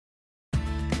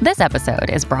This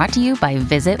episode is brought to you by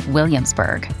Visit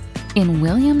Williamsburg. In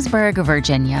Williamsburg,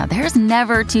 Virginia, there's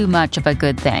never too much of a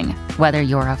good thing. Whether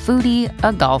you're a foodie,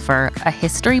 a golfer, a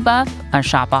history buff, a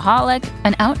shopaholic,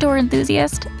 an outdoor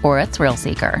enthusiast, or a thrill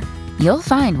seeker, you'll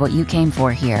find what you came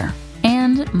for here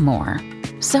and more.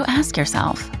 So ask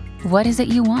yourself, what is it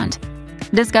you want?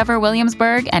 Discover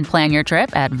Williamsburg and plan your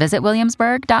trip at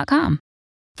visitwilliamsburg.com.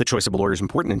 The choice of a lawyer is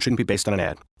important and shouldn't be based on an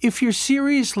ad. If you're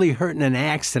seriously hurt in an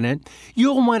accident,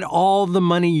 you'll want all the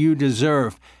money you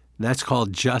deserve. That's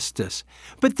called justice.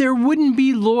 But there wouldn't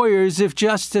be lawyers if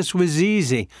justice was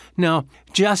easy. No,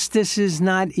 justice is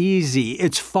not easy.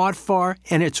 It's fought for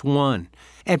and it's won.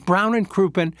 At Brown &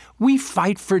 Crouppen, we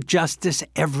fight for justice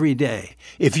every day.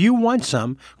 If you want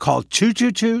some, call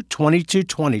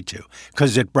 222-2222.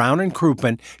 Because at Brown &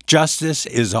 Crouppen, justice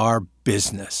is our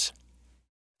business.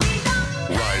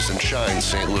 Rise and shine,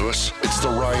 St. Louis. It's the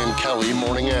Ryan Kelly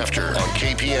Morning After on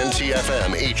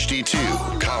KPNT-FM HD2,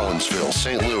 Collinsville,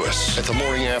 St. Louis. At the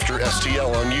Morning After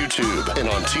STL on YouTube and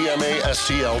on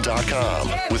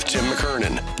TMASTL.com with Tim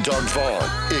McKernan, Doug Vaughn,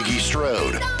 Iggy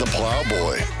Strode, The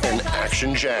Plowboy, and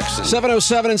Action Jackson.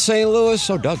 7:07 in St. Louis.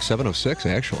 Oh, Doug, 7:06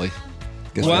 actually.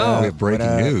 Guess wow. We have breaking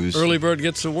news. Early bird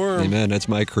gets the worm. Amen. That's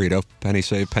my credo. Penny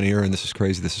save, penny earn. This is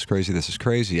crazy. This is crazy. This is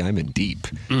crazy. I'm in deep.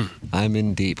 I'm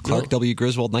in deep. Clark W.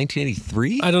 Griswold,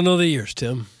 1983? I don't know the years,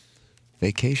 Tim.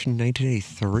 Vacation,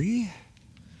 1983?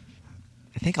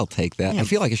 I think I'll take that. I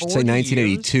feel like I should say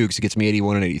 1982 because it gets me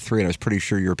 81 and 83, and I was pretty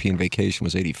sure European Vacation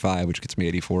was 85, which gets me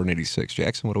 84 and 86.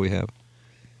 Jackson, what do we have?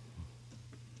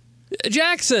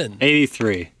 Jackson!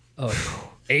 83. Oh,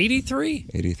 83?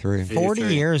 83. 40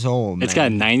 years old, man. It's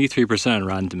got 93% on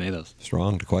Rotten Tomatoes.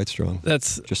 Strong, quite strong.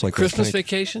 That's just like Christmas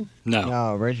Vacation?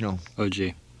 No, original.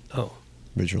 OG. Oh.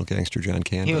 Original gangster John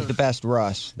Candy. He was the best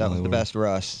Russ. That was the best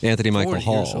Russ. Anthony Michael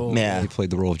Hall. Old. Yeah. He played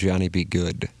the role of Johnny B.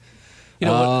 Good. You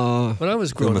know what? When I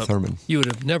was growing up, Thurman. you would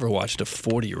have never watched a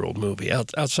 40-year-old movie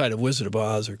outside of Wizard of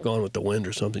Oz or Gone with the Wind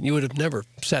or something. You would have never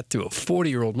sat through a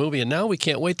 40-year-old movie, and now we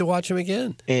can't wait to watch them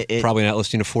again. Probably not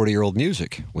listening to 40-year-old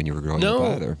music when you were growing up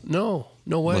either. No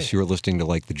way. Unless you were listening to,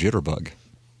 like, the Jitterbug.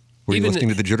 Were you listening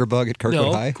to the Jitterbug at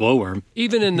Kirkwood High? Glowworm.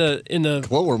 Even in the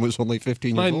Glowworm was only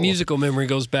 15 years old. My musical memory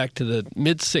goes back to the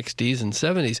mid-'60s and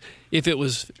 '70s. If it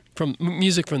was from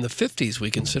music from the '50s,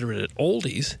 we consider it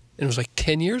oldies, and it was like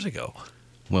 10 years ago.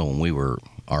 Well, when we were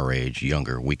our age,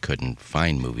 younger, we couldn't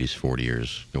find movies 40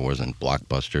 years. There wasn't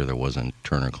Blockbuster, there wasn't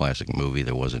Turner Classic Movie,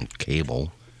 there wasn't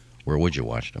cable. Where would you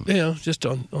watch them? Yeah, just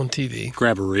on TV.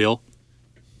 Grab a reel.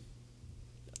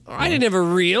 I didn't have a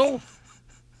reel.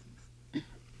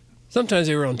 Sometimes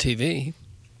they were on TV.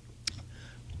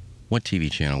 What TV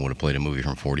channel would have played a movie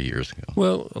from 40 years ago?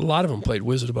 Well, a lot of them played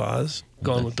Wizard of Oz,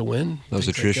 Gone with the Wind. That was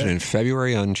a tradition in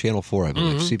February on Channel 4, I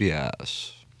believe,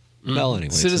 CBS. Well, anyway.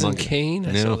 Citizen Kane,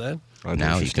 I saw that.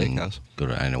 Now you can go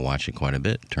to, I watch it quite a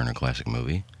bit, Turner Classic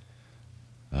Movie.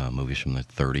 Movies from the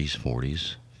 30s,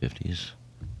 40s, 50s.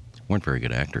 Weren't very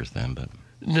good actors then, but...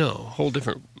 No, whole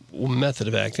different method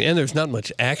of acting. And there's not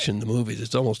much action in the movies.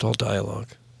 It's almost all dialogue.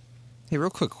 Hey, real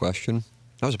quick question.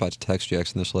 I was about to text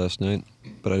Jackson this last night,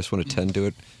 but I just want to tend to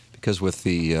it. Because with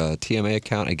the TMA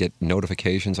account, I get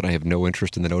notifications, and I have no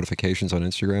interest in the notifications on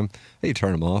Instagram. How do you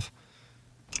turn them off?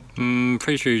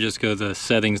 Pretty sure you just go to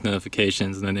settings,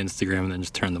 notifications, and then Instagram, and then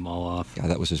just turn them all off. Yeah,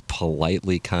 that was as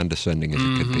politely condescending as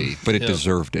it could be, but it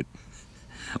deserved it.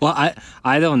 Well,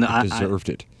 I don't know. It deserved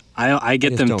it. I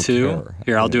get them too. Care.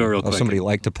 Here, I'll do it real quick. Somebody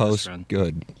like to post?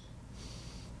 Good.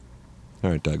 All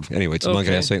right, Doug. Anyway, it's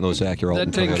Montgomery St. Louis Acura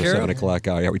until the 7 o'clock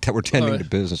hour. Yeah, we're tending to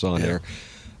business on there.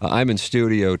 I'm in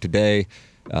studio today.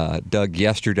 Doug,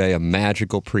 yesterday, a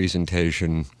magical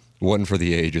presentation. One for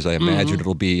the ages. I imagine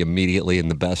it'll be immediately in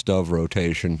the best of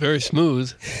rotation. Very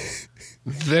smooth.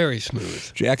 Very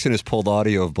smooth. Jackson has pulled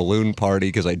audio of Balloon Party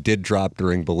because I did drop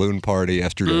during Balloon Party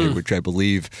yesterday, which I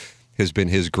believe has been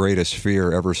his greatest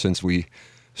fear ever since we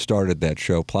started that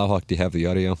show. Plowhawk, do you have the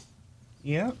audio?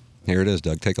 Yeah. Here it is,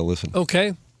 Doug. Take a listen.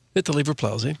 Okay. Hit the lever,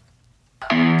 Plowsy.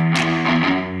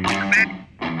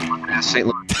 St.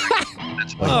 Louis.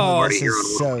 That's Party here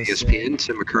on ESPN.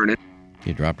 Tim McKernan.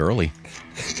 You dropped early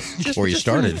before you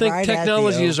started. I think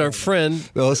technology is our friend.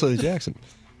 No, listen to Jackson.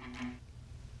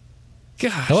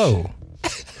 Gosh. Hello.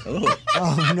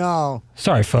 Oh, no.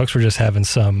 Sorry, folks. We're just having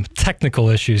some technical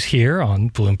issues here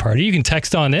on Balloon Party. You can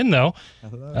text on in, though.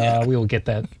 We will get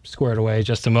that squared away in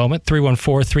just a moment.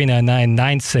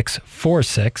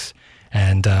 314-399-9646.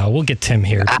 And we'll get Tim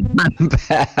here. I'm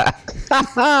back.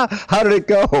 How did it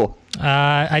go?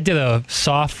 I did a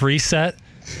soft reset.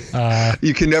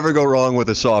 You can never go wrong with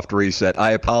a soft reset.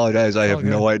 I apologize. I have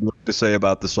no idea what to say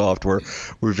about the software.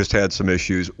 We've just had some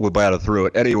issues. We'll battle through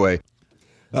it. Anyway,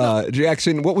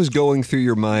 Jackson, what was going through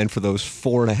your mind for those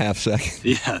 4.5 seconds?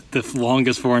 Yeah, the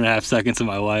longest 4.5 seconds of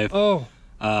my life. Oh.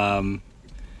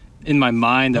 In my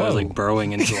mind, I was like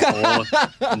burrowing into a hole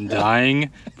and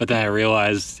dying. But then I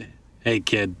realized, hey,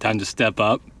 kid, time to step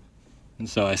up. And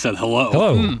so I said hello.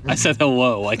 Hello. I said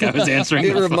hello, like I was answering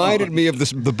It the reminded phone. me of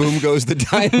the Boom Goes the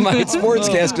Dynamite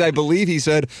sportscast, because I believe he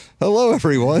said, hello,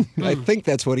 everyone. I think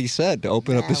that's what he said to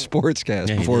open up his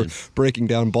sportscast before breaking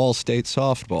down Ball State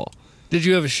softball. Did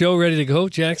you have a show ready to go,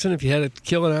 Jackson, if you had to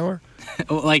kill an hour?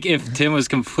 Like if Tim was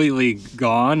completely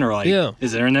gone or like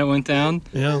his internet went down,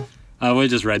 I would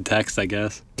have just read text, I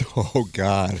guess. Oh,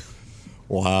 God.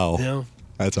 Wow. Yeah.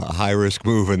 That's a high-risk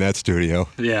move in that studio.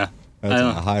 Yeah. That's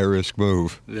a high-risk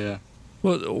move. Yeah.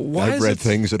 Well, why I've read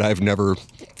things that I've never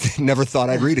thought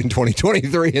I'd read in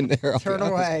 2023 in there. Turn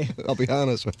away. I'll be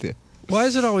honest with you. Why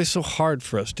is it always so hard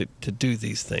for us to do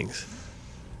these things?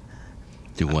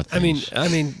 Do what I mean,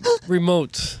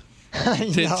 remotes. I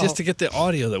know. Just to get the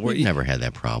audio that We've never had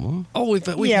that problem. Oh, we've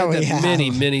had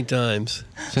that many times.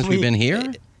 Since we've been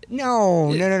here?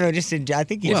 No. Just I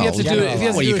think if you have to do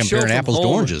it, you comparing apples to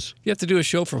oranges. You have to do a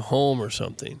show from home or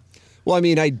something. Well, I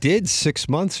mean, I did 6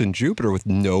 months in Jupiter with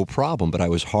no problem, but I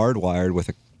was hardwired with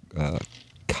a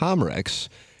Comrex.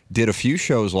 Did a few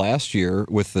shows last year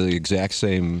with the exact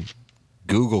same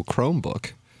Google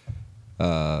Chromebook,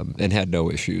 and had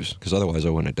no issues because otherwise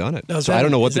I wouldn't have done it. Now, so I don't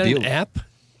know what is the that deal. An app?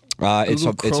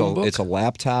 It's a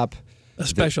laptop. A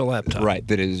special laptop. Right,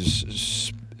 that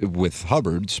is with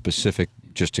Hubbard specific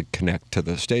just to connect to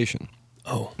the station.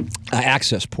 Oh.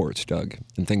 Access ports, Doug,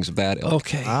 and things of that ilk.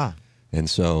 Okay. And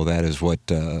so that is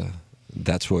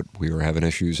that's what we were having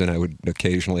issues. And I would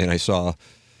occasionally, and I saw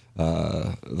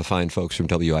the fine folks from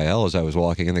WIL as I was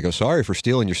walking, and they go, sorry for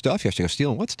stealing your stuff yesterday. I go,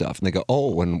 stealing what stuff? And they go,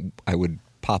 oh, when I would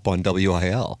pop on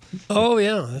WIL. Oh,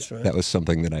 yeah, that's right. That was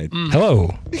something that I...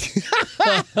 Hello.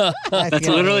 That's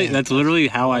literally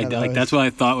how I like. That's what I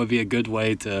thought would be a good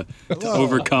way to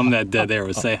overcome that dead air,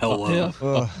 was say hello.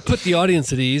 Yeah. Put the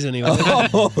audience at ease anyway.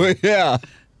 Oh, yeah.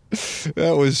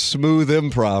 That was smooth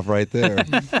improv right there.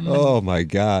 Oh, my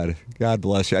God. God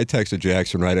bless you. I texted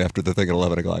Jackson right after the thing at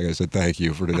 11 o'clock. I said, thank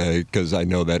you for today, because I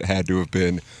know that had to have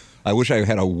been... I wish I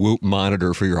had a Whoop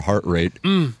monitor for your heart rate.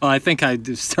 Well, I think I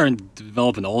started to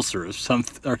develop an ulcer or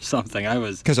something. I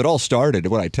was... Because it all started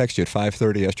when I texted you at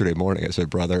 5:30 yesterday morning. I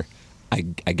said, brother, I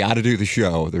got to do the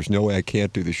show. There's no way I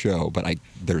can't do the show, but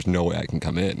there's no way I can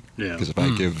come in. Yeah. Because if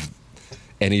I give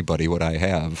anybody what I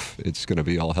have, it's going to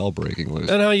be all hell breaking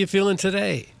loose. And how are you feeling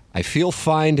today? I feel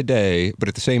fine today, but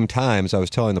at the same time, as I was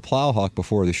telling the Plowhawk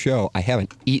before the show, I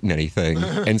haven't eaten anything.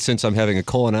 And since I'm having a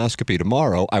colonoscopy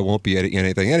tomorrow, I won't be eating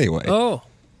anything anyway. Oh.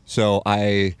 So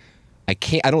I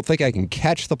don't think I can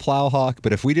catch the Plowhawk,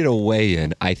 but if we did a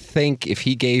weigh-in, I think if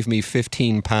he gave me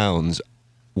 15 pounds,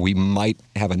 we might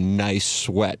have a nice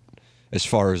sweat as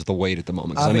far as the weight at the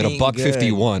moment. Because I'm at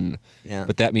 $151,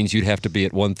 but that means you'd have to be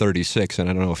at 136, and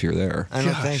I don't know if you're there. I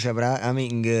don't think so, but I'm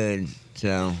eating good.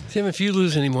 So, Tim, if you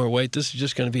lose any more weight, this is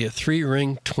just going to be a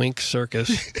 3-ring twink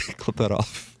circus. Clip that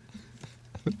off.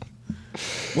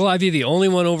 Will I be the only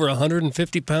one over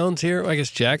 150 pounds here? I guess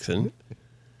Jackson's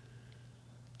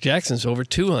over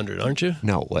 200, aren't you?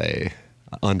 No way.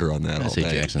 Under on that I all say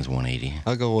day. Jackson's 180.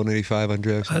 I'll go 185 on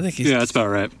Jackson. I think he's... Yeah, that's about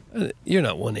right. You're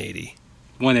not 180.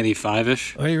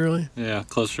 185-ish. Are you really? Yeah,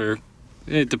 closer.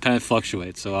 It depends,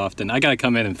 fluctuates so often. I got to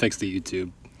come in and fix the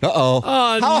YouTube. Uh-oh.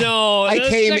 Oh, no. I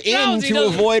came in to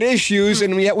avoid issues,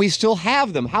 and yet we still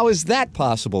have them. How is that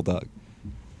possible, Doug?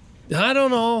 I don't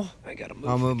know. I got to move.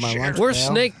 I'll move my lunch We're pail.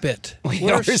 snake bit.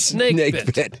 We're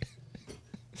snake bit.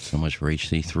 So much for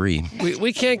HC3.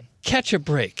 We can't catch a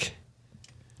break.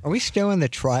 Are we still in the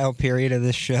trial period of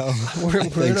this show? We're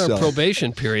in our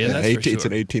probation period, Yeah, that's for sure. It's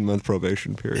an 18-month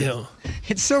probation period. Yeah.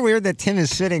 It's so weird that Tim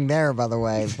is sitting there, by the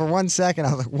way. For 1 second,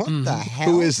 I was like, what the hell?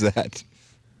 Who is that?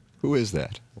 Who is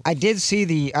that? I did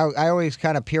see I always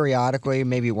kind of periodically,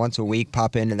 maybe once a week,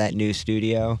 pop into that new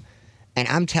studio. And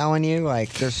I'm telling you,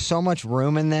 like, there's so much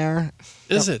room in there.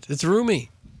 Is it? It's roomy.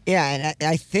 Yeah, and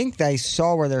I think I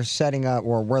saw where they're setting up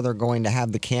or where they're going to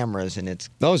have the cameras, and it's...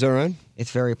 Oh, is that right? It's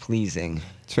very pleasing.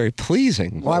 It's very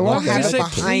pleasing. Well, I won't have it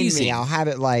behind pleasing? me. I'll have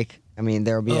it like... I mean,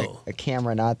 there'll be a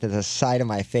camera not to the side of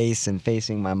my face and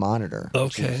facing my monitor. Okay.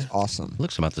 Which is awesome.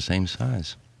 Looks about the same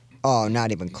size. Oh,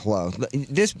 not even close.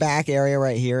 This back area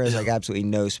right here is like absolutely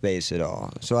no space at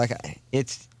all. So like,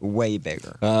 it's way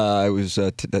bigger. I was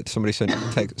somebody sent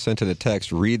in a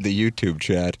text. Read the YouTube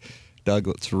chat, Doug.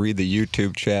 Let's read the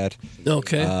YouTube chat.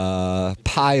 Okay.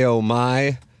 Pi oh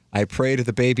my! I pray to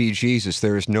the baby Jesus.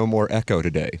 There is no more echo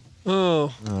today.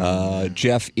 Oh.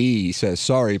 Jeff E says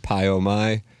sorry. Pi oh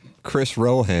my! Chris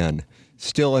Rohan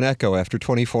Still an echo after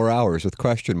 24 hours with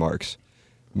question marks.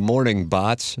 Morning,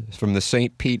 bots from the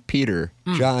St. Pete Peter.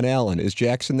 John Allen. Is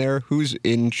Jackson there? Who's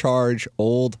in charge?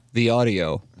 The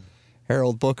audio.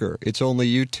 Harold Booker. It's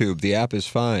only YouTube. The app is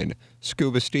fine.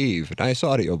 Scuba Steve. Nice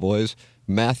audio, boys.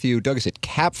 Matthew Doug. Is it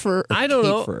Kapfer or I don't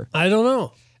Kapfer? know. I don't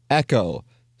know. Echo.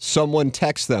 Someone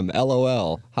text them.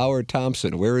 LOL. Howard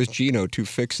Thompson. Where is Gino to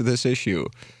fix this issue?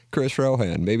 Chris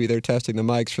Rohan. Maybe they're testing the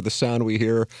mics for the sound we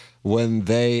hear when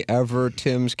they ever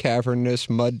Tim's cavernous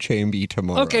mud chamber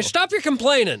tomorrow. Okay, stop your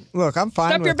complaining. Look, I'm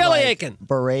fine Stop with your belly aching.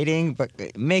 berating, but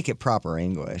make it proper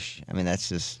English. I mean, that's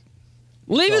just...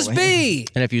 Leave us be.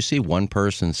 And if you see one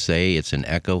person say it's an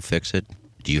echo, fix it.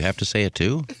 Do you have to say it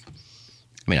too? I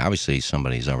mean, obviously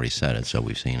somebody's already said it, so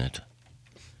we've seen it.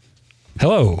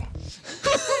 Hello.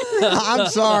 I'm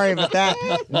sorry, but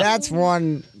that's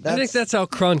one... I think that's how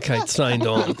Cronkite signed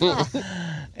on.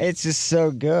 It's just so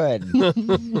good.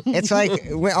 It's like,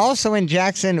 also in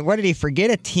Jackson, what did he forget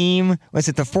a team? Was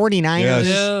it the 49ers?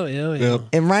 Yeah.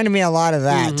 It reminded me a lot of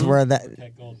that, to where that...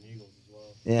 Golden Eagles as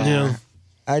well. Yeah.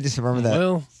 I just remember that.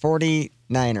 Well,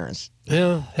 49ers.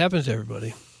 Yeah, happens to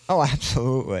everybody. Oh,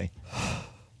 absolutely.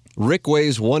 Rick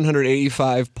weighs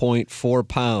 185.4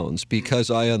 pounds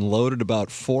because I unloaded about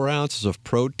 4 ounces of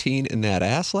protein in that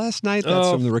ass last night.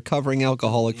 That's from the recovering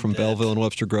alcoholic from Belleville and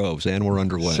Webster Groves, and we're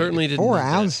underway. Certainly didn't. 4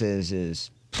 ounces is...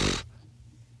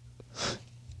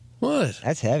 What?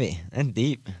 That's heavy. That's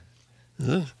deep.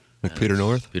 Like Peter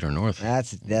North? Peter North.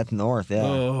 That's North,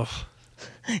 yeah.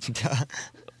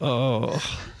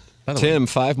 Tim,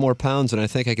 5 more pounds, and I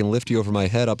think I can lift you over my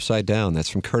head upside down. That's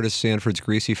from Curtis Sanford's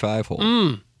Greasy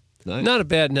 5-hole. Nice. Not a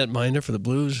bad net minder for the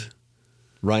Blues.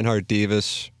 Reinhard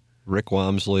Davis, Rick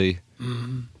Wamsley,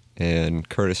 and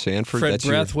Curtis Sanford.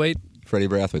 Freddie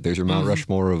Brathwaite. There's your Mount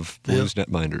Rushmore of Blues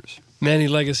netminders. Manny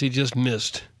Legacy just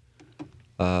missed.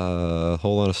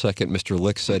 Hold on a second. Mr.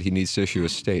 Lick said he needs to issue a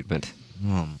statement.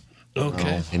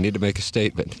 Okay. I need to make a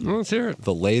statement. Let's hear it.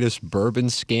 The latest bourbon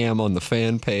scam on the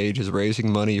fan page is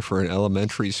raising money for an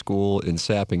elementary school in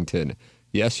Sappington.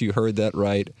 Yes, you heard that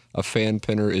right. A fan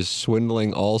pinner is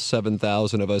swindling all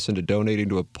 7,000 of us into donating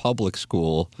to a public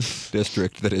school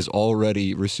district that is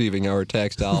already receiving our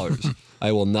tax dollars.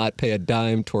 I will not pay a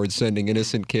dime towards sending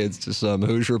innocent kids to some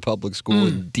Hoosier public school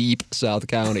in deep South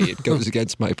County. It goes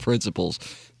against my principles.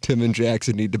 Tim and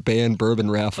Jackson need to ban bourbon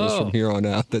raffles from here on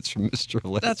out. That's from Mr.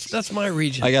 Litz. That's my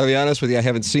region. I got to be honest with you, I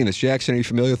haven't seen this. Jackson, are you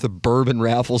familiar with the bourbon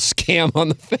raffle scam on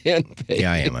the fan page?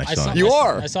 Yeah, I am. I saw it. You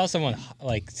are? I saw someone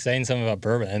saying something about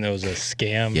bourbon, and it was a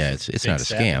scam. Yeah, it's not a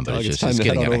scam, but it's time to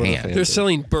getting head out on of over to hand. They're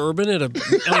selling bourbon at an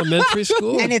elementary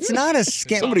school? And it's not a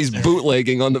scam. Somebody's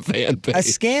bootlegging on the fan page. A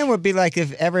scam would be like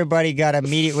if everybody got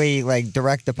immediately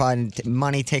direct deposit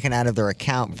money taken out of their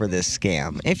account for this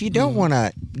scam. If you don't want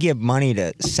to give money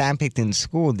to Sappington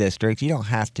School District, you don't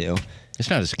have to. It's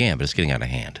not a scam, but it's getting out of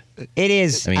hand. It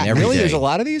is. I mean, every really? day. There's a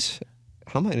lot of these?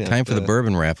 How many? Time for the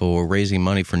bourbon raffle. We're raising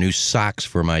money for new socks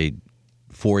for my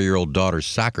 4-year-old daughter's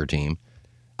soccer team.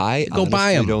 I go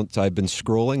buy them. I've been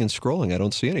scrolling. I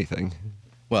don't see anything.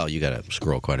 Well, you got to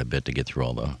scroll quite a bit to get through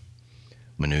all the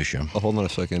minutia. Oh, hold on a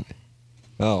second.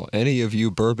 Oh, any of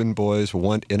you bourbon boys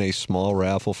want in a small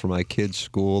raffle for my kid's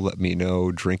school? Let me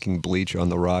know. Drinking bleach on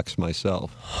the rocks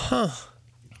myself. Huh.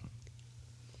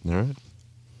 All right.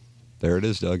 There it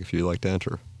is, Doug, if you'd like to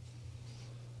enter.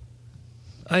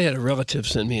 I had a relative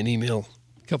send me an email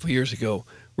a couple years ago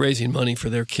raising money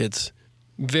for their kids'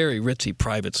 very ritzy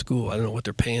private school. I don't know what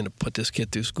they're paying to put this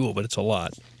kid through school, but it's a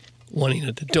lot. Wanting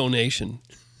a donation.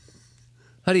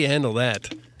 How do you handle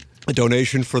that? A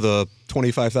donation for the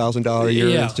 $25,000 a year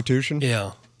institution?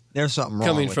 Yeah. There's something wrong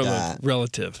Coming with from that. a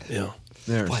relative. Yeah.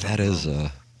 Boy, that is...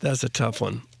 That's a tough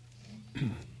one.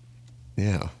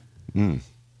 Yeah.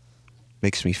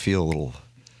 Makes me feel a little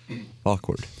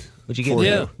awkward. What'd you give?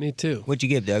 Yeah, me too. What'd you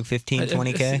give, Doug? 15,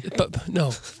 20K? But no.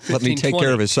 15, Let me take 20.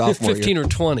 care of his sophomore 15 year. or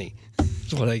 20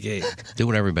 is what I gave. Do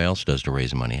what everybody else does to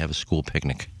raise money. Have a school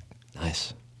picnic.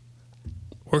 Nice.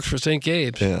 Works for St.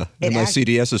 Gabe's. Yeah. And my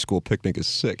CDS's school picnic is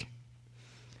sick.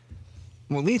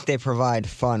 Well, at least they provide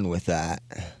fun with that.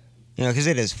 You know, because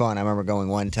it is fun. I remember going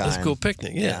one time. A school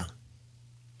picnic, yeah.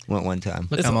 Went one time.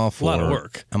 Look, It's I'm a all for lot of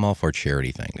work. I'm all for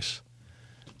charity things.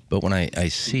 But when I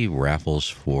see raffles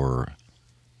for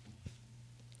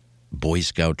Boy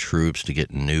Scout troops to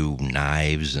get new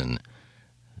knives and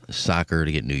soccer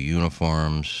to get new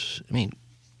uniforms, I mean,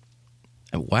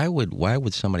 why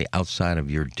would somebody outside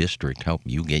of your district help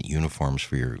you get uniforms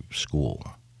for your school?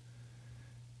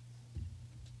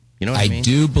 You know what I mean? I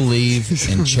do believe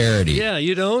in charity. Yeah,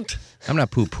 you don't? I'm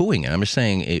not poo-pooing it. I'm just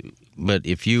saying, but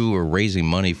if you were raising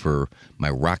money for my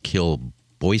Rock Hill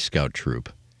Boy Scout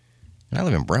troop, I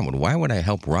live in Brentwood. Why would I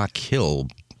help Rock Hill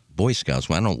Boy Scouts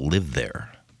when I don't live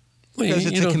there? Well, because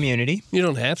it's a community. You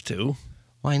don't have to.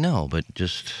 Well, I know, but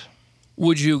just...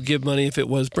 Would you give money if it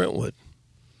was Brentwood?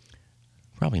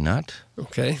 Probably not.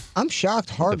 Okay. I'm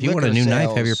shocked. Hard If you want a new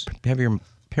knife, have your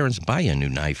parents buy you a new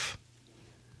knife.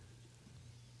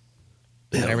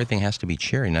 Not everything has to be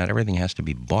charity. Not everything has to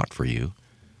be bought for you.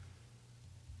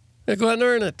 Yeah, go out and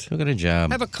earn it. Go get a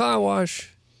job. Have a car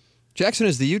wash. Jackson,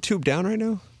 is the YouTube down right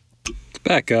now? It's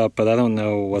back up, but I don't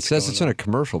know what's going on. It says it's in a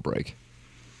commercial break.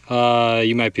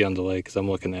 You might be on delay because I'm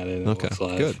looking at it. And okay, it looks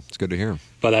live. Good. It's good to hear.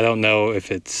 But I don't know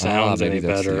if it sounds any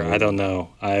better. I don't know.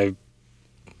 I'm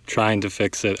trying to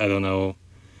fix it. I don't know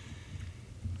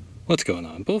what's going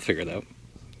on, but we'll figure it out.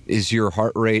 Is your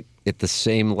heart rate at the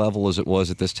same level as it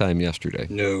was at this time yesterday?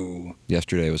 No.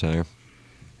 Yesterday was higher?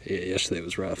 Yeah, yesterday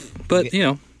was rough. But, you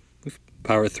know, we've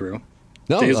powered through.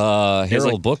 No,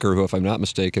 Harold Booker, who, if I'm not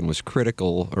mistaken, was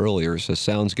critical earlier, says,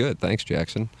 sounds good. Thanks,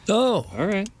 Jackson. Oh. All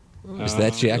right. Is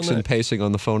that Jackson pacing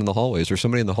on the phone in the hallway? Is there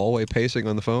somebody in the hallway pacing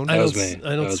on the phone? That was me.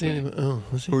 I don't see anyone. Oh,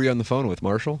 was he? Who were you on the phone with,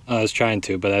 Marshall? I was trying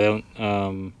to, but I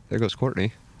don't... There goes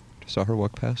Courtney. Just saw her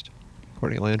walk past.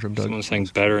 Courtney Landrum, Doug. Someone's saying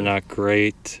better, not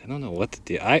great. I don't know what to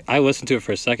do. I listened to it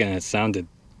for a second, and it sounded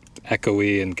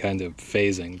echoey and kind of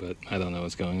phasing, but I don't know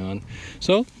what's going on.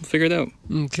 So, we'll figure it out.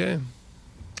 Okay.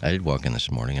 I did walk in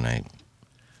this morning, and I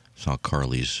saw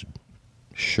Carly's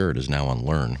shirt is now on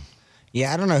Learn.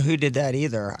 Yeah, I don't know who did that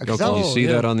either. Can you see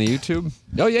that on the YouTube?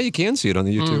 Oh, yeah, you can see it on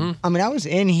the YouTube. I mean, I was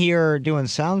in here doing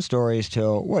sound stories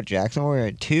till, what, Jackson? We were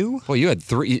at 2? Well, you had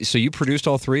 3. So you produced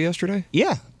all 3 yesterday?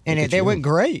 Yeah. And they went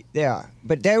great. Yeah.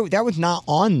 But that was not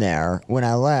on there when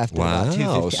I left.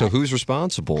 Wow. So who's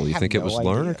responsible? You think it was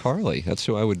Learn or Carly? That's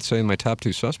who I would say my top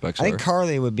 2 suspects are. I think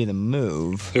Carly would be the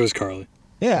move. It was Carly.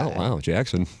 Yeah. Oh, wow.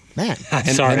 Jackson. Man.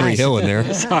 Sorry. Henry Hill in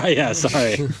there. Sorry.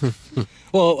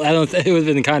 Well, I don't. It would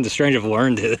have been kind of strange if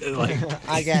Learn did it. Like,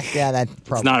 I guess, yeah, that's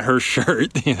probably. It's not her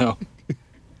shirt, you know.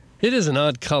 It is an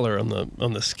odd color on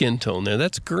the skin tone there.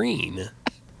 That's green.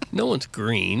 No one's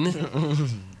green.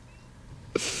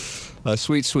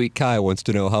 Sweet Kai wants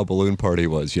to know how Balloon Party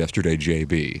was yesterday,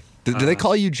 JB. Do they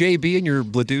call you JB in your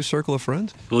Ledoux circle of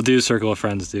friends? Ledoux circle of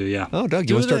friends do, yeah. Oh, Doug,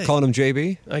 you want to start calling him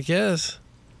JB? I guess.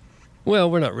 Well,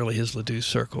 we're not really his Ledoux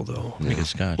circle, though. Make it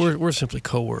Scotch. We're simply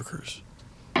co-workers.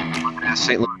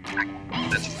 St. Louis.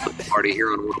 That's the party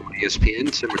here on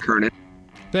ESPN. Tim McKernan.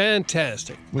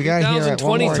 Fantastic. We got to hear it.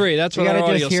 2023. That's what our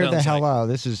audio just hear sounds the hello.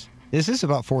 like. This is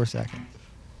about 4 seconds.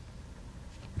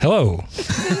 Hello.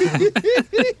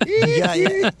 Yeah,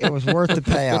 it was worth the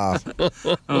payoff.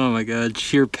 Oh my God,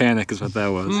 sheer panic is what that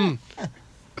was.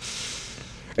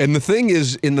 And the thing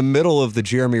is, in the middle of the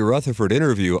Jeremy Rutherford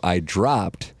interview, I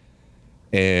dropped,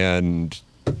 and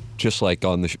just like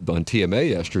on TMA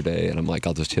yesterday, and I'm like,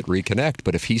 I'll just hit reconnect.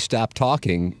 But if he stopped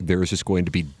talking, there's just going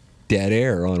to be dead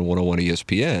air on 101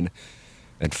 ESPN.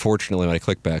 And fortunately, when I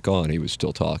clicked back on, he was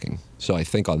still talking. So I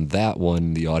think on that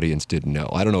one, the audience didn't know.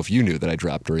 I don't know if you knew that I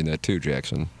dropped during that too,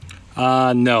 Jackson.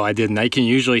 No, I didn't. I can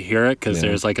usually hear it because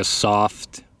there's like a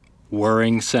soft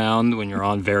whirring sound when you're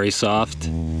on very soft.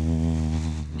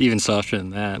 Even softer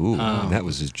than that. Ooh, that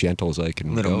was as gentle as I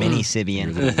can little go. mini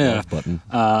Sibian. Yeah. Button.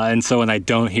 And so when I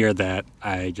don't hear that,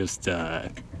 I just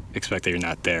expect that you're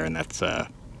not there, and that's,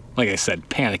 like I said,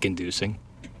 panic-inducing.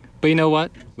 But you know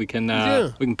what? We can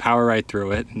power right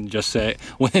through it and just say,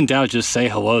 when in doubt, just say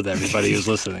hello to everybody who's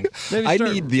listening. I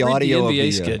need the audio the NBA of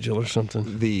the schedule or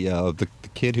something. The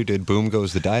kid who did "Boom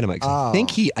Goes the Dynamite." I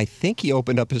think he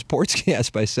opened up his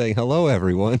sportscast by saying hello,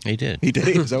 everyone. He did. He did.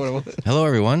 Is that what it was? Hello,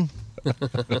 everyone.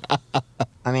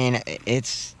 I mean,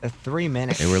 it's a 3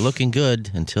 minute. They were looking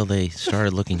good until they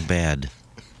started looking bad.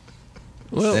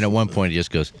 Well, then at one point he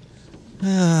just goes,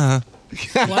 Hello,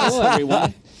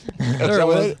 everyone. There it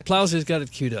was. Plowsy's got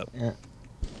it queued up. Yeah.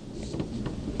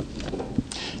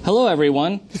 Hello,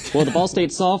 everyone. Well, the Ball State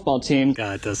softball team.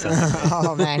 God, it does sound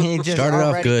Oh, man. He just started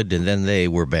off good, and then they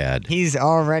were bad. He's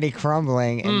already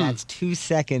crumbling, and that's 2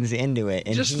 seconds into it.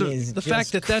 And Just he is the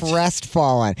fact that that's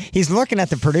crestfallen. He's looking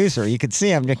at the producer. You could see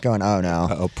him just going, oh, no.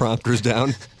 Uh-oh, prompter's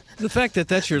down. The fact that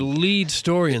that's your lead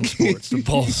story in sports, the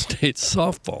Ball State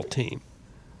softball team.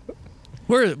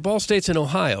 Ball State's in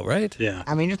Ohio, right? Yeah.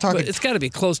 I mean, you're talking. But it's got to be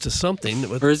close to something.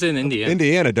 Or is it in Indiana?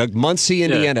 Indiana, Doug. Muncie,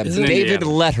 Indiana. Yeah, David Indiana.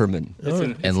 Letterman.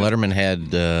 And Letterman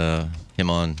had him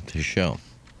on his show.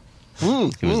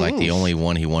 He was like the only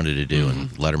one he wanted to do, and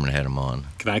Letterman had him on.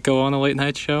 Can I go on a late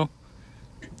night show?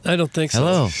 I don't think so.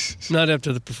 Hello. Not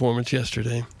after the performance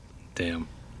yesterday. Damn.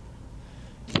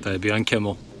 That'd be on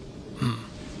Kimmel.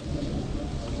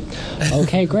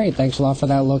 Okay, great. Thanks a lot for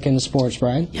that look into sports,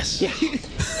 Brian. Yes.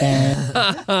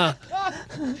 And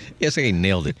Yes, he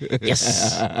nailed it.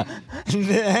 Yes.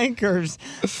 The anchors'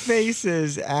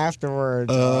 faces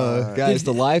afterwards. Guys,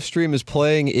 the live stream is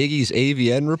playing Iggy's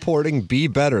AVN reporting. Be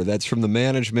better. That's from the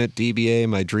management. DBA,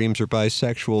 my dreams are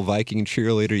bisexual. Viking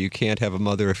cheerleader. You can't have a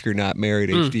mother if you're not married.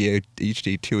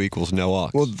 HD2 equals no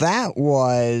aux. Well, that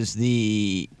was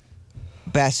the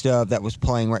best of that was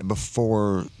playing right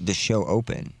before the show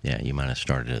opened. Yeah, you might have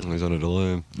started it. It was on a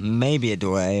delay. Maybe a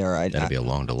delay, or That'd be a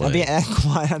long delay.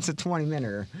 That's a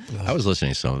 20-minute. I was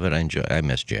listening to some of it. I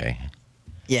miss Jay.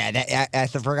 Yeah, I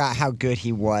forgot how good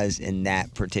he was in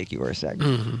that particular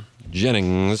segment.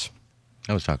 Jennings.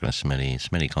 I was talking to Smitty.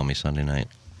 Smitty called me Sunday night.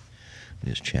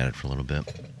 We just chatted for a little bit.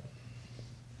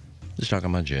 Just talking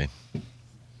about Jay.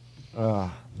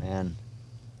 Oh, man.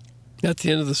 That's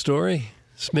the end of the story?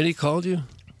 Smitty called you?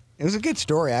 It was a good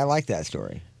story. I like that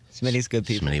story. Smitty's good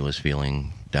people. Smitty was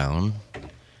feeling down.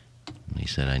 He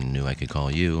said, I knew I could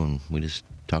call you, and we just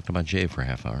talked about Jay for a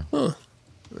half hour. Huh.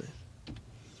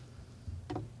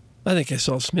 I think I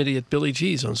saw Smitty at Billy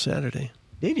G's on Saturday.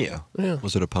 Did you? Yeah.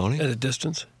 Was it a pony? At a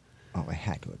distance. Oh, it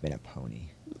had to have been a pony.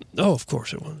 Oh, of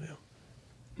course it was.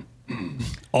 Yeah.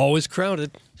 Always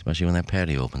crowded. Especially when that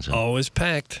patio opens up. Always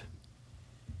packed.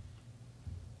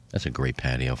 That's a great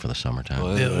patio for the summertime.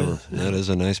 Well, that is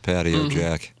a nice patio,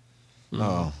 Jack.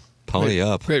 Oh. Pony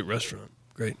up. Great restaurant.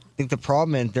 Great. I think the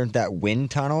problem is there's that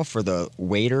wind tunnel for the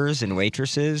waiters and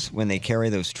waitresses when they carry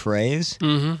those trays.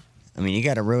 Mm-hmm. I mean, you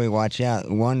got to really watch out.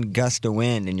 One gust of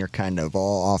wind and you're kind of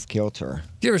all off kilter.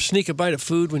 Did you ever sneak a bite of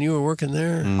food when you were working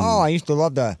there? Oh, I used to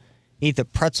love to eat the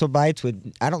pretzel bites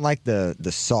with. I don't like the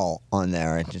salt on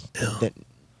there. I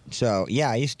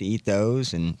used to eat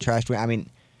those and trash. I mean,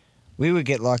 we would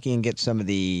get lucky and get some of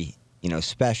the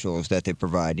specials that they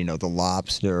provide. The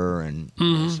lobster and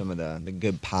some of the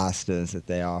good pastas that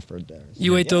they offered there. So,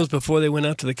 you ate those before they went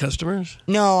out to the customers?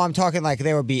 No, I'm talking like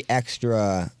there would be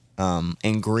extra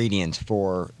ingredients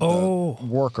for the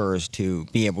workers to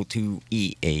be able to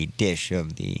eat a dish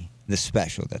of the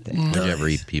special that they. Did you ever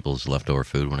eat people's leftover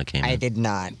food when it came in? I did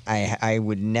not. I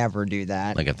would never do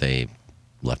that. Like if they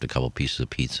left a couple pieces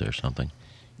of pizza or something?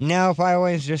 No, if I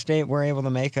always just were able to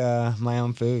make my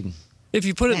own food. If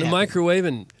you put it in the microwave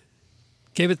and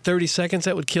gave it 30 seconds,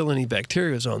 that would kill any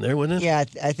bacteria on there, wouldn't it? Yeah,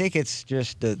 I think it's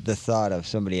just the thought of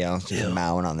somebody else just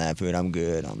mowing on that food. I'm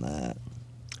good on that.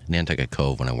 Nantucket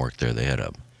Cove, when I worked there, they had I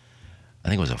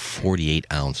think it was a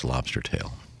 48-ounce lobster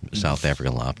tail, South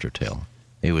African lobster tail.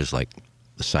 It was like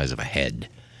the size of a head.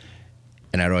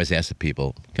 And I'd always ask the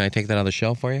people, can I take that on the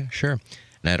shelf for you? Sure. And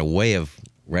I had a way of,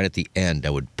 right at the end, I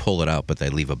would pull it out, but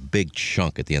they'd leave a big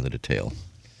chunk at the end of the tail.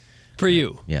 For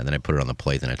you? Yeah, then I put it on the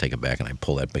plate, then I take it back, and I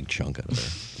pull that big chunk out of there.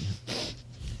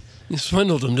 You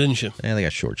swindled them, didn't you? Yeah, they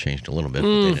got shortchanged a little bit,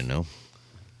 but they didn't know.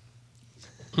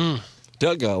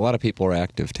 Doug, a lot of people are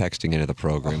active texting into the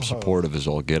program. Supportive as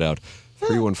all get out.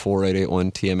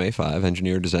 314-881-TMA5,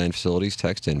 Engineer Design Facilities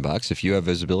text inbox. If you have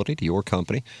visibility to your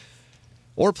company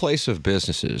or place of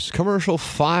businesses, commercial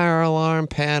fire alarm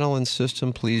panel and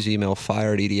system, please email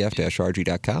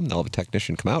fire@edf-rg.com. They'll have a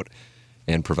technician come out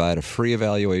and provide a free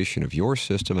evaluation of your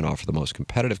system and offer the most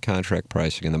competitive contract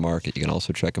pricing in the market. You can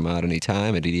also check them out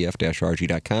anytime at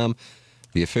edf-rg.com,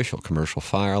 the official commercial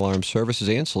fire alarm services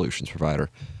and solutions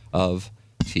provider of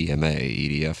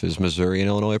TMA. EDF is Missouri and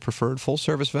Illinois preferred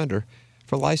full-service vendor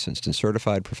for licensed and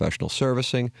certified professional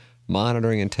servicing,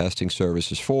 monitoring, and testing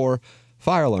services for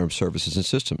fire alarm services and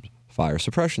systems, fire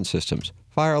suppression systems,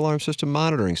 fire alarm system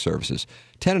monitoring services,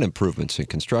 tenant improvements in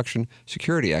construction,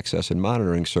 security access and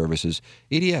monitoring services.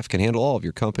 EDF can handle all of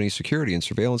your company's security and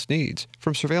surveillance needs,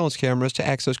 from surveillance cameras to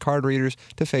access card readers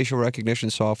to facial recognition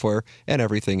software and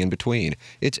everything in between.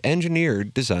 It's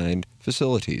engineered, designed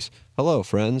facilities. Hello,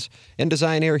 friends. And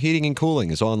Design Air Heating and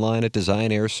Cooling is online at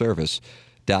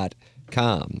designairservice.com.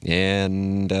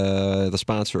 And the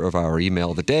sponsor of our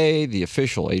email of the day, the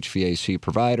official HVAC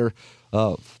provider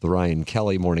of the Ryan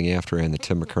Kelly Morning After and the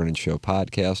Tim McKernan Show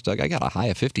podcast. Doug, I got a high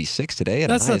of 56 today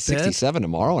and a high of 67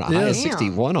 tomorrow and a high of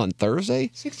 61 on Thursday.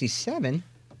 67?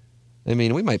 I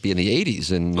mean, we might be in the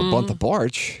 80s in a month of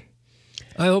March.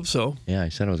 I hope so. Yeah, I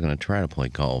said I was going to try to play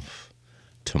golf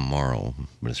tomorrow,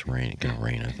 but it's going to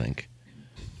rain, I think.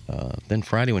 Then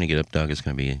Friday when you get up, Doug, it's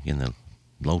going to be in the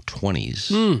low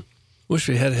 20s. Wish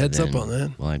we had a heads up on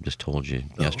that. Well, I just told you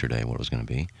yesterday what it was going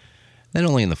to be. Then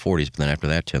only in the 40s, but then after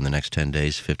that, Tim, the next 10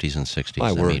 days, 50s and 60s.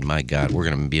 I mean, my God, we're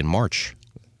going to be in March.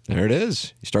 There it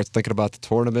is. You start thinking about the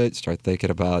tournament, start thinking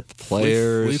about the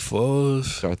players,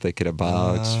 start thinking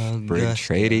about spring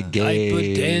trading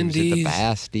games, and the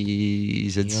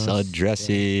pasties, and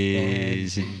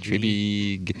sundresses, and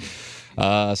trimming.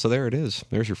 So there it is.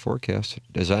 There's your forecast.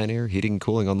 Design Air, heating and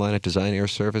cooling online at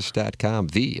designairservice.com,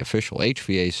 the official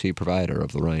HVAC provider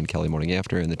of the Ryan Kelly Morning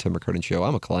After and the Tim McCurtain Show.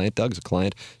 I'm a client. Doug's a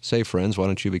client. Say, friends, why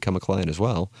don't you become a client as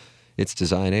well? It's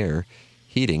Design Air,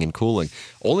 heating and cooling.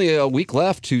 Only a week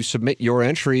left to submit your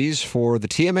entries for the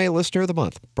TMA Listener of the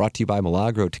Month. Brought to you by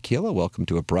Milagro Tequila. Welcome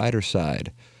to a brighter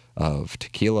side of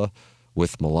tequila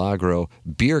with Milagro.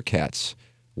 Beer Cats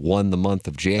won the month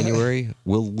of January.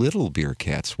 Will Little Beer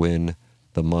Cats win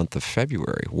the month of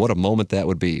February? What a moment that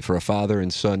would be for a father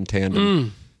and son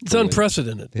tandem. It's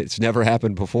unprecedented. It's never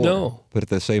happened before. No. But at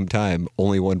the same time,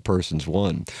 only one person's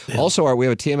won. Yeah. Also, we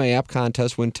have a TMA app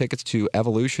contest. Win tickets to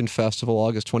Evolution Festival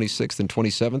August 26th and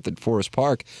 27th at Forest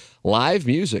Park. Live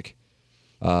music.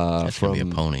 That's from going to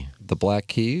be a pony. The Black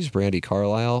Keys, Brandy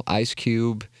Carlisle, Ice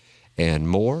Cube, and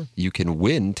more. You can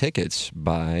win tickets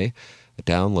by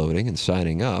downloading and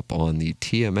signing up on the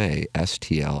TMA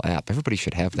STL app. Everybody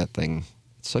should have that thing.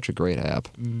 It's such a great app.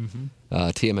 TMA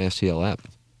STL app.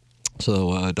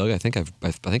 So, Doug, I think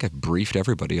I've briefed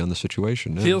everybody on the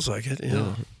situation. Now. Feels like it.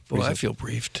 Yeah. Boy, I feel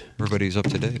briefed. Everybody's up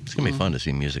to date. It's gonna be fun to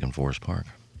see music in Forest Park.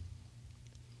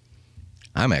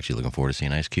 I'm actually looking forward to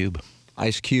seeing Ice Cube.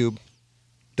 Ice Cube.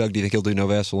 Doug, do you think he'll do No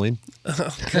Vaseline?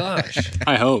 Oh, gosh.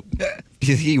 I hope. Do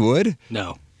you think he would?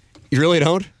 No. You really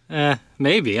don't?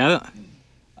 Maybe. I don't.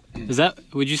 Is that?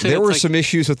 Would you say there were some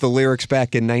issues with the lyrics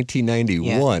back in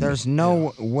 1991? Yeah, there's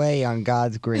no way on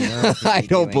God's green earth. I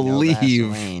don't believe he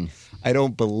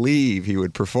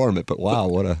would perform it. But wow,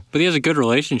 what a! But he has a good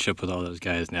relationship with all those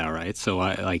guys now, right? So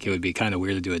it would be kind of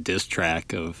weird to do a diss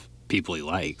track of people he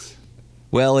likes.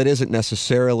 Well, it isn't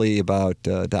necessarily about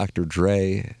Dr.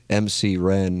 Dre, MC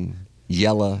Ren,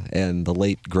 Yella, and the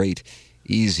late great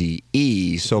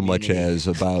Eazy-E so much as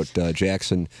about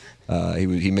Jackson.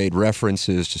 He made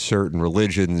references to certain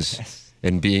religions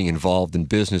and being involved in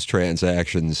business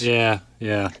transactions. Yeah,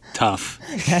 tough.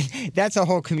 That's a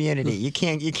whole community. You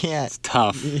can't. It's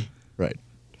tough. Right.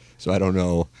 So I don't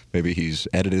know. Maybe he's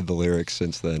edited the lyrics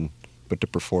since then. But to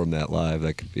perform that live,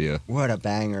 that could be what a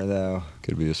banger, though.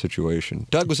 Could be a situation.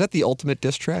 Doug, was that the ultimate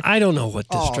diss track? I don't know what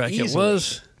diss track it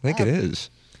was. I think it is.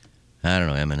 I don't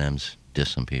know. Eminem's diss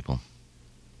some people.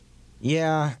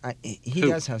 Yeah, he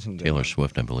does have some good Taylor ones.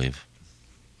 Swift, I believe.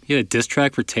 He had a diss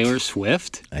track for Taylor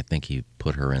Swift? I think he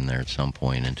put her in there at some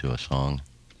point into a song.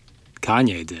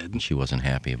 Kanye did. She wasn't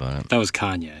happy about it. That was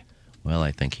Kanye. Well,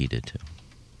 I think he did too.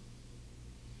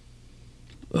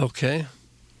 Okay.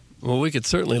 Well, we could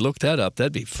certainly look that up.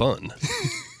 That'd be fun.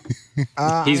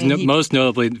 Most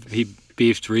notably, he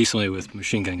beefed recently with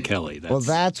Machine Gun Kelly.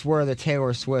 That's where the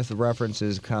Taylor Swift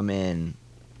references come in,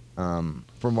 from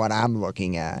what I'm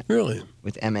looking at. Really?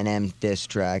 With Eminem diss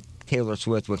track, Taylor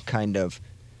Swift was kind of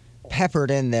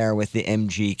peppered in there with the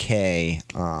MGK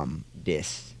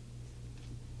diss.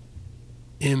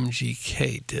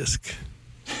 MGK disc.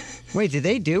 Wait, did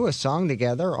they do a song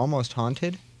together, Almost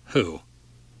Haunted? Who?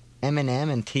 Eminem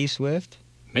and T Swift?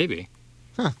 Maybe.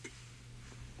 Huh.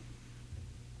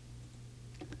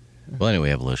 Well, anyway,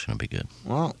 Evolution will be good.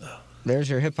 Well, there's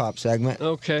your hip-hop segment.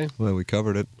 Okay. Well, we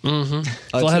covered it.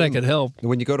 Mm-hmm. Glad I could help.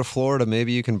 When you go to Florida,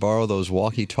 maybe you can borrow those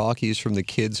walkie-talkies from the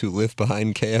kids who live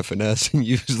behind KFNS and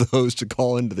use those to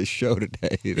call into the show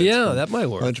today. That might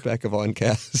work. Hunchback of On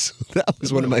Castle. That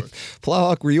was one of my...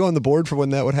 Plowhawk, were you on the board for when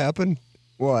that would happen?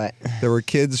 What? There were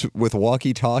kids with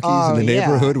walkie-talkies in the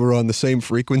neighborhood who were on the same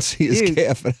frequency as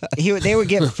KFNS. They would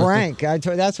get Frank.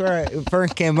 That's where it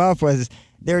first came up was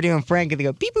they were doing Frank and they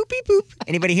go beep boop beep boop.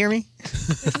 Anybody hear me?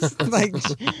 Like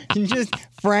just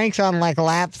Frank's on like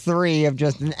lap 3 of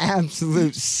just an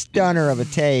absolute stunner of a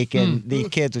take, and the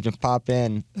kids would just pop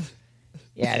in.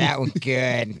 Yeah, that was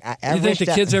good. You think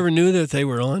the kids ever knew that they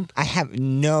were on? I have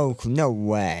no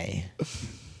way.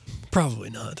 Probably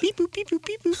not. Beep boop beep boop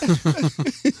beep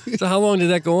boop. So how long did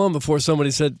that go on before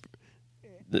somebody said,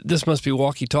 "This must be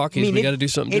walkie-talkies. We got to do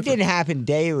something different"? It didn't happen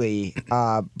daily,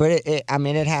 but it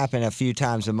happened a few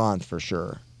times a month for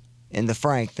sure. And the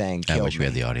Frank thing killed I wish we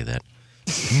had the audio of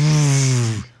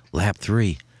that. Lap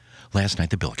 3. Last night,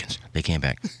 the Billikens. They came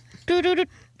back.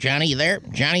 Johnny, you there?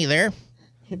 Johnny, you there?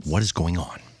 What is going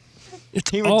on?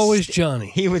 It's always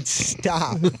Johnny. He would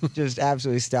stop, just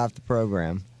absolutely stop the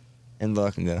program and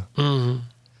look and go,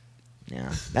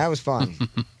 Yeah, that was fun.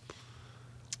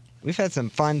 We've had some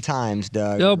fun times,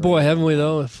 Doug. Oh, boy, haven't we,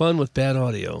 though? Fun with bad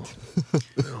audio.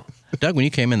 Doug, when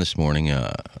you came in this morning,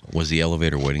 was the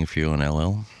elevator waiting for you on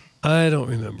LL? I don't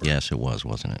remember. Yes, it was,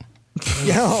 wasn't it?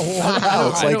 Oh,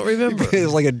 wow. I don't remember. It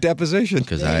was like a deposition.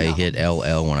 Because I hit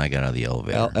LL when I got out of the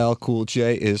elevator. LL Cool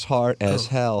J is hard as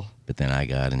hell. But then I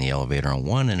got in the elevator on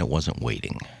 1 and it wasn't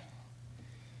waiting.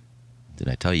 Did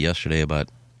I tell you yesterday about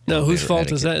Now, whose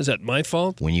fault is that? Is that my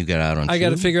fault? When you get out on I got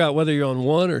to two? figure out whether you're on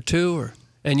 1 or 2,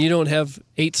 and you don't have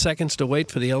 8 seconds to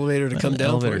wait for the elevator to come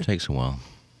down. The elevator takes a while.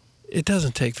 It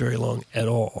doesn't take very long at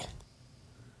all.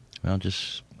 Well,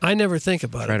 just I never think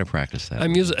about try to practice that.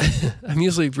 I'm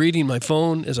usually reading my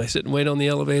phone as I sit and wait on the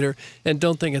elevator, and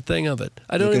don't think a thing of it.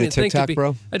 I don't even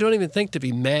think to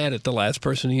be mad at the last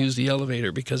person who used the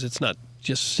elevator because it's not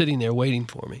just sitting there waiting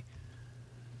for me.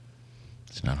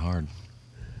 It's not hard.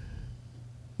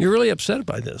 You're really upset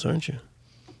by this, aren't you?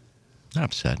 Not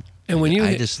upset. And when you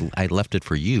I left it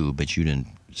for you, but you didn't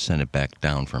send it back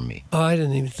down from me. Oh, I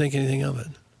didn't even think anything of it.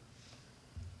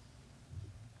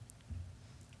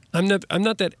 I'm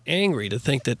not that angry to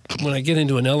think that when I get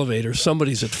into an elevator,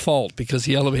 somebody's at fault because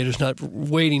the elevator's not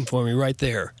waiting for me right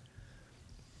there.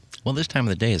 Well, this time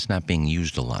of the day, it's not being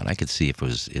used a lot. I could see if it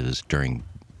was during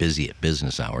busy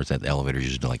business hours that the elevator's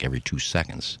used like every 2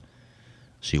 seconds.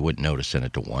 So you wouldn't notice, send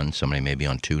it to 1. Somebody maybe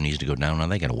on 2 needs to go down. Now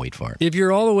they got to wait for it. If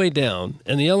you're all the way down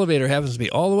and the elevator happens to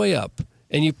be all the way up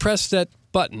and you press that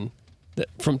button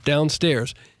from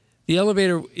downstairs, the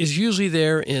elevator is usually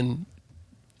there in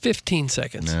 15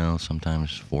 seconds. No,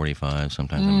 sometimes 45,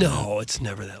 sometimes... No, it's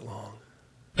never that long.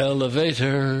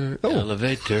 Elevator,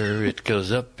 elevator, it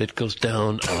goes up, it goes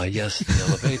down. Ah, yes, the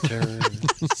elevator.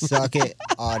 Suck it,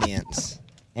 audience.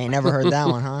 Ain't never heard that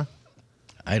one, huh?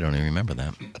 I don't even remember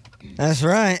that. That's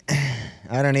right.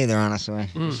 I don't either, honestly.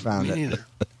 Just found it. Neither.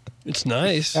 It's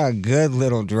nice. A good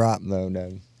little drop, though,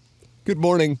 Doug. Good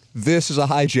morning. This is a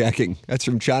hijacking. That's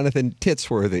from Jonathan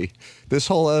Titsworthy. This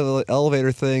whole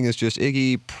elevator thing is just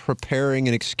Iggy preparing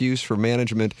an excuse for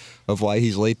management of why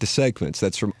he's late to segments.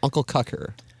 That's from Uncle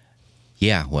Cucker.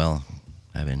 Yeah, well,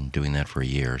 I've been doing that for a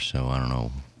year, so I don't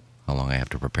know how long I have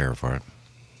to prepare for it.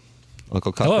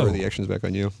 Uncle Cucker, the action's back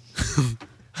on you.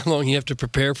 How long you have to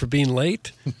prepare for being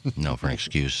late? No, for an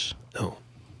excuse. No.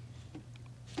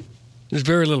 There's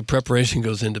very little preparation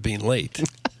goes into being late.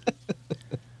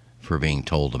 For being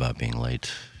told about being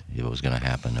late. If it was going to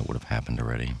happen, it would have happened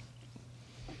already.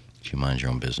 You mind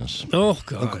your own business. Oh,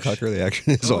 gosh. Uncle Cucker, the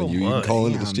action is on you. You can call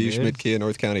into the Steve Schmidt Kia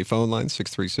North County phone line,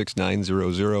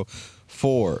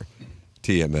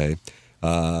 636-900-4TMA.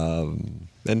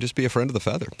 And just be a friend of the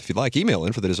feather. If you'd like, email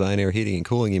in for the Design, Air, Heating, and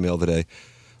Cooling email today,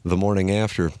 the morning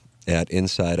after, at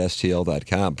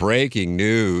InsideSTL.com. Breaking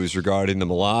news regarding the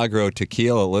Milagro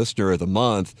Tequila Listener of the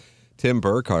Month. Tim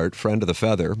Burkhart, friend of the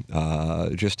Feather,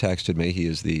 just texted me. He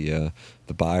is the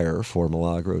buyer for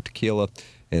Milagro Tequila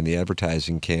and the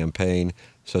advertising campaign.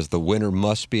 Says the winner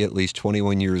must be at least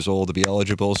 21 years old to be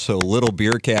eligible. So Little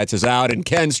Beer Cats is out, and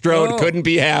Ken Strode couldn't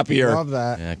be happier. Love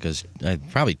that. Yeah, because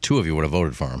probably 2 of you would have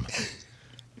voted for him.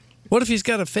 What if he's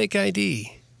got a fake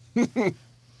ID?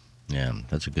 Yeah,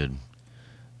 that's a good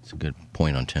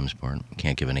point on Tim's part.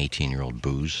 Can't give an 18-year-old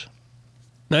booze.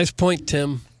 Nice point,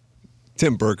 Tim.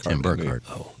 Tim Burkhart. Tim Burkhart.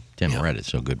 Oh, Tim read it,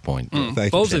 so good point.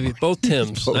 Both of you, both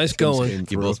Tims. Nice going.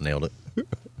 You both nailed it.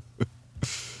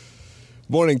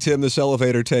 Morning, Tim. This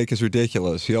elevator take is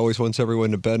ridiculous. He always wants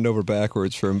everyone to bend over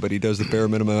backwards for him, but he does the bare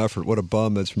minimum effort. What a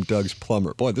bum. That's from Doug's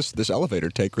plumber. Boy, this elevator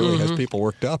take really has people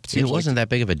worked up. It wasn't that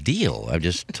big of a deal. I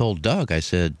just told Doug, I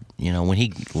said, when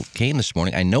he came this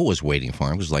morning, I know was waiting for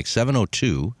him. It was like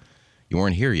 7:02. You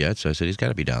weren't here yet, so I said, he's got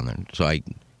to be down there. So I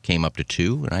came up to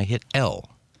 2, and I hit L.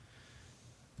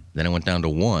 Then I went down to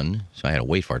 1, so I had to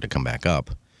wait for it to come back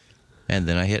up. And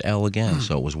then I hit L again,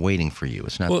 so it was waiting for you.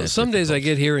 It's not that some difficult. days I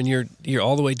get here and you're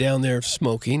all the way down there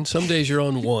smoking. Some days you're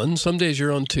on 1. Some days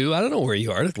you're on 2. I don't know where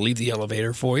you are. I'll leave the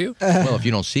elevator for you. Well, if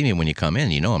you don't see me when you come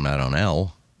in, I'm not on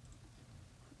L.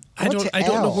 I don't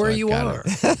know where you are.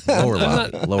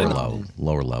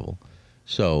 Lower level.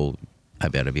 So I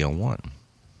better be on 1.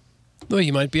 Well,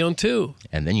 you might be on 2.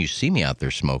 And then you see me out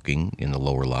there smoking in the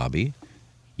lower lobby.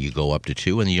 You go up to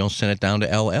 2, and you don't send it down to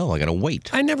LL. I got to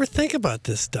wait. I never think about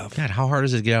this stuff. God, how hard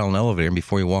is it to get out of an elevator? And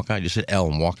before you walk out, you just hit L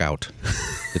and walk out.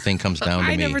 The thing comes down to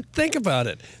me. I never think about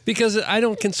it because I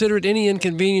don't consider it any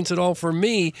inconvenience at all for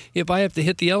me if I have to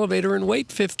hit the elevator and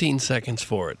wait 15 seconds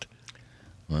for it.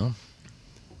 Well,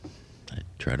 I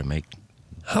try to make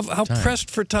How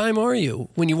pressed for time are you?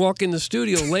 When you walk in the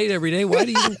studio late every day, why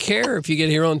do you even care if you get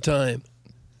here on time?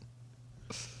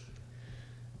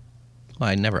 Well,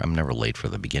 I'm never late for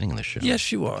the beginning of the show.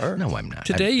 Yes, you are. No, I'm not.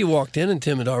 Today you walked in and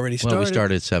Tim had already started. Well, we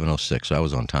started at 7:06, so I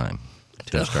was on time.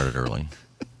 Tim started early.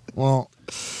 Well,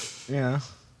 yeah.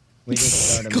 We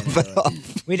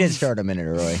did start a minute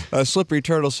early. Slippery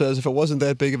Turtle says, if it wasn't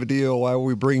that big of a deal, why were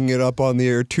we bringing it up on the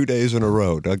air 2 days in a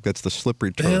row? Doug, that's the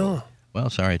Slippery Turtle. Well,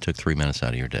 sorry I took 3 minutes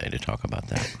out of your day to talk about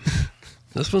that.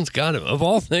 This one's got him. Of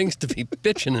all things to be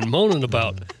bitching and moaning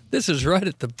about, this is right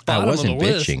at the bottom of the list. I wasn't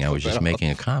bitching. I was just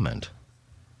making a comment.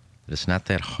 It's not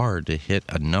that hard to hit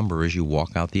a number as you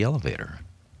walk out the elevator.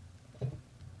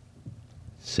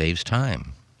 Saves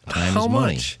time. Time How is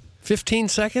money. much? 15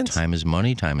 seconds? Time is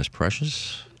money. Time is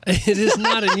precious. It is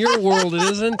not in your world, it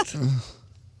isn't.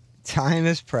 Time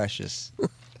is precious.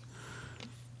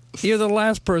 You're the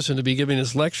last person to be giving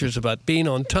us lectures about being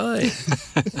on time.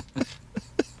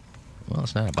 Well,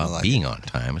 it's not about being on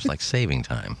time. It's like saving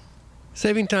time.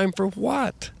 Saving time for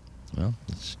what? Well,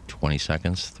 it's 20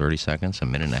 seconds, 30 seconds, a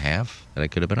minute and a half that I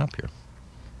could have been up here.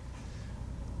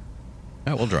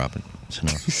 All right, we'll drop it. It's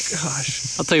enough.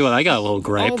 Gosh. I'll tell you what, I got a little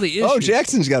gripe. All the issues. Oh,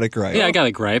 Jackson's got a gripe. Yeah, I got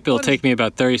a gripe. It'll take me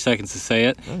about 30 seconds to say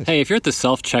it. Nice. Hey, if you're at the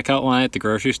self-checkout line at the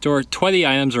grocery store, 20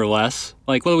 items or less,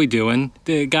 like, what are we doing?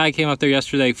 The guy came up there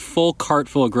yesterday, full cart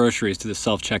full of groceries to the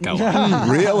self-checkout line.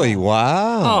 Really?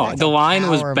 Wow. Oh, the line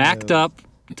was backed up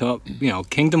to,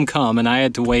 Kingdom Come, and I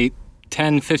had to wait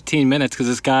 10, 15 minutes because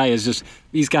this guy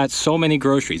he's got so many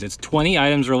groceries. It's 20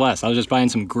 items or less. I was just buying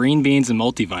some green beans and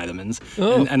multivitamins,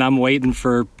 and I'm waiting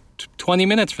for 20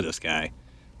 minutes for this guy.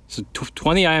 So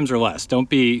 20 items or less. Don't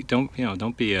be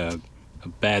a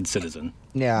bad citizen.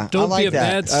 Yeah, Don't I like be a that.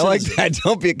 bad citizen. I like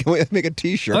that. Can we make a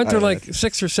T-shirt? Aren't there out of like that?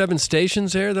 6 or 7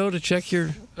 stations there, though, to check your...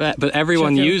 But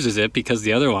everyone Checkout? uses it because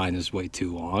the other line is way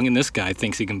too long, and this guy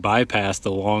thinks he can bypass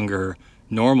the longer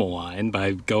normal line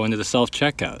by going to the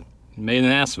self-checkout. He made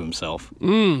an ass of himself. I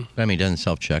mean, doesn't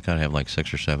self-checkout have like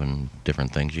 6 or 7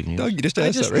 different things you can use? Doug, you just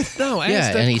asked that, right? No, I yeah,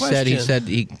 asked that and he question. said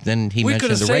he We mentioned could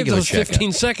have the saved regular those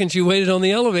 15 checkout. seconds you waited on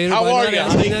the elevator by not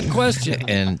asking that question.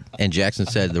 And Jackson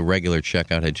said the regular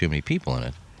checkout had too many people in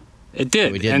it. It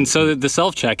did. We didn't. And so did the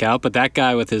self-checkout, but that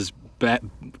guy with his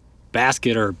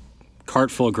basket or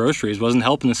cart full of groceries wasn't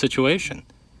helping the situation.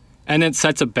 And it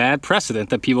sets a bad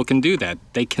precedent that people can do that.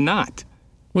 They cannot.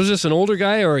 Was this an older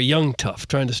guy or a young tough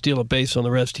trying to steal a base on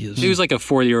the rest of his? He was like a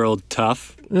 40-year-old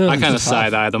tough. I kind of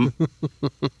side-eyed him.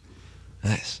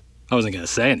 Nice. I wasn't going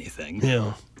to say anything.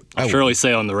 Yeah. I'll surely say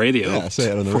it on the radio. Yeah,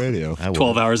 say it on the radio.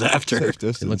 12 hours after. Safe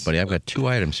distance. Hey, look, buddy, I've got 2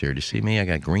 items here. Do you see me? I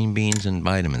got green beans and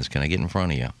vitamins. Can I get in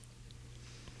front of you?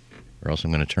 Or else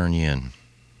I'm going to turn you in.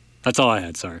 That's all I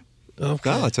had, sorry. Okay.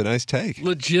 No, it's a nice take.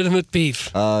 Legitimate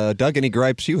beef. Doug, any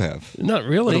gripes you have? Not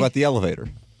really. What about the elevator?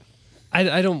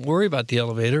 I don't worry about the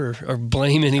elevator or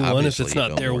blame anyone Obviously, if it's you not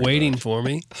don't there worry waiting about it. for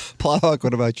me. Plowhawk,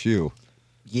 what about you?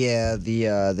 Yeah,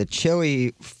 the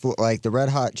chili, like the Red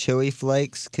Hot Chili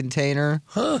Flakes container,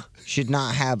 should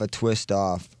not have a twist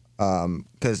off.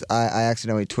 Because I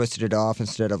accidentally twisted it off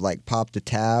instead of like popped the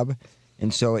tab,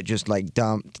 and so it just like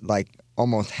dumped like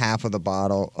almost half of the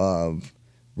bottle of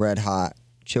Red Hot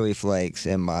Chili Flakes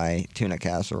in my tuna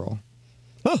casserole.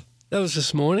 That was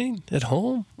this morning at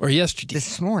home or yesterday?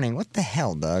 This morning? What the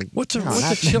hell, Doug? What's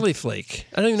a chili flake?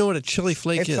 I don't even know what a chili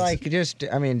flake is. It's like just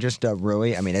a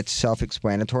really, it's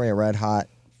self-explanatory, a Red Hot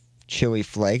Chili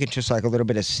Flake. It's just like a little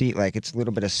bit of it's a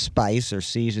little bit of spice or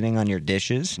seasoning on your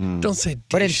dishes. Don't say dishes.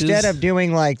 But instead of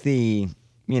doing like the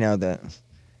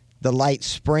light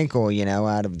sprinkle,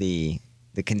 out of the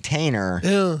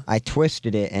container, I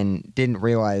twisted it and didn't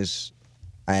realize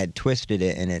I had twisted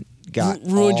it, and it got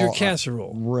ruined your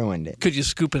casserole. Ruined it. Could you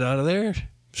scoop it out of there?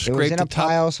 It was in a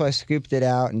pile, so I scooped it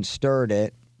out and stirred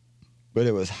it. But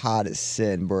it was hot as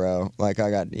sin, bro.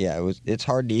 It's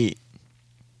hard to eat.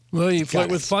 Well, you fight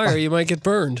with fire, you might get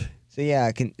burned. So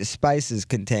yeah, spices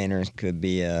containers could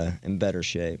be in better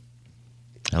shape.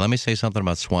 Now, let me say something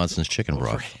about Swanson's chicken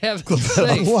broth. For heaven's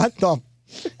sake. What the?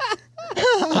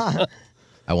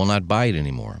 I will not buy it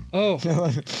anymore. Oh,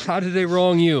 how did they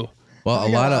wrong you? Well,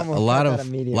 a lot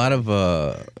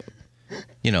of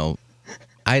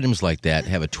items like that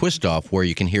have a twist off where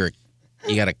you can hear it.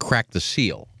 You got to crack the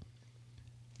seal,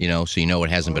 so you know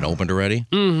it hasn't been opened already.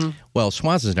 Mm-hmm. Well,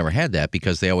 Swanson's never had that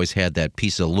because they always had that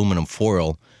piece of aluminum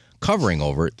foil covering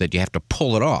over it that you have to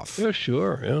pull it off. Yeah,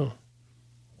 sure, yeah.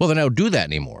 Well, they don't do that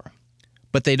anymore,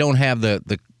 but they don't have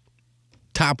the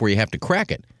top where you have to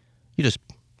crack it. You just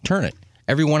turn it.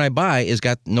 Every one I buy has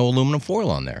got no aluminum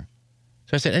foil on there.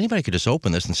 So I said, anybody could just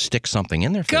open this and stick something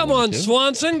in there. Come on,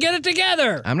 Swanson, get it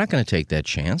together. I'm not going to take that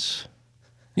chance.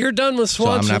 You're done with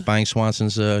Swanson. So I'm not buying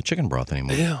Swanson's chicken broth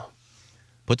anymore. Yeah.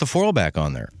 Put the foil back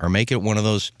on there, or make it one of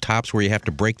those tops where you have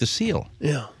to break the seal.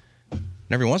 Yeah.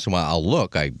 And every once in a while, I'll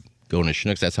look. I go into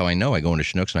Schnucks. That's how I know. I go into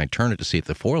Schnucks and I turn it to see if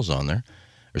the foil's on there,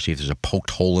 or see if there's a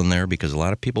poked hole in there, because a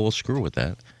lot of people will screw with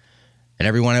that. And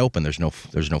every one I open, there's no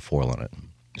foil on it.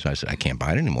 So I said, I can't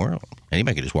buy it anymore.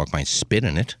 Anybody could just walk by and spit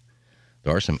in it.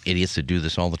 There are some idiots that do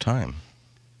this all the time.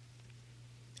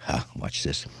 Watch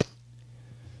this.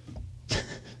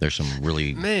 There's some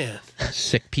really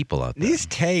sick people out there. These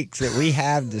takes that we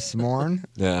have this morning.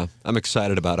 Yeah, I'm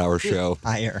excited about our show.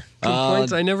 Higher.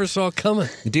 Complaints I never saw coming.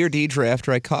 Dear Deidre,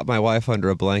 after I caught my wife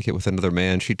under a blanket with another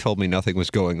man, she told me nothing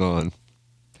was going on.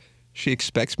 She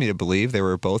expects me to believe they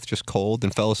were both just cold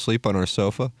and fell asleep on our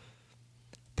sofa.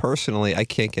 Personally, I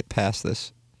can't get past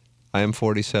this. I am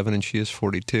 47 and she is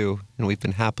 42, and we've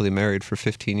been happily married for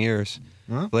 15 years.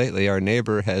 Huh? Lately, our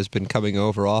neighbor has been coming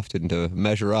over often to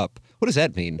measure up. What does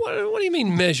that mean? What do you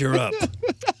mean measure up?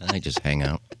 I just hang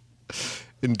out.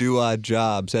 And do odd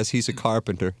jobs, as he's a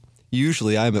carpenter.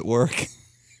 Usually I'm at work.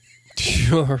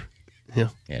 Sure. Yeah.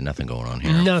 Yeah, nothing going on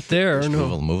here. Not there, just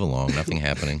no. Move along, nothing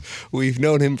happening. We've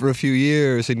known him for a few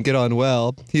years and get on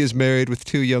well. He is married with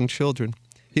 2 young children.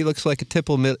 He looks like a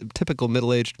typical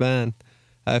middle-aged man.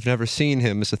 I've never seen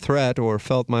him as a threat or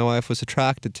felt my wife was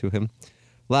attracted to him.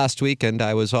 Last weekend,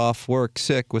 I was off work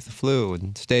sick with the flu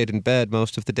and stayed in bed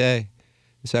most of the day.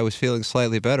 As I was feeling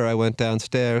slightly better, I went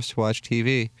downstairs to watch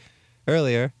TV.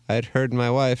 Earlier, I had heard my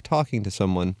wife talking to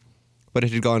someone, but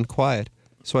it had gone quiet,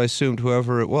 so I assumed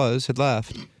whoever it was had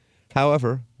left.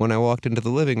 However, when I walked into the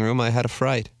living room, I had a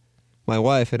fright. My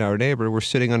wife and our neighbor were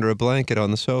sitting under a blanket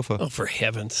on the sofa. Oh, for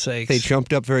heaven's sakes. They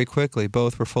jumped up very quickly.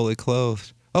 Both were fully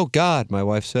clothed. "Oh, God," my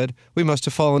wife said. "We must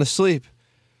have fallen asleep.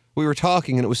 We were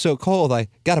talking and it was so cold, I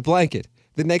got a blanket.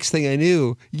 The next thing I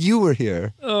knew, you were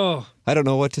here." Oh. I don't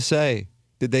know what to say.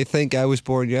 Did they think I was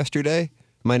born yesterday?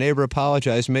 My neighbor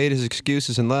apologized, made his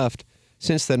excuses, and left.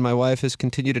 Since then, my wife has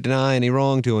continued to deny any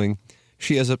wrongdoing.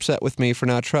 She is upset with me for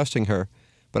not trusting her,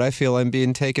 but I feel I'm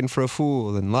being taken for a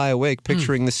fool and lie awake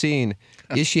picturing the scene.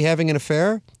 Is she having an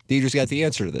affair? Deidre's got the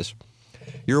answer to this.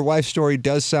 Your wife's story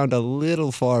does sound a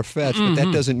little far-fetched, but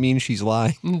that doesn't mean she's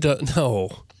lying.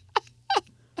 No.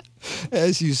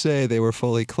 As you say, they were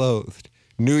fully clothed.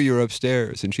 Knew you were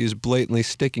upstairs, and she is blatantly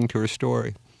sticking to her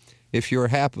story. If you're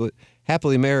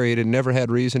happily married and never had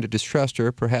reason to distrust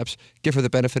her, perhaps give her the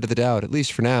benefit of the doubt, at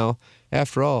least for now.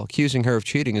 After all, accusing her of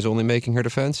cheating is only making her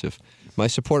defensive. My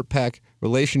support pack,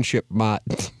 Relationship Mott.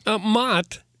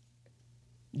 Mott?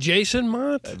 Jason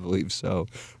Mott? I believe so.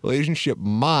 Relationship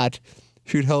Mott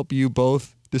should help you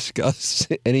both discuss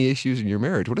any issues in your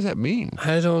marriage. What does that mean?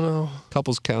 I don't know.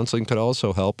 Couples counseling could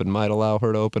also help and might allow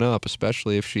her to open up,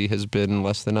 especially if she has been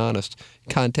less than honest.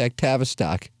 Contact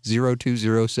Tavistock,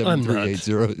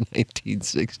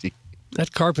 020-7380-1960.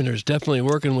 That carpenter's definitely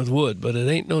working with wood, but it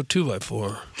ain't no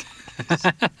 2x4.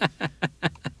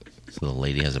 So the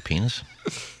lady has a penis?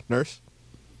 Nurse?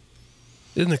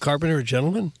 Isn't the carpenter a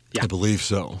gentleman? Yeah. I believe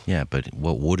so. Yeah, but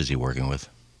what wood is he working with?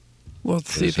 Well,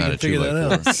 let's see if you can figure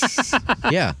that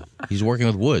out. Yeah, he's working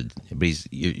with wood. But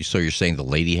so you're saying the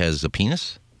lady has a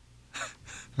penis?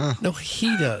 Huh. No,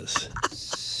 he does.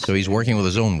 So he's working with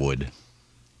his own wood.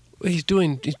 He's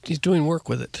doing work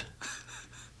with it.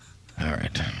 All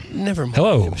right. Never mind.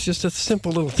 Hello. It was just a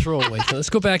simple little throwaway.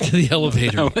 Let's go back to the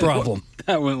elevator problem.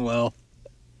 That went well.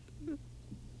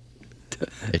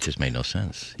 It just made no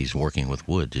sense. He's working with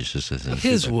wood. It's just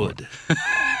his wood.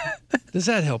 Does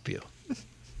that help you?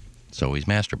 So he's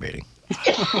masturbating.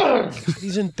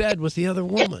 He's in bed with the other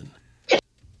woman.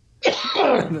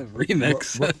 The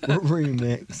remix.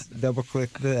 Remix. Double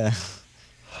click the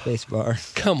space bar.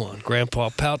 Come on, Grandpa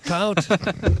Pout Pout.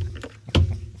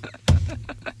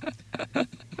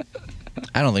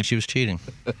 I don't think she was cheating.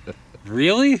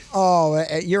 Really? Oh,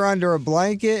 you're under a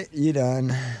blanket? You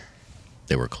done.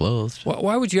 They were clothed.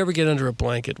 Why would you ever get under a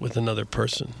blanket with another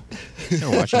person? They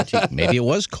were watching TV. Maybe it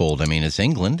was cold. I mean, it's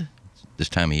England. This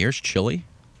time of year, it's chilly.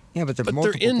 Yeah, but they're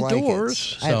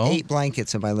indoors. Blankets. I have 8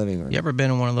 blankets in my living room. You ever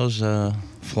been in one of those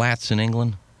flats in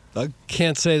England? I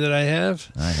can't say that I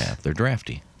have. I have. They're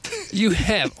drafty. You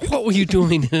have. What were you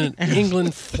doing in an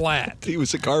England flat? He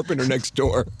was a carpenter next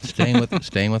door. Staying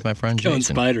with my friend Jason. Killing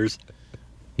spiders.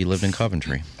 He lived in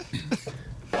Coventry.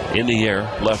 In the air,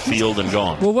 left field, and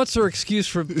gone. Well, what's their excuse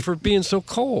for being so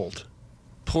cold?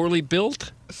 Poorly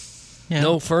built? Yeah.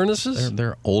 No furnaces?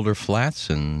 They're older flats,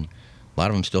 and a lot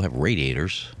of them still have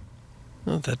radiators.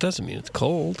 Well, that doesn't mean it's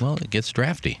cold. Well, it gets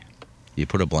drafty. You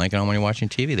put a blanket on when you're watching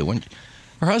TV.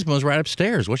 Her husband was right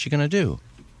upstairs. What's she going to do?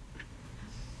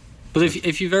 But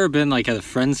if you've ever been like at a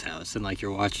friend's house and like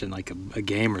you're watching like a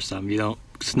game or something, you don't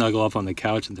snuggle up on the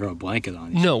couch and throw a blanket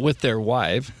on you. No, with their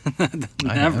wife.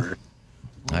 Never.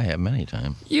 I have many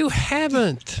times. You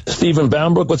haven't. Stephen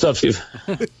Bambrook, what's up, Steve?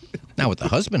 Not with the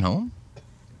husband home.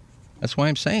 That's why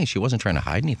I'm saying she wasn't trying to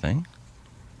hide anything.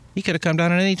 He could have come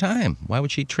down at any time. Why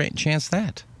would she chance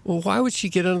that? Well, why would she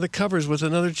get under the covers with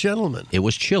another gentleman? It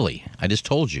was chilly. I just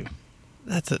told you.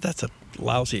 That's a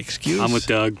lousy excuse. I'm with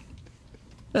Doug.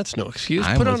 That's no excuse.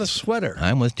 Put on a sweater.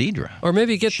 I'm with Deidre. Or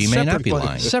maybe get she may not be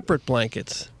lying. Separate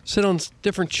blankets. Sit on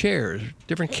different chairs,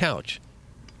 different couch.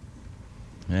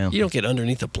 Yeah. You don't get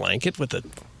underneath a blanket with a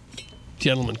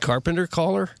gentleman carpenter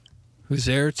caller who's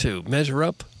there to measure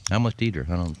up. How much, Deidre?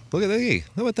 I don't. Look at that.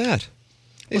 How about that?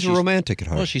 He's a romantic at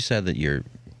heart. Well, she said that your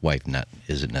wife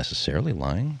isn't necessarily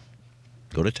lying.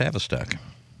 Go to Tavistock.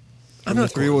 I'm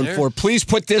not 314. Please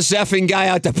put this effing guy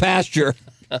out to pasture.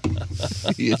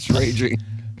 It's raging.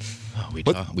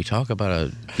 We talk about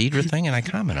a Deidre thing, and I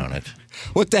comment on it.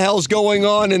 What the hell's going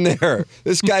on in there?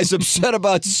 This guy's upset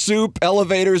about soup,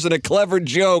 elevators, and a clever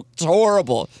joke. It's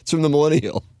horrible. It's from the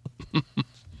millennial.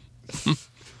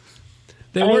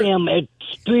 I am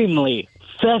extremely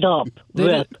fed up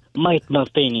with Mike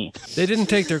Matheny. They didn't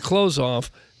take their clothes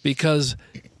off because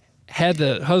had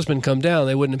the husband come down,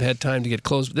 they wouldn't have had time to get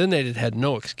clothes. But then they'd have had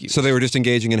no excuse. So they were just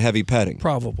engaging in heavy petting?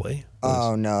 Probably.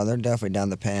 Oh, no, they're definitely down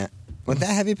the pant. Was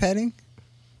that heavy petting?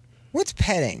 What's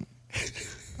petting?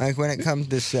 Like when it comes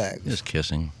to sex? Just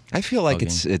kissing. I feel like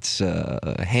it's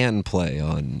hand play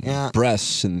on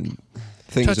breasts and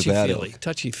things of that ilk.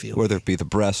 Touchy-feely. Whether it be the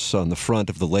breasts on the front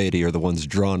of the lady or the ones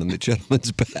drawn on the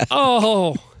gentleman's back.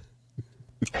 Oh!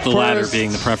 The latter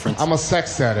being the preference. I'm a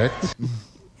sex addict.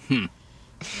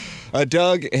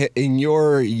 Doug, in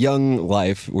your young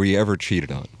life, were you ever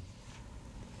cheated on?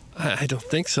 I don't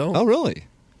think so. Oh, really?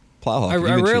 Plowhawk, I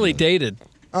rarely dated.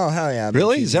 Oh, hell yeah.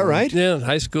 Really? Is that right? Yeah, in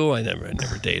high school, I never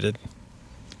dated.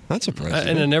 That's surprising.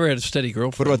 And I never had a steady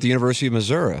girlfriend. What about the University of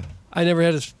Missouri? I never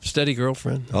had a steady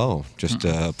girlfriend. Oh, just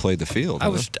played the field. I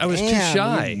was too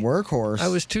shy. Workhorse. I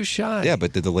was too shy. Yeah,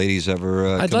 but did the ladies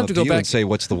ever come up to you and say,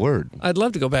 what's the word? I'd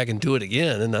love to go back and do it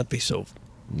again and not be so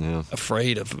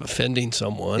afraid of offending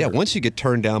someone. Yeah, once you get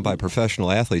turned down by professional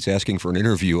athletes asking for an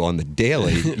interview on the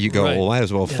daily, you go, Right. well, might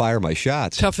as well fire my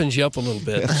shots. Toughens you up a little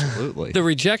bit. Absolutely. The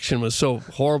rejection was so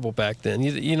horrible back then.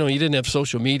 You didn't have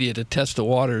social media to test the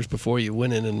waters before you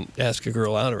went in and asked a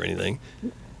girl out or anything.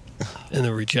 And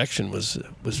the rejection was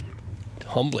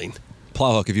humbling.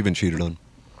 Plowhawk, have you been cheated on?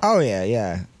 Oh,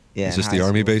 yeah. Is this the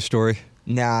Army-based story?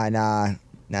 Nah,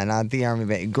 not the Army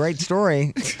base. Great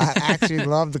story. I actually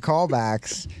love the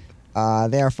callbacks.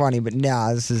 They are funny, but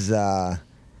this is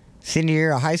senior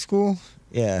year of high school.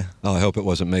 Yeah. Oh, I hope it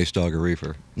wasn't Mace, Dog, or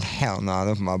Reefer. Hell no,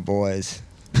 those are my boys.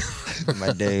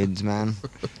 My dudes, man.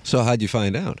 So how'd you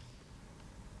find out?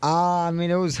 I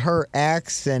mean, it was her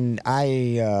ex, and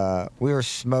we were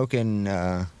smoking,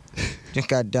 just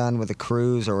got done with a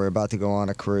cruise, or we were about to go on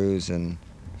a cruise, and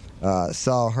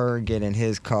saw her get in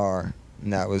his car.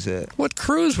 And that was it. What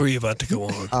cruise were you about to go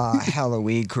on?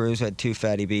 Halloween cruise. Had 2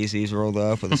 fatty beasties rolled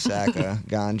up with a sack of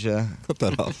ganja. Clip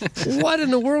that off. What in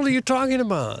the world are you talking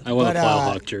about? I want a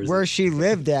Plowhawk jersey. Where she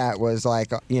lived at was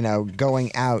like,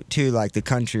 going out to like the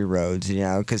country roads,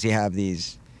 because you have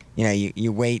these,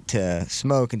 you wait to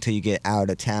smoke until you get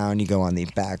out of town. You go on the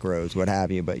back roads, what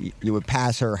have you. But you would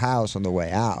pass her house on the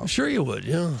way out. Sure you would,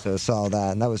 yeah. So I saw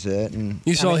that, and that was it. And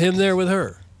you saw him there with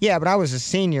her? Yeah, but I was a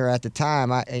senior at the time.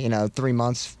 3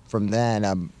 months from then,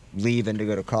 I'm leaving to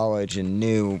go to college and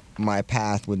knew my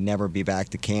path would never be back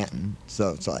to Canton. So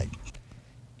it's like,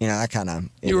 that kind of...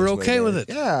 You were okay with it?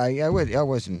 Yeah, I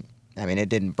wasn't... I mean, it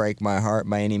didn't break my heart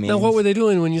by any means. Now, what were they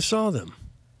doing when you saw them?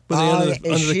 Were they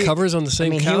under the covers on the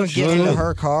same couch? He would get into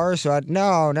her car, so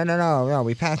No,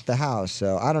 we passed the house.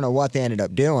 So I don't know what they ended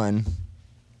up doing.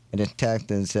 I just texted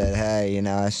and said, hey,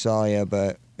 I saw you,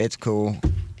 but it's cool.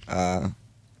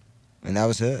 And that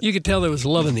was it. You could tell there was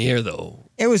love in the air, though.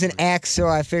 It was an ex, so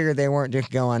I figured they weren't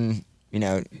just going,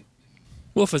 Well,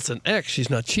 if it's an ex, she's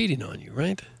not cheating on you,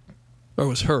 right? Or it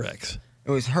was her ex?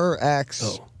 It was her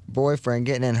ex-boyfriend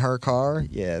getting in her car.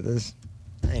 Yeah,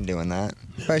 I ain't doing that.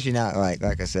 Especially not,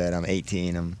 like I said, I'm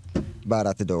 18. I'm about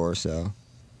out the door, so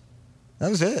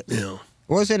that was it. Yeah.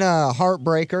 Wasn't a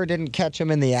heartbreaker. Didn't catch him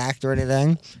in the act or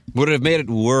anything. Would it have made it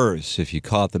worse if you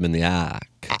caught them in the act?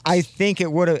 I think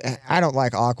it would have. I don't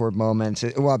like awkward moments.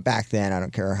 Well, back then, I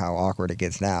don't care how awkward it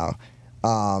gets now.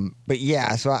 But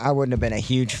yeah, so I wouldn't have been a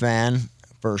huge fan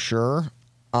for sure.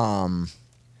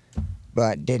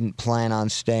 But didn't plan on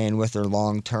staying with her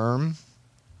long term.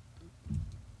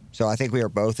 So I think we were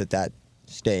both at that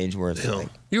stage where it's like...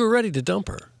 You were ready to dump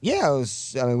her. Yeah,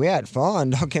 we had fun,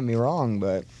 don't get me wrong,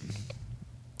 but...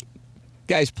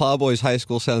 Guys, Plowboys High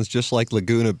School sounds just like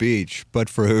Laguna Beach, but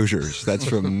for Hoosiers. That's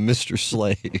from Mr.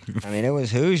 Slave. I mean, it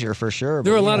was Hoosier for sure.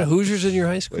 There were a lot of Hoosiers in your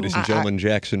high school? Ladies and gentlemen,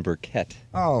 Jackson Burkett.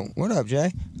 Oh, what up,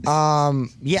 Jay?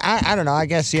 Yeah, I don't know. I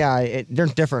guess,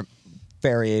 there's different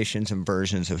variations and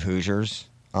versions of Hoosiers.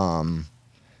 So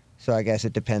I guess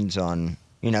it depends on,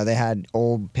 they had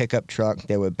old pickup truck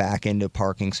they would back into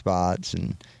parking spots,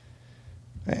 and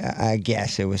I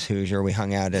guess it was Hoosier. We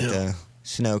hung out at the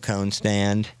snow cone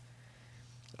stand.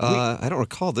 I don't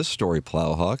recall this story,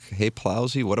 Plowhawk. Hey,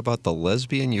 Plowsy, what about the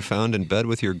lesbian you found in bed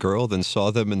with your girl, then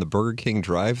saw them in the Burger King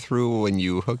drive-thru when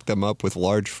you hooked them up with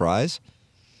large fries?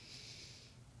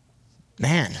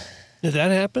 Man. Did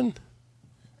that happen?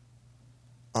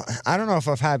 I don't know if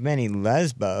I've had many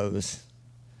lesbos.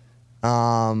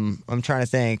 I'm trying to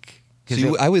think.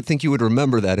 So I would think you would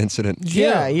remember that incident.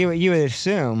 Yeah, you would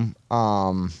assume.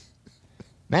 Man,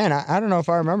 I don't know if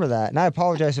I remember that. And I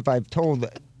apologize if I've told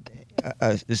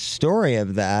a story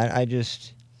of that.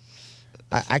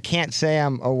 I can't say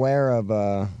I'm aware of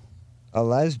a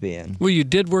lesbian. Well, you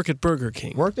did work at Burger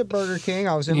King. Worked at Burger King.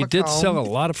 I was in You Macomb. did sell a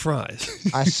lot of fries.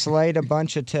 I slayed a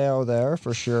bunch of tail there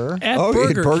for sure. At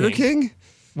Burger King?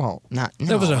 Well, not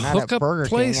was a not hookup at Burger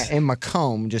place? King, in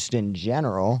Macomb, just in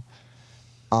general.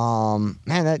 Man,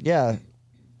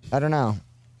 I don't know.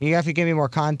 You have to give me more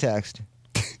context.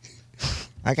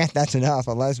 I guess that's enough.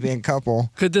 A lesbian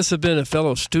couple. Could this have been a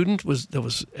fellow student that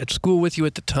was at school with you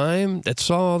at the time that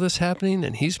saw all this happening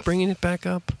and he's bringing it back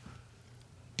up?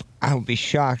 I would be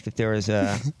shocked if there was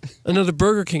another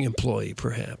Burger King employee,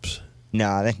 perhaps.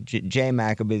 No,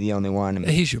 J-Mac would be the only one.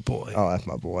 He's your boy. Oh, that's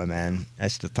my boy, man. I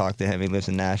still talk to him. He lives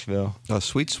in Nashville. Oh,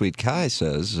 Sweet Kai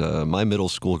says, my middle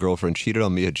school girlfriend cheated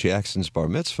on me at Jackson's bar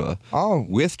mitzvah. Oh.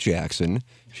 With Jackson.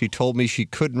 She told me she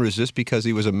couldn't resist because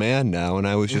he was a man now, and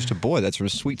I was just a boy. That's from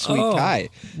Sweet Kai.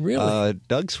 Really?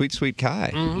 Doug, Sweet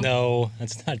Kai. Mm-hmm. No,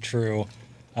 that's not true.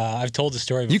 I've told the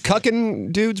story before. You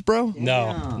cucking dudes, bro?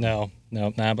 No.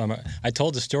 I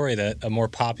told the story that a more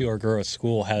popular girl at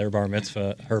school had her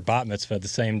bat mitzvah the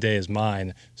same day as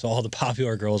mine, so all the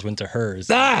popular girls went to hers.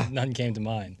 None came to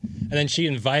mine. And then she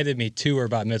invited me to her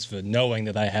bat mitzvah, knowing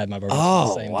that I had my bar mitzvah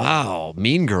the same day. Oh, wow.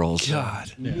 Mean girls.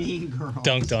 God. Yeah. Mean girls.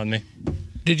 Dunked on me.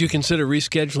 Did you consider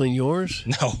rescheduling yours?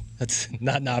 No, that's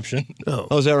not an option.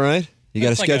 Oh, is that right? You got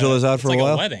to schedule those out for a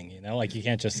while? It's like a wedding, like you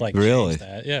can't just really? change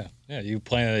that. Yeah, you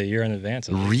plan it a year in advance.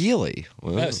 Really?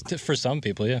 Wow. For some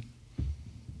people, yeah.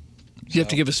 You have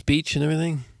to give a speech and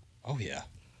everything? Oh, yeah.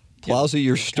 Plowsy,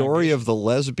 your story of the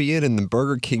lesbian and the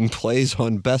Burger King plays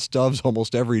on Best Ofs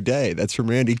almost every day. That's from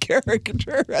Randy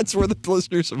Caricature. That's where the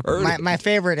listeners have heard it. My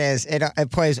favorite is it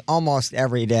plays almost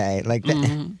every day. Like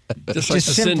that. Just like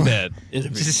the Sinbad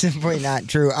interview. Just simply not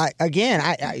true. I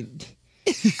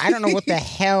don't know what the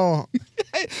hell.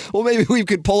 Well, maybe we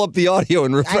could pull up the audio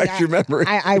and refresh your memory.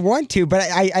 I want to, but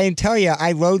I tell you,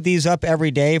 I load these up every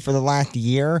day for the last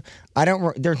year.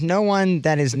 There's no one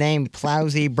that is named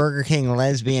Plowsy Burger King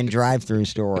lesbian drive-thru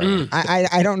story.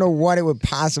 I don't know what it would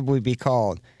possibly be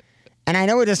called, and I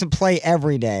know it doesn't play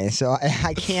every day, so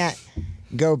I can't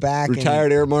go back.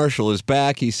 Retired Air Marshal is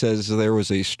back. He says there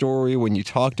was a story when you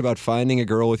talked about finding a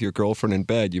girl with your girlfriend in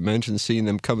bed. You mentioned seeing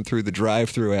them come through the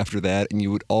drive-thru after that, and you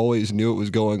would always knew it was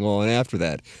going on after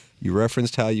that. You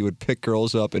referenced how you would pick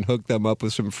girls up and hook them up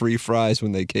with some free fries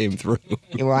when they came through.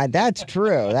 Well, that's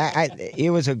true. It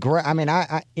was a great. I mean,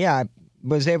 I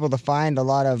was able to find a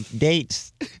lot of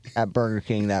dates at Burger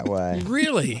King that way.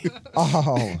 Really?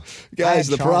 Oh. Guys,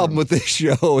 the problem with this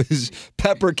show is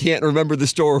Pepper can't remember the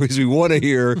stories we want to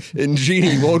hear, and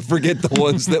Jeannie won't forget the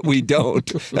ones that we don't.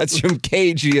 That's from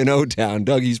KG in O-Town.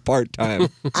 Dougie's part-time.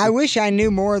 I wish I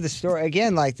knew more of the story.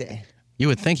 Again, you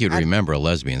would think you'd remember a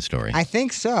lesbian story. I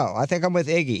think so. I think I'm with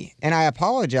Iggy. And I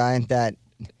apologize that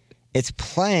it's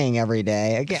playing every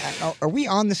day. Again, are we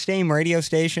on the same radio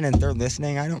station and they're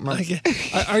listening? I don't remember.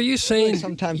 Are you saying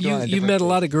you met a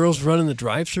lot of girls running the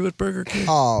drive-thru at Burger King?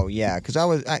 Oh, yeah, because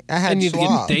I had and you'd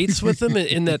swab. get dates with them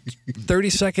in that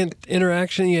 30-second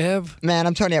interaction you have? Man,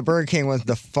 I'm telling you, Burger King was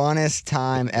the funnest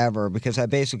time ever because I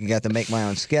basically got to make my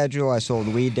own schedule. I sold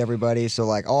weed to everybody. So,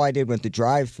 all I did was the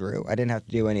drive-thru. I didn't have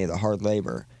to do any of the hard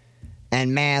labor.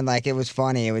 And, man, it was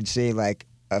funny. It would see,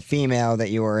 a female that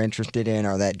you were interested in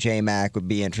or that J-Mac would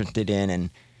be interested in, and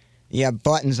you have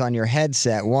buttons on your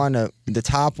headset. The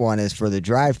top one is for the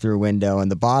drive-thru window,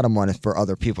 and the bottom one is for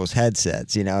other people's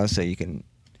headsets, so you can,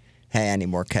 hey, I need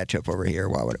more ketchup over here.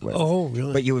 Oh,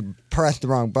 really? But you would press the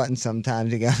wrong button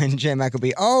sometimes, and J-Mac would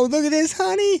be, oh, look at this,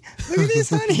 honey. Look at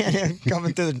this, honey. And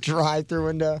coming through the drive-thru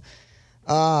window.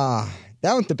 That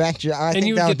was the best job. And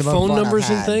you would get phone numbers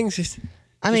and things?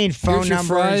 Phone numbers,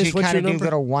 fries, you kind of do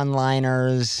little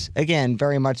one-liners. Again,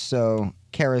 very much so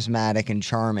charismatic and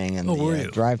charming in the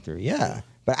drive-thru. Yeah.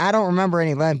 But I don't remember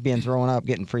any lesbians rolling up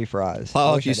getting free fries.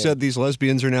 Oh, you said these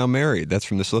lesbians are now married. That's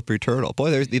from the Slippery Turtle.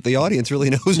 Boy, the audience really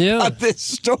knows about this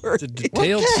story. It's a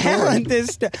detailed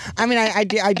story.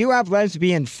 I do have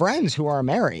lesbian friends who are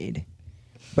married.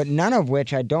 but none of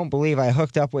which I don't believe I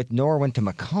hooked up with nor went to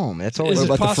Macomb. That's always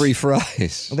what about the free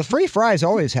fries? Well, the free fries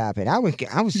always happen. I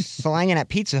was slanging at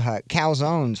Pizza Hut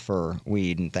calzones for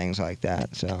weed and things like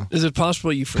that. So is it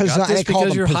possible you forgot this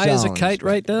because you're high as a kite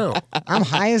right now? I'm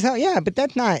high as hell. Yeah, but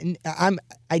that's not.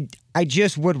 I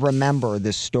just would remember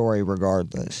this story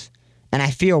regardless. And I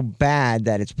feel bad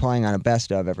that it's playing on a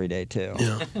best of every day, too.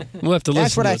 Yeah. We'll have to listen to it.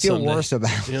 That's what I feel someday. worse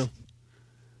about. Yeah.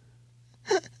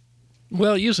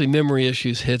 Well, usually memory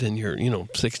issues hit in your,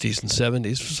 60s and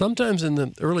 70s, sometimes in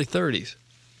the early 30s.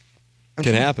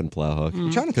 Can happen, Plowhook.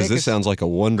 I'm trying to because think this sounds like a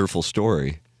wonderful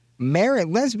story.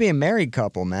 Lesbian married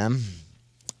couple, man.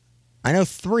 I know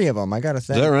 3 of them. I got to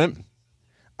think. Is that right?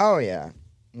 Oh, yeah.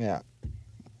 Yeah.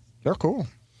 They're cool.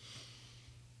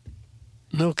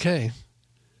 Okay.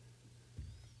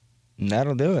 And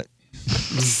that'll do it.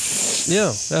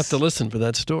 Yeah, I have to listen for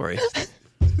that story.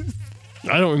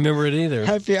 I don't remember it either.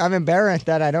 I'm embarrassed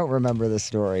that I don't remember the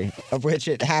story of which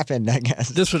it happened, I guess.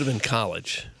 This would have been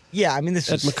college. Yeah, I mean,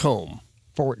 this at Macomb.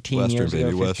 14 Western, years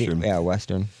ago. baby, 15, Western. Yeah,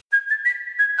 Western.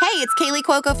 Hey, it's Kaylee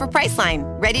Cuoco for Priceline.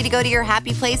 Ready to go to your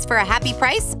happy place for a happy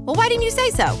price? Well, why didn't you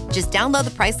say so? Just download the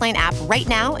Priceline app right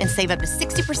now and save up to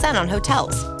 60% on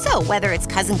hotels. So whether it's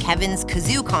Cousin Kevin's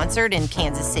Kazoo Concert in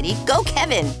Kansas City, go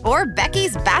Kevin, or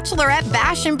Becky's Bachelorette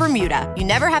Bash in Bermuda, you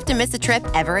never have to miss a trip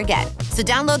ever again. So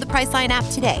download the Priceline app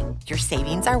today. Your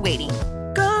savings are waiting.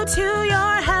 Go to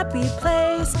your happy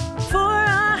place for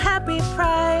a happy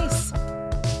price.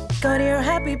 Go to your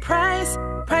happy price,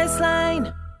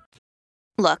 Priceline.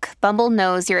 Look, Bumble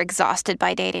knows you're exhausted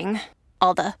by dating.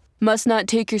 All the, must not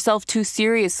take yourself too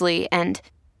seriously, and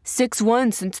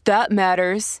 6'1" since that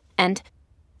matters, and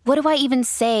what do I even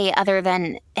say other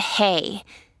than, hey?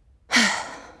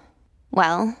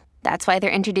 Well, that's why they're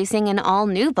introducing an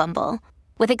all-new Bumble,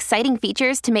 with exciting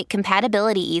features to make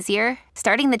compatibility easier,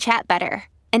 starting the chat better,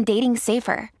 and dating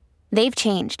safer. They've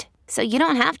changed, so you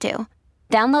don't have to.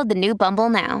 Download the new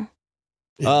Bumble now.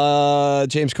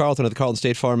 James Carlton of the Carlton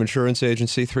State Farm Insurance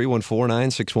Agency,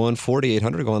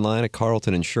 314-961-4800. Go online at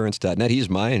carltoninsurance.net. He's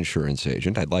my insurance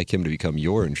agent. I'd like him to become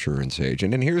your insurance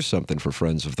agent. And here's something for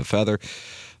Friends of the Feather.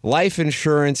 Life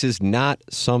insurance is not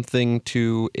something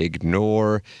to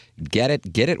ignore. Get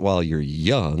it while you're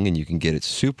young, and you can get it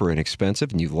super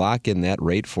inexpensive, and you lock in that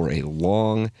rate for a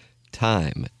long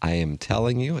time. I am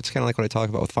telling you, it's kind of like what I talk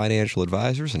about with financial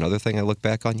advisors. Another thing I look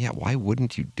back on, why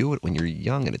wouldn't you do it when you're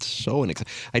young? And it's so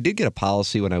inexpensive. I did get a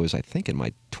policy when I was, I think, in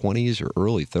my 20s or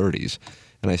early 30s,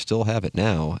 and I still have it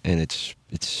now. And it's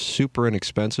super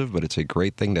inexpensive, but it's a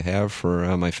great thing to have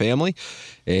for my family.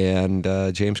 And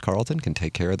James Carlton can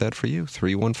take care of that for you.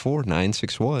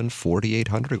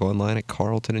 314-961-4800. Go online at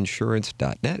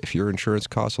carltoninsurance.net. If your insurance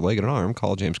costs a leg and an arm,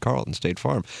 call James Carlton, State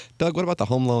Farm. Doug, what about the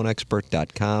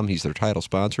homeloanexpert.com? He's their title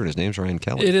sponsor, and his name's Ryan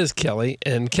Kelly. It is Kelly,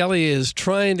 and Kelly is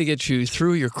trying to get you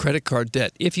through your credit card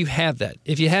debt, if you have that.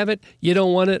 If you have it, you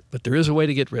don't want it, but there is a way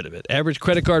to get rid of it. Average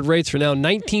credit card rates are now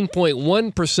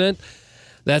 19.1%.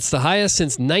 That's the highest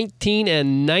since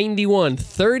 1991.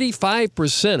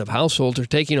 35% of households are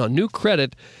taking on new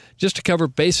credit just to cover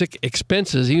basic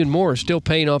expenses. Even more are still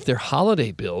paying off their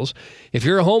holiday bills. If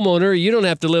you're a homeowner, you don't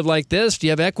have to live like this. Do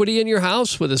you have equity in your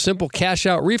house? With a simple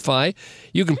cash-out refi,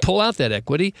 you can pull out that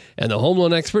equity, and the Home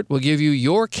Loan Expert will give you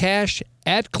your cash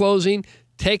at closing.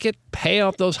 Take it, pay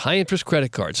off those high-interest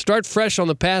credit cards. Start fresh on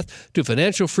the path to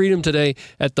financial freedom today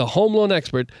at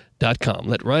thehomeloanexpert.com.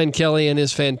 Let Ryan Kelly and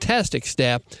his fantastic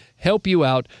staff help you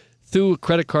out through a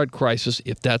credit card crisis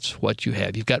if that's what you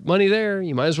have. You've got money there,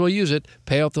 you might as well use it.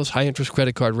 Pay off those high-interest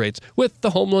credit card rates with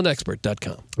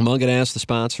thehomeloanexpert.com. Munganast, the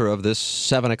sponsor of this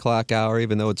 7 o'clock hour,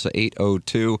 even though it's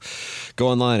 8:02. Go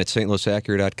online at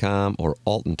stlouisacura.com or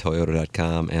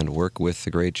altontoyota.com and work with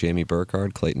the great Jamie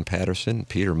Burkhardt, Clayton Patterson,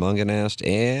 Peter Munganast,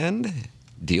 and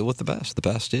deal with the best. The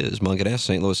best is Munganast,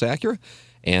 St. Louis Acura,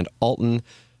 and Alton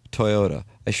Toyota.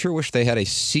 I sure wish they had a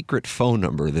secret phone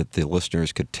number that the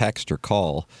listeners could text or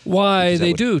call. Why,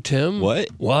 they do, Tim. What?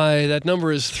 Why, that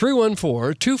number is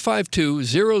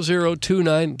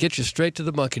 314-252-0029. Get you straight to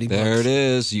the buckety bucks. There it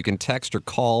is. You can text or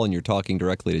call, and you're talking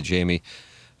directly to Jamie,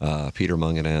 Peter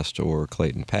Munganast, or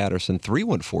Clayton Patterson.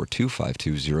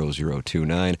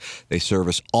 314-252-0029. They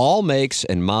service all makes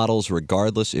and models,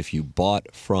 regardless if you bought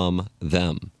from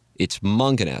them. It's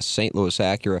Munganast, St. Louis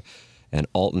Acura, and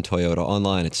Alton Toyota.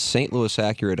 Online at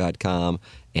stlouisacura.com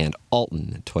and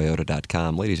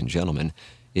altontoyota.com. Ladies and gentlemen,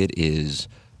 it is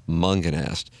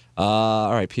Munganast.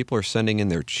 All right, people are sending in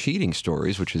their cheating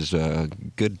stories, which is a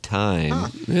good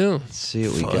time. Yeah. Let's see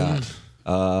what we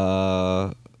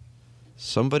got.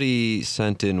 Somebody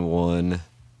sent in one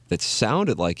that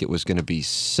sounded like it was going to be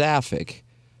sapphic,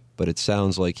 but it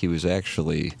sounds like he was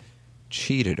actually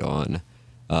cheated on.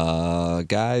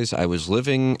 Guys, I was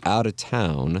living out of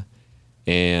town,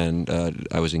 and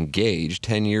I was engaged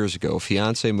 10 years ago.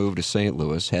 Fiancé moved to St.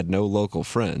 Louis, had no local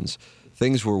friends.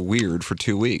 Things were weird for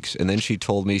 2 weeks, and then she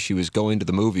told me she was going to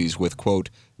the movies with, quote,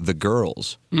 the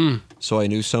girls. So I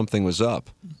knew something was up.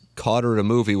 Caught her at a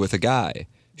movie with a guy.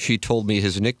 She told me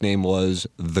his nickname was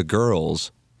the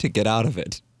girls to get out of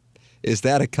it. Is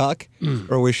that a cuck,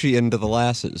 or was she into the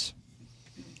lasses?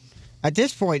 At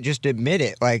this point, just admit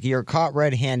it. Like, you're caught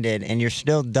red-handed, and you're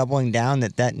still doubling down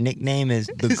that nickname is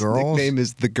the girls. His nickname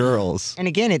is the girls. And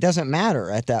again, it doesn't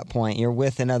matter at that point. You're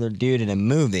with another dude in a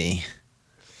movie.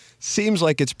 Seems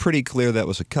like it's pretty clear that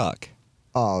was a cuck.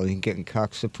 Oh, you're getting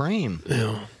cuck supreme.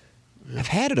 Yeah. I've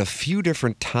had it a few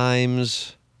different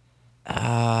times.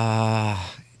 God,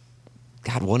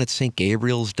 one at St.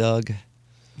 Gabriel's, Doug.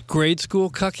 Grade school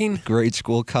cucking? Grade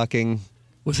school cucking.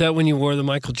 Was that when you wore the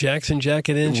Michael Jackson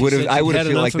jacket in? I would have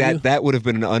feel like that would have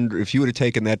been if you would have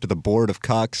taken that to the board of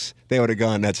cucks, they would have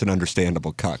gone, that's an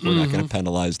understandable cuck. We're not going to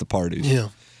penalize the parties. Yeah.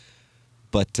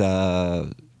 But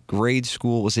grade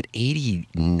school, was it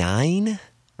 89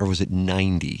 or was it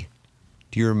 90?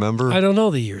 Do you remember? I don't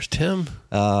know the years, Tim.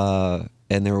 And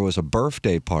there was a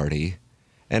birthday party,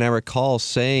 and I recall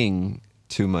saying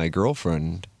to my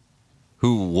girlfriend,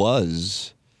 who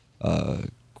was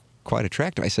quite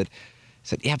attractive, I said,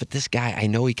 yeah, but this guy, I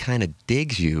know he kind of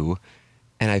digs you,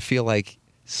 and I feel like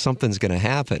something's going to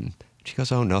happen. She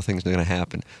goes, oh, nothing's going to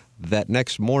happen. That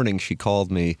next morning, she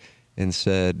called me and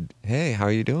said, hey, how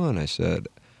are you doing? I said,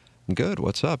 I'm good.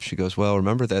 What's up? She goes, well,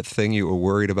 remember that thing you were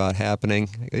worried about happening?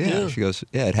 I go, yeah. She goes,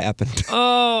 yeah, it happened.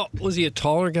 Oh, was he a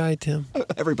taller guy, Tim?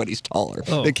 Everybody's taller.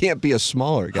 Oh. It can't be a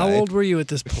smaller guy. How old were you at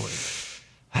this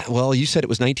point? Well, you said it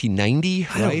was 1990, right?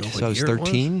 I don't know what so I was year it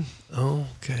 13. Oh,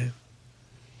 okay.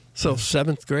 So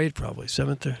 7th grade, probably.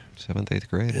 7th or 7th, 8th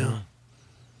grade. Yeah.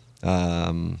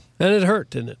 And it hurt,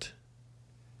 didn't it?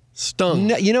 Stung.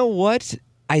 No, you know what?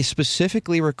 I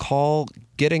specifically recall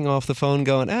getting off the phone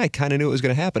going, I kind of knew it was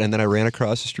going to happen. And then I ran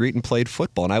across the street and played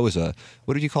football. And I was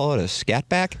what did you call it, a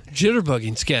scatback?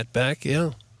 Jitterbugging scatback,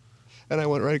 yeah. And I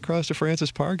went right across to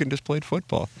Francis Park and just played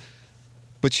football.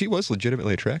 But she was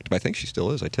legitimately attractive. I think she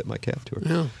still is. I tip my cap to her.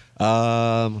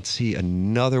 Yeah. Let's see,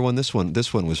 another one. This one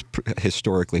was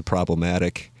historically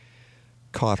problematic.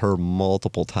 Caught her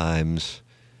multiple times.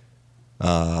 But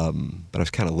I was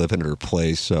kind of living at her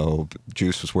place, so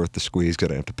juice was worth the squeeze.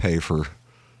 Gonna have to pay for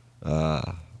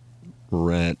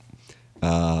rent.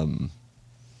 There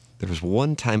was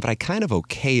one time, but I kind of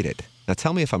okayed it. Now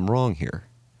tell me if I'm wrong here.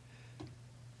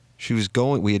 She was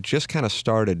going. We had just kind of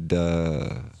started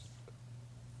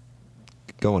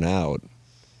going out,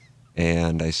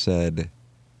 and I said,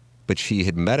 but she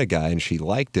had met a guy and she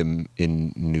liked him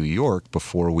in New York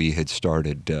before we had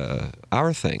started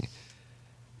our thing.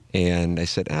 And I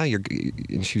said,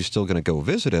 and she was still going to go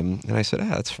visit him. And I said,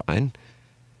 that's fine.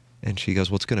 And she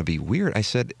goes, well, it's going to be weird. I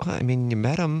said, well, I mean, you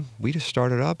met him. We just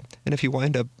started up. And if you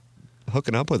wind up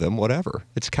hooking up with him, whatever.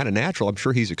 It's kind of natural. I'm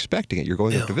sure he's expecting it. You're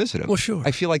going up to visit him. Well, sure.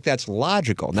 I feel like that's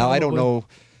logical. Now, I don't know.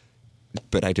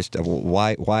 But I just,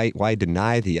 why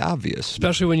deny the obvious?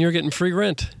 Especially when you're getting free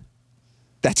rent.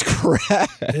 That's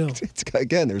correct. Yeah.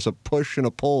 Again, there's a push and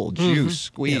a pull, juice,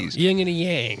 squeeze. Yeah. Yin and a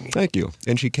yang. Thank you.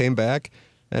 And she came back,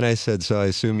 and I said, so I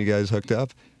assume you guys hooked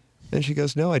up? And she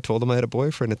goes, no, I told him I had a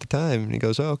boyfriend at the time. And he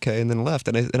goes, oh, okay, and then left.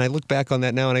 And I look back on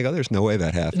that now, and I go, there's no way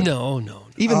that happened. No.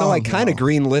 Even though I kind of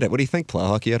green-lit it. What do you think,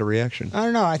 Plowhawk? You had a reaction? I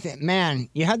don't know. I think, man,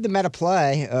 you had the meta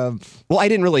play of... Well, I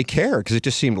didn't really care, because it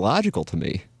just seemed logical to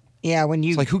me. Yeah, when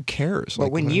you... It's like, who cares?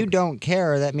 But when you don't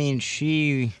care, that means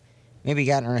she maybe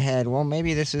got in her head, well,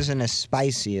 maybe this isn't as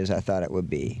spicy as I thought it would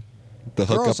be. The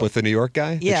hookup with the New York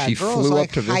guy? Yeah, she girls flew like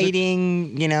up to visit?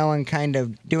 hiding, and kind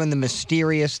of doing the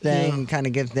mysterious thing, and kind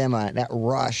of gives them that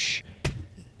rush.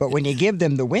 But when you give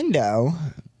them the window,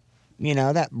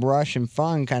 that rush and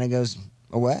fun kind of goes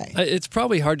away. It's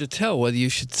probably hard to tell whether you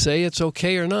should say it's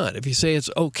okay or not. If you say it's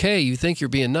okay, you think you're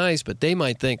being nice, but they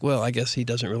might think, well, I guess he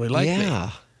doesn't really like me.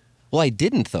 Yeah. Well, I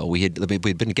didn't, though. We'd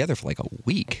been together for like a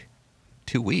week.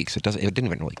 2 weeks. It didn't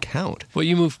even really count. Well,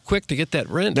 you moved quick to get that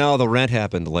rent. No, the rent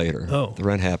happened later. Oh. The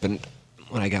rent happened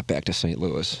when I got back to St.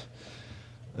 Louis.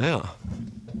 Yeah.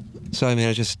 So, I mean,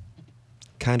 I just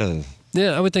kind of...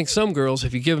 Yeah, I would think some girls,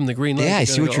 if you give them the green light... Yeah, I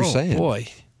see what you're saying. Boy,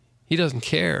 he doesn't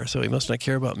care, so he must not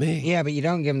care about me. Yeah, but you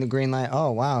don't give him the green light.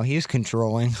 Oh, wow, he's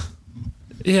controlling.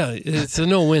 Yeah, it's a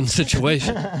no-win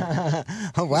situation.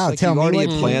 Oh, wow. Like you already had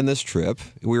planned this trip.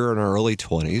 We were in our early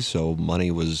 20s, so money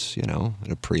was,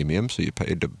 at a premium. So you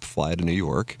paid to fly to New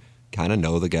York, kind of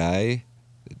know the guy,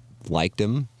 liked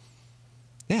him.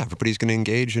 Yeah, everybody's going to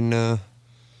engage in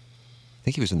I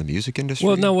think he was in the music industry.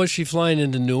 Well, now, was she flying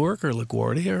into Newark or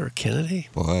LaGuardia or Kennedy?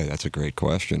 Boy, that's a great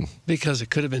question. Because it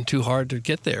could have been too hard to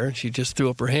get there, and she just threw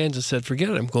up her hands and said, forget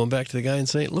it, I'm going back to the guy in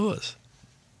St. Louis.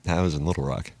 I was in Little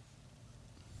Rock.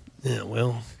 Yeah,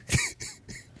 well.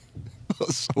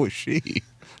 So was she.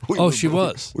 She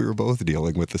was. We were both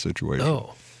dealing with the situation.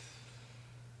 Oh.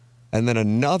 And then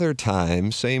another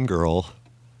time, same girl,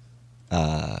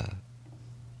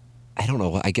 I don't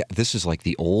know. I get this is like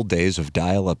the old days of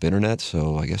dial-up internet,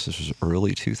 so I guess this was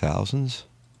early 2000s,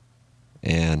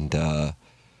 and I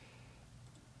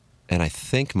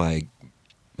think my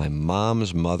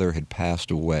mom's mother had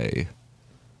passed away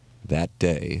that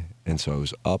day, and so I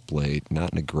was up late,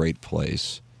 not in a great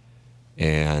place,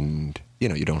 and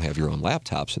you don't have your own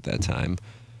laptops at that time,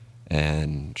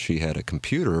 and she had a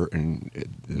computer and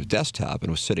a desktop and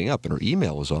was sitting up, and her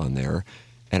email was on there,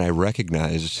 and I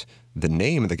recognized the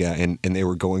name of the guy, and they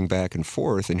were going back and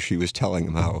forth, and she was telling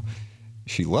him how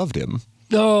she loved him.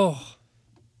 Oh,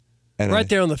 and right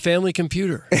there on the family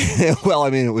computer. Well,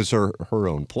 I mean, it was her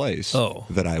own place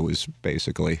that I was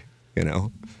basically,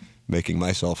 making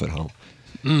myself at home.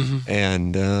 Mm-hmm.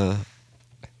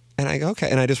 And I go, okay,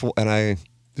 and I just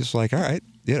like, all right,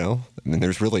 I mean,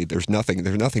 there's nothing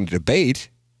to debate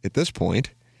at this point,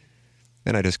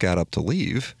 and I just got up to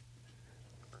leave.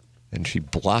 And she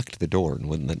blocked the door and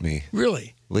wouldn't let me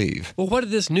leave. Well, what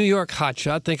did this New York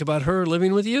hotshot think about her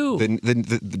living with you?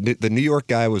 The New York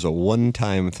guy was a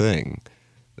one-time thing.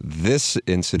 This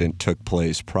incident took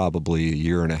place probably a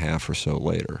year and a half or so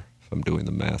later, if I'm doing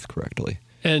the math correctly.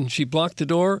 And she blocked the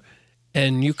door,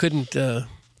 and you couldn't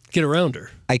get around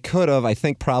her. I could have. I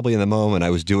think probably in the moment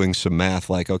I was doing some math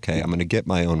like, okay, I'm going to get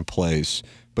my own place,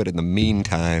 but in the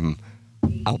meantime,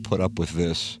 I'll put up with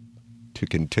this to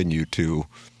continue to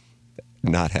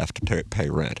not have to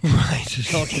pay rent. Right.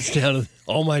 It all gets down to the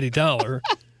almighty dollar.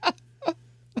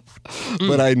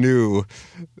 But I knew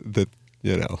that,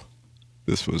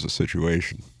 this was a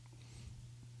situation.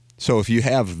 So if you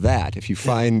have that, if you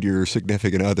find your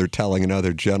significant other telling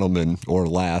another gentleman or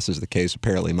lass, as the case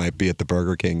apparently might be at the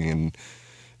Burger King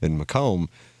in Macomb,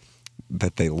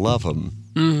 that they love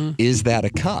him, is that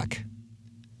a cuck?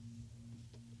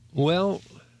 Well,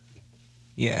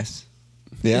 yes.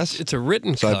 Yes? It's a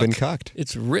written cuck. So I've been cucked.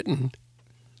 It's written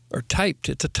or typed.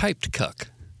 It's a typed cuck.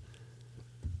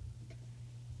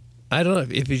 I don't know.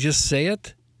 If you just say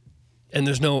it and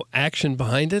there's no action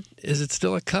behind it, is it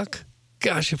still a cuck?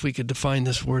 Gosh, if we could define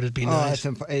this word, it'd be nice.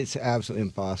 It's absolutely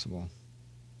impossible.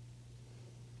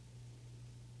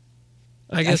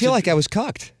 I feel like I was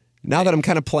cucked. Now that I'm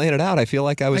kind of playing it out, I feel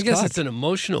like I was cucked. I guess it's an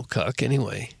emotional cuck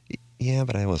anyway. Yeah,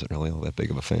 but I wasn't really all that big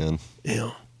of a fan.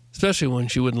 Yeah. Especially when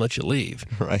she wouldn't let you leave.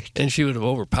 Right. And she would have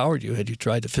overpowered you had you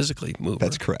tried to physically move her.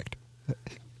 That's correct.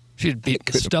 She'd beat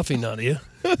the stuffing out of you.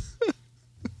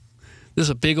 This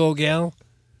a big old gal?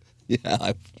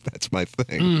 Yeah, that's my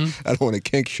thing. I don't want to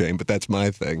kink shame, but that's my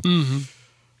thing.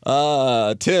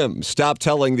 Tim, stop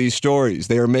telling these stories.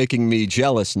 They are making me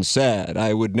jealous and sad.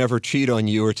 I would never cheat on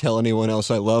you or tell anyone else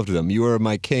I loved them. You are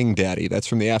my king, Daddy. That's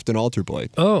from the Afton Altar Boy.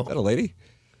 Oh. Is that a lady?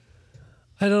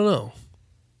 I don't know.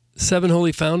 7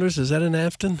 Holy Founders, is that in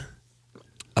Afton?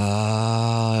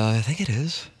 I think it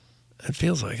is. It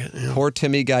feels like it. Yeah. Poor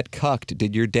Timmy got cucked.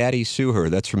 Did your daddy sue her?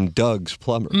 That's from Doug's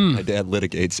Plumber. My dad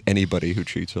litigates anybody who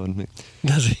cheats on me.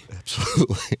 Does he?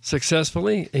 Absolutely.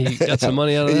 Successfully? He got some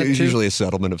money out of that, too? Usually a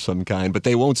settlement of some kind, but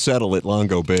they won't settle at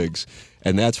Longo Biggs.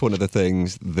 And that's one of the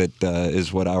things that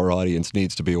is what our audience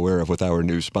needs to be aware of with our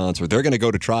new sponsor. They're going to go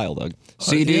to trial, Doug.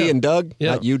 CD and Doug,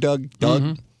 not you, Doug.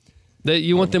 Doug.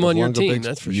 You want them on your team, Biggs,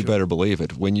 that's for sure. You better believe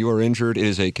it. When you are injured, it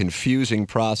is a confusing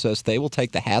process. They will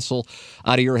take the hassle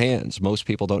out of your hands. Most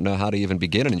people don't know how to even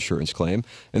begin an insurance claim,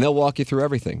 and they'll walk you through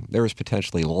everything. There is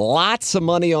potentially lots of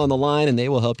money on the line, and they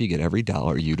will help you get every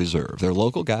dollar you deserve. They're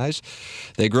local guys.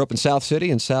 They grew up in South City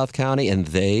and South County, and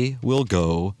they will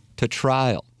go to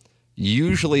trial.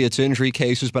 Usually it's injury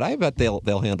cases, but I bet they'll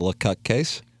handle a cuck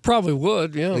case. Probably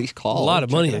would, yeah. At least call. A lot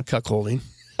of money in cuck holding.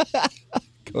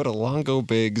 Go to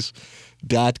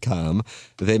longobiggs.com.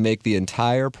 They make the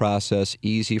entire process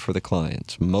easy for the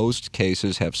clients. Most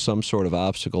cases have some sort of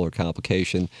obstacle or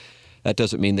complication. That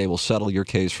doesn't mean they will settle your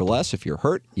case for less. If you're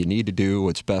hurt, you need to do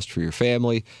what's best for your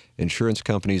family. Insurance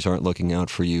companies aren't looking out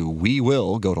for you. We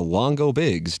will. Go to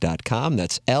longobiggs.com.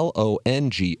 That's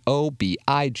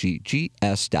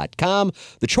LONGOBIGGS.com.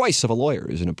 The choice of a lawyer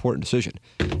is an important decision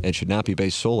and should not be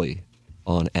based solely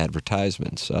on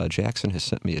advertisements. Jackson has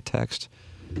sent me a text.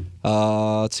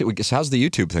 Let's see. How's the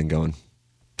YouTube thing going?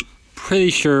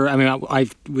 Pretty sure. I mean,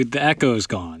 with the echo's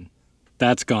gone.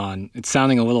 That's gone. It's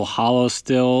sounding a little hollow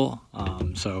still.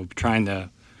 So trying to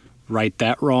right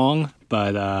that wrong.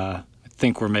 But I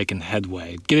think we're making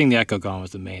headway. Getting the echo going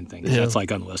was the main thing. Yeah. That's like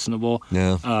unlistenable.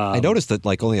 Yeah. I noticed that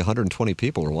like only 120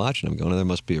 people were watching. I'm going, there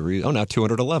must be a reason. Oh, now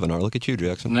 211 are. Look at you,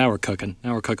 Jackson. Now we're cooking.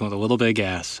 Now we're cooking with a little bit of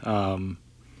gas.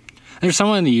 There's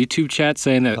someone in the YouTube chat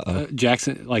saying that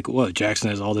Jackson, Jackson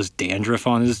has all this dandruff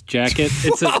on his jacket.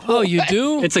 It's oh, you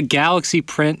do? It's a Galaxy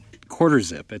print quarter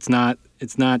zip. It's not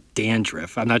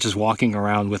dandruff. I'm not just walking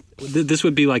around with. This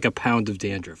would be like a pound of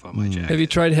dandruff on my jacket. Have you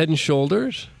tried Head and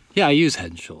Shoulders? Yeah, I use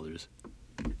Head and Shoulders.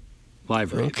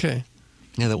 Live read. Okay.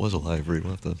 Yeah, that was a live read.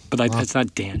 We'll have to... But it's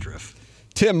not dandruff.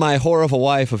 Tim, my whore of a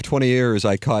wife of 20 years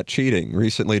I caught cheating.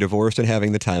 Recently divorced and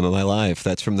having the time of my life.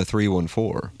 That's from the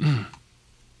 314. Okay.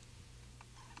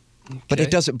 But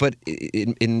it doesn't. But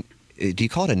do you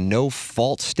call it a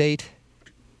no-fault state?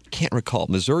 Can't recall.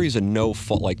 Missouri's a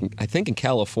no-fault. Like I think in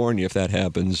California, if that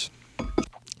happens,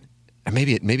 or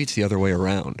maybe it's the other way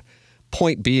around.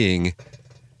 Point being,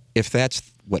 if that's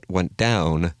what went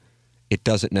down, it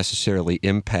doesn't necessarily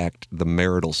impact the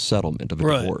marital settlement of a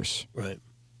divorce. Right.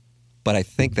 But I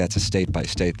think that's a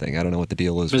state-by-state thing. I don't know what the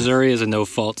deal is. Missouri is a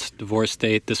no-fault divorce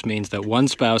state. This means that one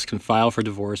spouse can file for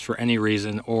divorce for any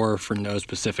reason or for no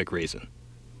specific reason.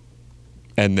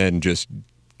 And then just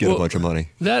get a bunch of money.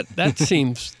 That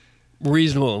seems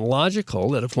reasonable and logical,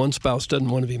 that if one spouse doesn't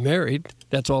want to be married,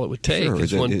 that's all it would take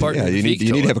is one partner to veto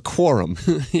you need to have a quorum.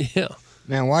 Yeah.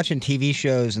 Man, watching TV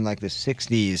shows in like the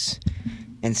 60s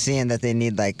and seeing that they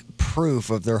need like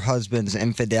proof of their husband's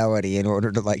infidelity in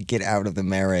order to like get out of the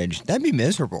marriage, that'd be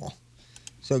miserable.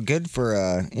 So good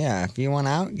for, if you want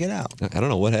out, get out. I don't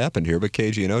know what happened here, but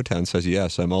KG in O-Town says,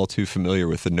 yes, I'm all too familiar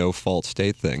with the no-fault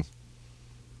state thing.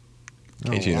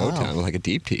 KG in O-Town, like a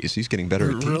deep tease. He's getting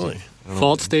better at teasing. Really?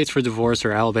 Fault states for divorce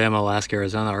are Alabama, Alaska,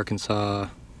 Arizona, Arkansas,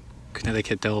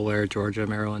 Connecticut, Delaware, Georgia,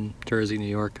 Maryland, Jersey, New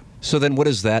York. So then what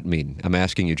does that mean? I'm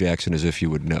asking you, Jackson, as if you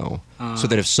would know. So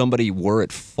that if somebody were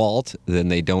at fault, then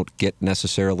they don't get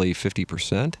necessarily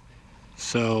 50%?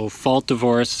 So fault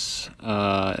divorce,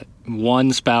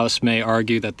 one spouse may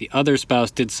argue that the other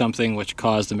spouse did something which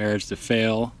caused the marriage to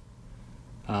fail.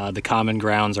 The common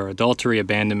grounds are adultery,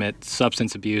 abandonment,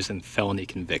 substance abuse, and felony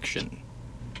conviction.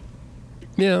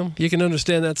 Yeah, you can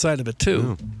understand that side of it,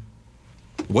 too. Yeah.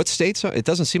 What states are? It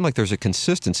doesn't seem like there's a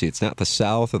consistency. It's not the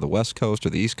South or the West Coast or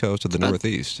the East Coast or the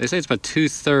Northeast. They say it's about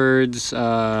 2/3.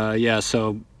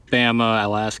 So Bama,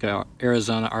 Alaska,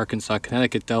 Arizona, Arkansas,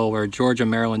 Connecticut, Delaware, Georgia,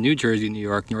 Maryland, New Jersey, New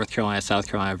York, North Carolina, South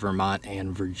Carolina, Vermont,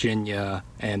 and Virginia,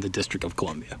 and the District of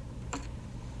Columbia.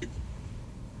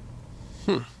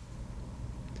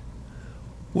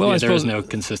 Well, I suppose there's no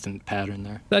consistent pattern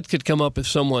there. That could come up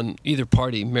if either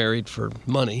party married for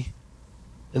money,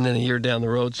 and then a year down the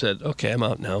road said, okay, I'm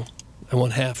out now. I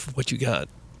want half of what you got.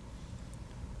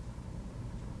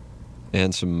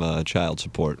 And some child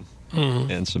support.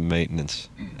 Mm-hmm. And some maintenance,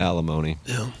 alimony.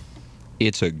 Yeah.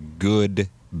 It's a good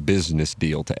business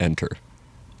deal to enter.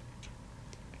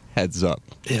 Heads up.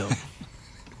 Yeah.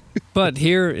 But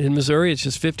here in Missouri, it's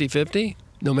just 50-50,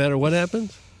 no matter what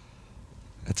happens?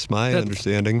 That's my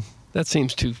understanding. That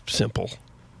seems too simple.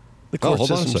 The court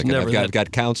hold on a second. I've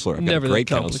got counselor. I've got a great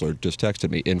counselor just texted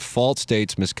me. In fault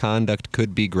states, misconduct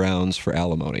could be grounds for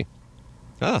alimony.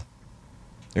 Ah,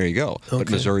 there you go. Okay. But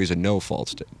Missouri's a no-fault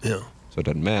state. Yeah. So it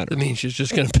doesn't matter. That means she's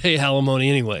just going to pay alimony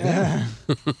anyway. Yeah.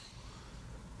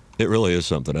 It really is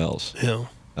something else. Yeah.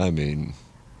 I mean,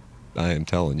 I am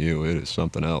telling you, it is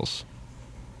something else.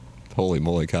 Holy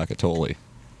moly cockatoli.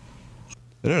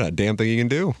 There's not a damn thing you can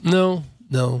do. No.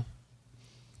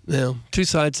 Yeah. Two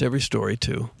sides to every story,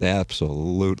 too.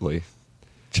 Absolutely.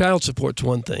 Child support's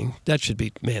one thing. That should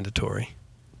be mandatory.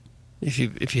 If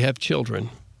you have children,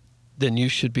 then you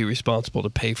should be responsible to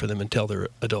pay for them until they're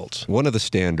adults. One of the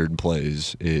standard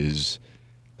plays is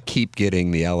keep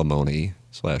getting the alimony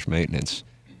 / maintenance.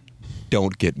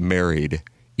 Don't get married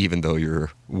even though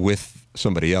you're with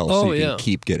somebody else. Oh, so you can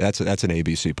keep getting. That's an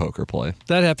ABC poker play.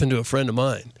 That happened to a friend of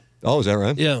mine. Oh, is that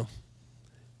right? Yeah.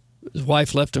 His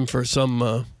wife left him for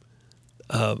some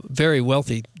very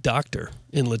wealthy doctor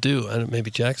in Ladue. I don't know,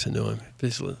 maybe Jackson knew him.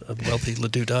 He's a wealthy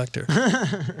Ladue doctor.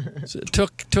 So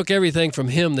took everything from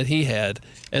him that he had,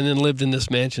 and then lived in this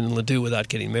mansion in Ladue without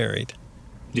getting married.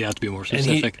 You have to be more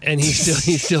specific. And he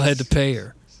still had to pay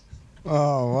her.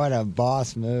 Oh, what a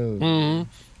boss move! Mm-hmm.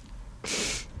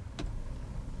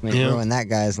 Ruined that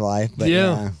guy's life, but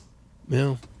yeah.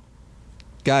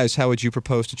 Guys, how would you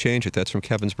propose to change it? That's from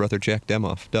Kevin's brother, Jack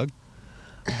Demoff. Doug?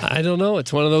 I don't know.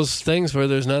 It's one of those things where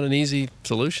there's not an easy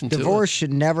solution to it. Divorce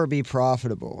should never be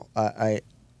profitable.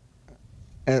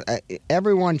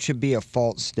 Everyone should be a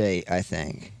fault state, I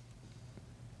think.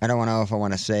 I don't know if I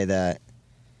want to say that.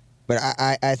 But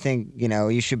I think,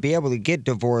 you should be able to get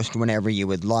divorced whenever you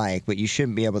would like, but you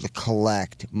shouldn't be able to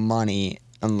collect money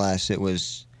unless it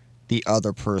was the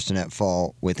other person at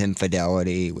fault with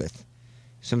infidelity, with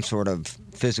some sort of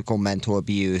physical, mental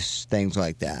abuse, things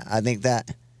like that. I think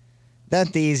that's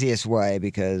the easiest way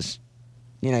because,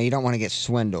 you don't want to get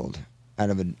swindled out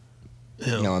of a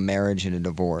marriage and a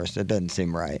divorce. That doesn't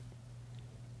seem right.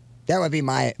 That would be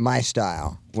my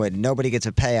style. When nobody gets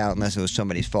a payout unless it was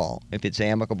somebody's fault. If it's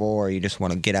amicable or you just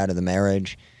want to get out of the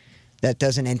marriage, that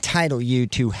doesn't entitle you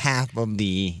to half of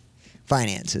the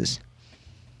finances.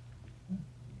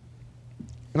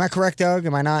 Am I correct, Doug?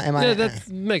 Am I not? Yeah, that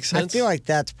makes sense. I feel like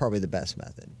that's probably the best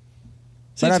method.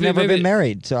 But I've never been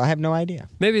married, so I have no idea.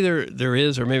 Maybe there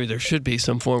is, or maybe there should be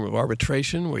some form of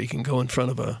arbitration where you can go in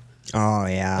front of an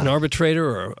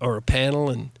arbitrator or a panel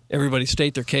and everybody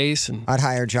state their case. And I'd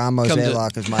hire John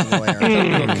Mozeliak as my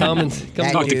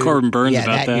lawyer. Talk to Corbin Burns about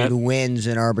that. That dude wins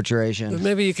in arbitration. But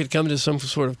maybe you could come to some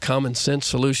sort of common sense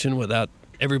solution without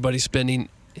everybody spending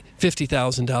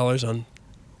 $50,000 on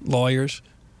lawyers.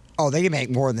 Oh, they can make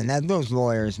more than that. Those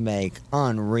lawyers make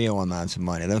unreal amounts of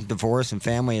money. Those divorce and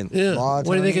family law. What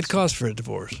do you think it costs for a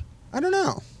divorce? I don't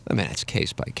know. I mean, it's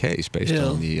case by case based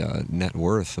on the net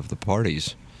worth of the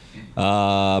parties.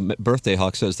 Birthday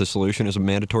Hawk says the solution is a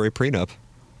mandatory prenup.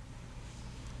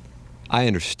 I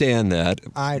understand that.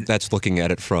 That's looking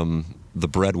at it from the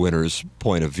breadwinner's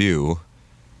point of view.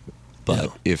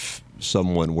 But if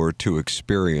someone were to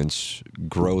experience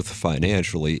growth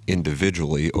financially,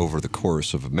 individually, over the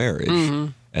course of a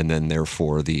marriage, and then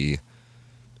therefore the,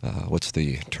 what's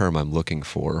the term I'm looking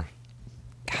for?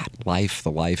 God,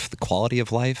 the quality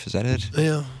of life, is that it?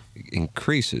 Yeah.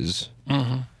 Increases,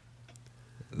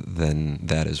 then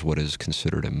that is what is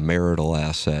considered a marital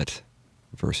asset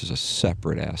versus a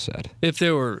separate asset. If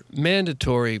there were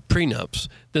mandatory prenups,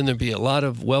 then there'd be a lot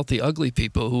of wealthy, ugly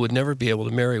people who would never be able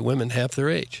to marry women half their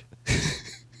age.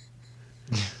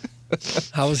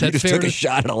 How was that you just fair? Took a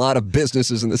shot at a lot of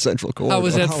businesses in the Central Corridor. How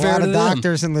was that fair to them? A lot of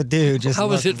doctors in the just how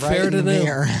was it fair to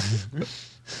them?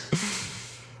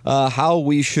 How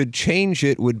we should change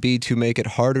it would be to make it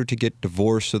harder to get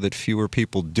divorced so that fewer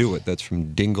people do it. That's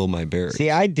from Dingle My Berry.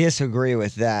 See, I disagree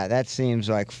with that. That seems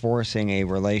like forcing a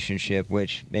relationship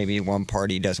which maybe one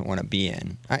party doesn't want to be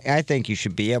in. I think you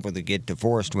should be able to get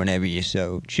divorced whenever you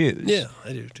so choose. Yeah,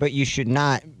 I do too. But you should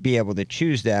not be able to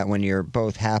choose that when you're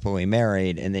both happily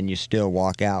married and then you still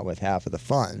walk out with half of the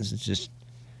funds. It's just,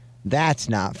 that's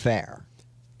not fair.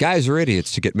 Guys are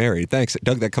idiots to get married. Thanks,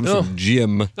 Doug. That comes from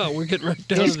Jim. Oh, we're getting right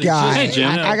down this to the guy. Hey, Jim.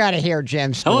 I got to hear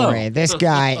Jim's story. This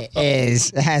guy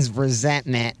has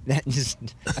resentment. That just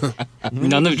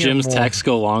none of Jim's texts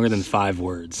go longer than 5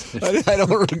 words. I don't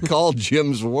recall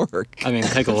Jim's work. I mean,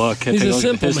 take a look. He's a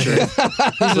simple man.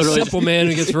 He's a simple man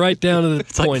who gets right down to the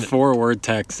point. It's like 4-word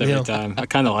text every time. I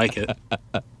kind of like it.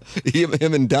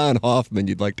 Him and Don Hoffman,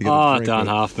 you'd like to get a drink Don with.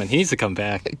 Hoffman. He needs to come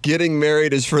back. Getting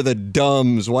married is for the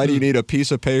dumbs. Why do you need a piece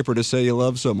of paper to say you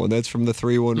love someone? That's from the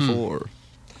 314.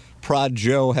 Prod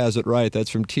Joe has it right. That's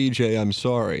from TJ. I'm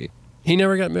sorry. He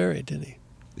never got married, did he?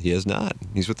 He has not.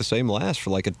 He's with the same lass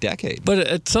for like a decade. But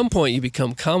at some point, you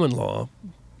become common law.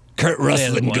 Kurt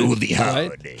Russell and Goldie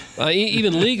Hawn. Right?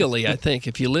 Even legally, I think,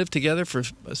 if you live together for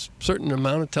a certain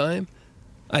amount of time,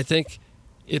 I think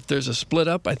if there's a split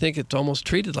up, I think it's almost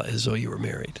treated like as though you were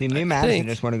married. See, me and Madison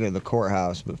just want to go to the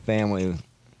courthouse, but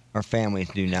our families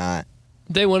do not.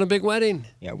 They want a big wedding.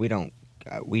 Yeah, we don't.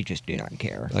 We just do not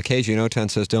care. KG in O-Town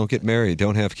says, don't get married,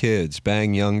 don't have kids,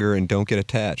 bang younger, and don't get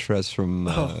attached. That's from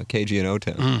KG in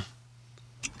O-Town.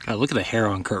 God, look at the hair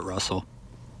on Kurt Russell.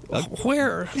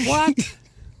 Where? What?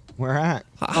 Where at?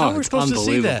 How are we supposed to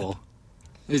see that?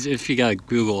 If you got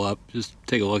Google up, just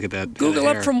take a look at that. Google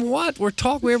up from what? We're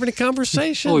having a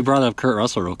conversation. Well, we brought up Kurt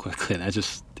Russell real quickly, and I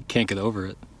just can't get over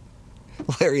it.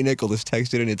 Larry Nicholas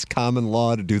texted, and it's common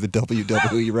law to do the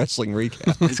WWE wrestling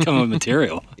recap. He's coming with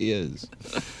material. He is.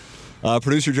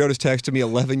 Producer Joe just texted me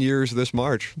 11 years this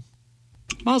March.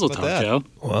 Mazel tov, Joe.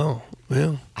 Wow.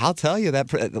 Yeah. I'll tell you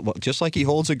that just like he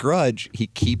holds a grudge, he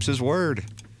keeps his word.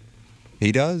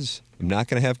 He does. I'm not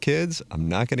going to have kids. I'm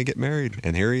not going to get married.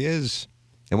 And here he is.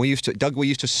 And we used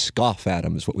to scoff at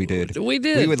him is what we did. We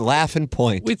did. We would laugh and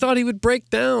point. We thought he would break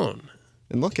down.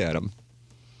 And look at him.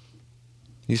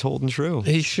 He's holding true.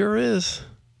 He sure is.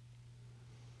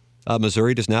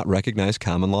 Missouri does not recognize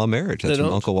common law marriage. That's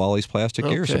from Uncle Wally's Plastic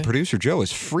Gear. So producer Joe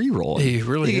is free rolling. He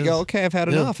really is. He can go, okay, I've had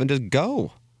enough, and just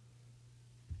go.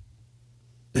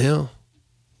 Yeah.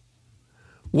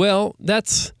 Well,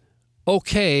 that's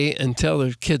okay until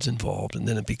there's kids involved, and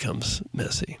then it becomes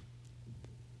messy.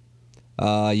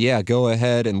 Yeah, go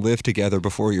ahead and live together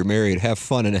before you're married. Have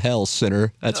fun in hell,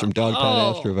 sinner. That's from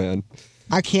Dogtown Astrovan.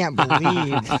 I can't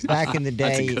believe back in the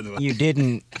day you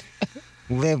didn't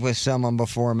live with someone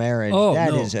before marriage.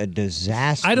 That is a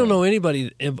disaster. I don't know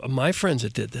anybody, my friends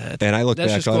that did that. And I look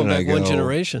That's back just on going it and back I go, one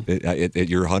generation.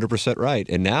 You're 100% right.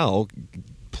 And now,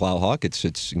 Plowhawk,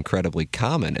 it's incredibly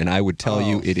common. And I would tell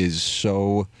you it is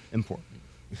so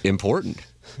important.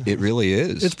 It really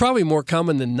is. It's probably more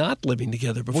common than not living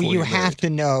together before you you're have married. to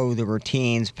know the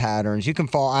routines, patterns. You can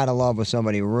fall out of love with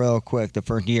somebody real quick the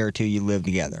first year or two you live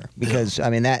together. Because, I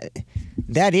mean,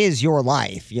 that is your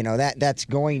life. You know, that's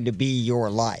going to be your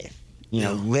life. You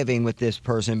know, living with this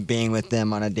person, being with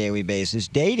them on a daily basis.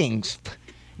 Dating's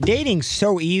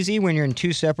so easy when you're in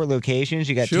two separate locations.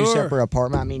 You got two separate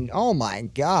apartments. I mean, oh my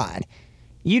God.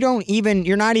 You're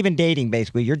not even dating,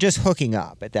 basically. You're just hooking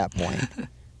up at that point.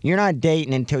 You're not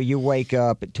dating until you wake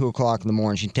up at 2 o'clock in the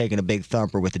morning. She's taking a big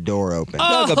thumper with the door open.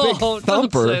 Oh, a big thumper.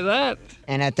 Don't say that.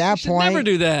 And at that point, never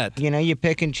do that. You know, you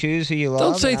pick and choose who you love.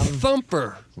 Don't say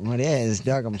thumper. What is,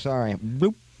 Doug? I'm sorry.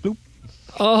 Bloop, bloop.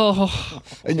 Oh.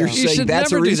 And you're saying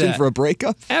that's a reason for a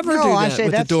breakup? No, I say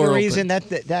that's the reason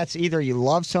that's either you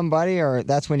love somebody or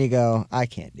that's when you go, I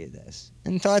can't do this.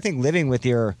 And so I think living with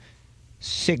your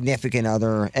significant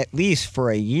other, at least for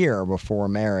a year before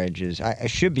marriage,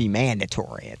 should be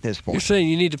mandatory at this point. You're saying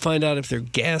you need to find out if they're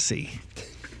gassy.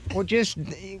 Well, just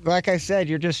like I said,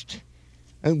 you're just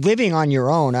living on your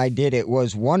own. I did it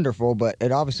was wonderful, but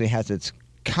it obviously has its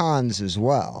cons as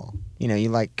well. You know, you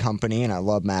like company, and I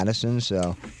love Madison,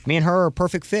 so me and her are a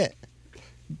perfect fit.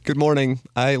 Good morning.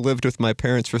 I lived with my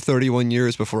parents for 31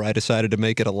 years before I decided to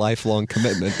make it a lifelong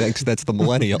commitment. Thanks, that's the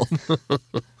millennial.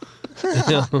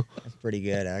 That's pretty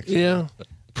good, actually. Yeah.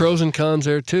 Pros and cons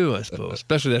there, too, I suppose,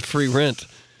 especially that free rent.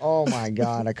 Oh, my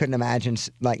God. I couldn't imagine,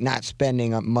 not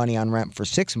spending money on rent for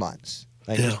 6 months.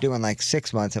 Just doing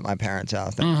 6 months at my parents'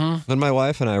 house. When my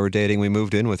wife and I were dating, we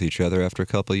moved in with each other after a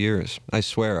couple of years. I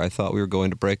swear, I thought we were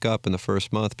going to break up in the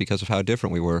first month because of how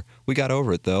different we were. We got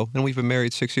over it, though, and we've been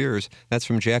married 6 years. That's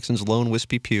from Jackson's lone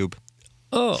wispy pube.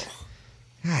 Oh.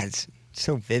 God, it's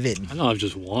so vivid. I know I've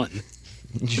just one.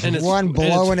 Just one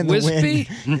blowing in the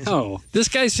wind. No. This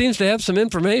guy seems to have some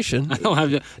information. I don't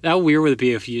have. How weird would it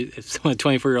be if someone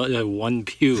 24-year-old had one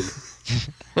pube?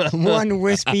 One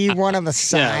wispy, one on the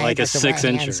side. Yeah, like a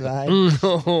 6-incher.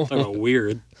 No. Like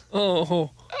weird.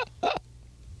 Oh.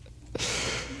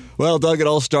 Well, Doug, it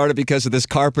all started because of this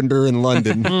carpenter in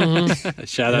London.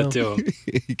 Shout out to him.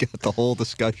 He got the whole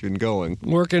discussion going.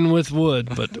 Working with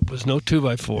wood, but it was no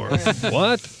 2x4.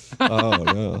 What? Oh,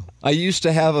 no. I used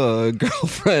to have a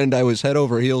girlfriend I was head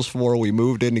over heels for. We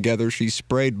moved in together. She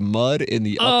sprayed mud in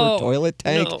the upper toilet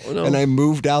tank, and I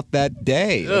moved out that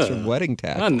day. That's from Wedding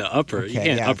Tackle. Not in the upper. Okay, you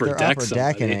can't upper deck upper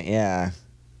somebody. decking it, yeah.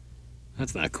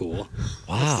 That's not cool.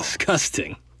 Wow. That's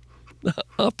disgusting.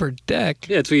 Upper deck?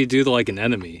 Yeah, it's what you do to an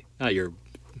enemy, not your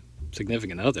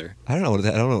significant other. I don't know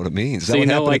what it means. Is So that you what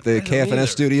know, happened at the I don't either. KFNS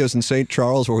studios in St.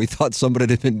 Charles where we thought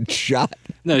somebody had been shot?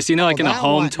 No, so you know, in a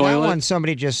home That toilet. one,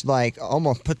 somebody just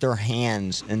almost put their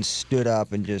hands and stood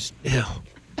up and just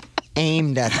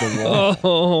aimed at the wall.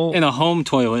 Oh. In a home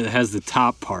toilet, it has the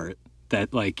top part that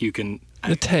you can.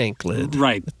 The tank lid.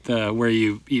 Right, where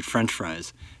you eat French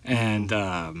fries, and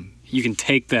you can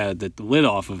take the lid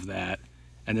off of that.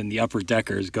 And then the upper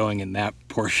decker is going in that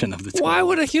portion of the toilet. Why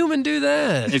would a human do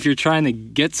that? If you're trying to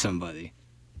get somebody.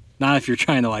 Not if you're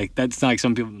trying to, that's not like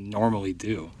some people normally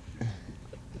do.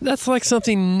 That's like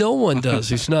something no one does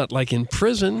who's not, in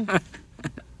prison. I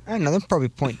don't know. There's probably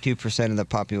 0.2% of the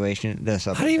population that does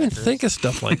something. How do you even think of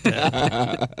stuff like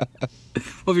that?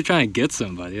 Well, if you're trying to get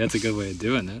somebody, that's a good way of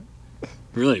doing it.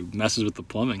 Really messes with the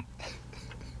plumbing.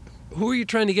 Who are you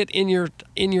trying to get in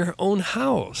your own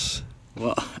house?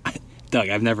 Well, Doug,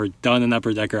 I've never done an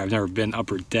upper decker. I've never been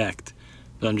upper decked.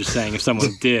 But I'm just saying, if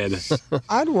someone did,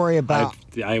 I'd worry about.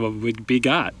 I would be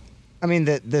got. I mean,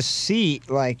 the seat,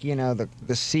 the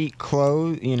seat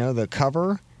clothes, the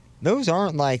cover, those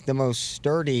aren't the most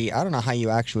sturdy. I don't know how you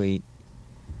actually.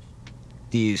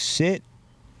 Do you sit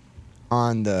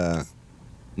on the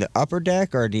upper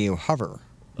deck or do you hover?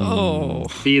 Oh,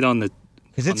 feet on the.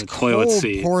 Because it's toilet cold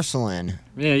seat. porcelain.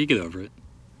 Yeah, you get over it.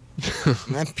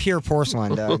 That's pure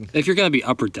porcelain, Doug. If you're gonna be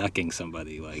upper decking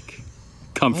somebody,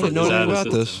 comfort I didn't know is out anything of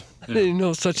about this. I didn't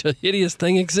know such a hideous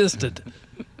thing existed.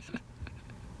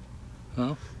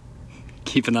 Well,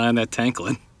 keep an eye on that tank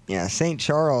lid. Yeah, St.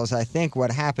 Charles, I think what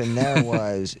happened there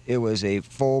was it was a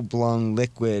full-blown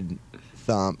liquid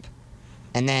thump,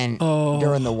 And then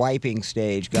during the wiping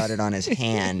stage, got it on his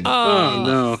hand.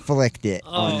 Flicked it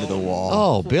onto the wall.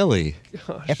 Oh, Billy!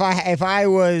 If I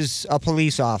was a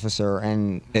police officer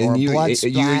and you blood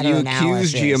splatter you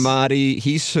analysis, accused Giamatti,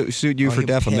 he sued you for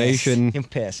defamation. I'm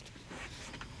pissed.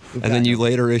 And then you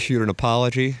later issued an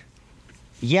apology.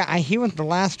 Yeah, he was the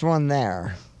last one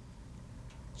there.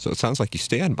 So it sounds like you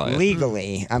stand by it.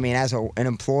 Legally, I mean, as an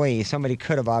employee, somebody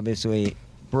could have obviously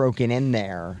broken in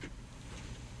there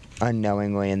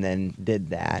unknowingly and then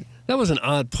did that. That was an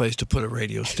odd place to put a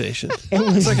radio station.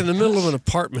 It's like in the middle of an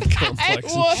apartment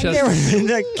complex. There was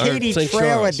the Katy St. Trail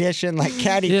Charles. edition, like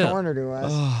catty corner to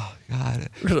us. Oh, God.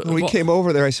 When we came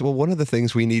over there, I said, well, one of the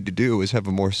things we need to do is have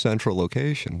a more central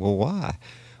location. Well, why?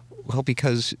 Well,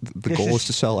 because the goal is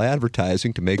to sell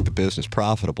advertising to make the business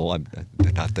profitable.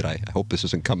 Not that I hope this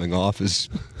isn't coming off as,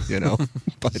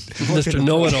 but Mr.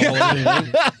 Know-it-all.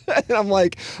 And I'm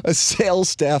like, a sales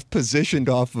staff positioned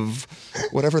off of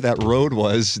whatever that road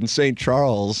was in St.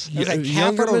 Charles. It was like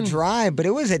Capitol Drive, but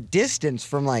it was a distance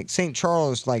from like St.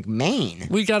 Charles, like Maine.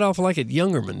 We got off like at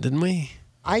Youngerman, didn't we?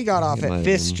 I got off at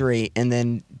 5th Street and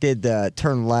then did the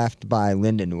turn left by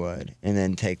Lindenwood and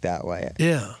then take that way.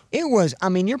 Yeah. It was, I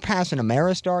mean, you're passing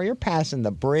Ameristar, you're passing the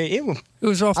bridge. It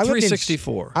was off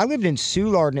 364. I lived in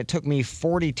Soulard and it took me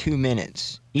 42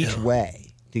 minutes each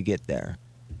way to get there.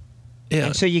 Yeah.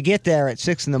 And so you get there at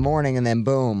 6 in the morning and then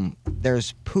boom,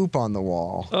 there's poop on the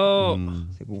wall. Oh,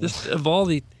 just of all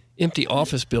the empty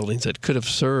office buildings that could have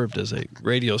served as a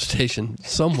radio station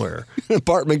somewhere. An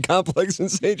apartment complex in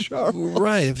St. Charles.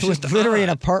 Right. It was literally an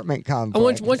apartment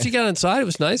complex. Once you got inside, it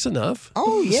was nice enough.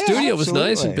 Oh, yeah. The studio was absolutely.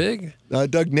 nice and big.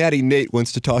 Doug Natty Nate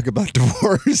wants to talk about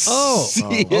divorce.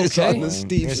 He is okay. on the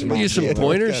Steve. We could use some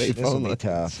pointers. This will be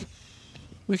tough.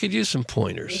 We could use some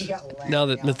pointers. Now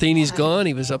that Matheny's gone,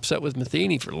 he was upset with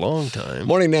Matheny for a long time.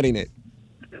 Morning, Natty Nate.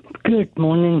 Good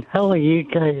morning. How are you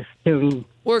guys doing?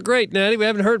 We're great, Natty. We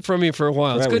haven't heard from you for a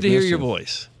while. It's good to hear your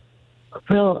voice.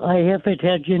 Well, I haven't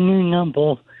had your new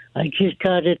number. I just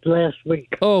got it last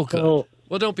week. Oh, good. So,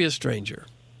 well, don't be a stranger.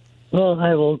 Well,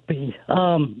 I won't be.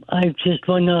 I just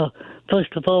want to,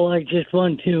 first of all, I just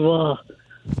want to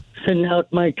send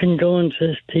out my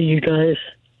condolences to you guys.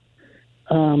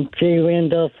 Jay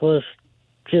Randolph was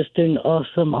just an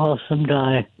awesome, awesome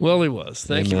guy. Well, he was.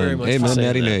 Thank you very much for saying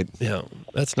Natty that. Nate. Yeah,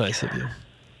 that's nice of you.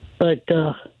 But,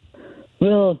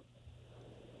 well,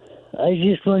 I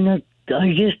just want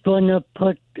to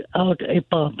put out a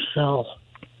bombshell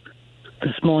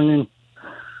this morning.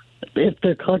 If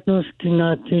the Cardinals do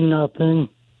not do nothing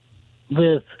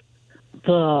with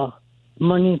the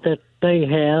money that they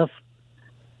have,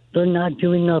 they're not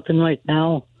doing nothing right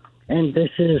now, and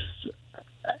this is,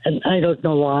 and I don't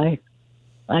know why.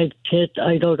 I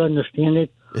don't understand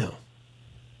it. Yeah.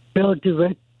 Bill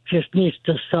DeWitt just needs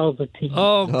to sell the team.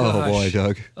 Oh, gosh. Oh, boy,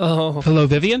 Doug. Oh. Hello,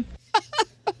 Vivian?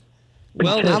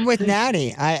 Well, I'm with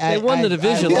Natty. They won the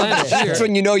division last year. That's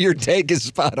when you know your take is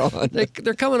spot on.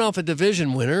 They're coming off a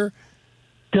division winner.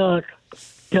 Doug,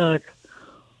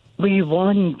 we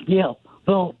won, yeah.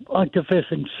 Well, our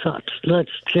division sucks.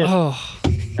 Let's just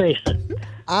face it.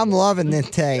 I'm loving this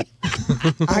take.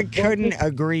 I couldn't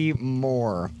agree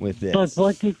more with this. But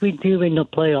what did we do in the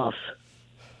playoffs?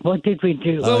 What did we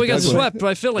do? Well, we got swept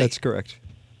by Philly. That's correct.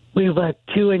 We were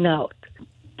 2 and out.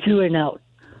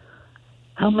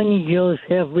 How many years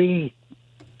have we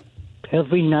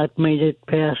not made it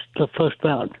past the first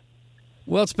round?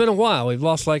 Well, it's been a while. We've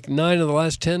lost like 9 of the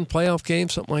last 10 playoff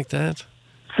games, something like that.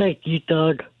 Thank you,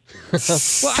 Doug. How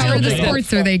are the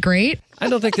sports? Are they great? I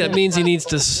don't think that means he needs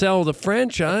to sell the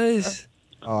franchise.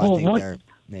 Oh, I think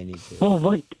they need to.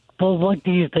 Well, what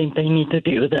do you think they need to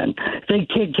do then? They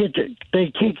kick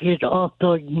it off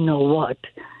the, you know what,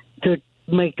 to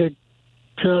make this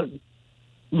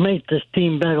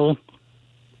team better.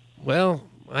 Well,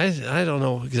 I don't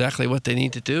know exactly what they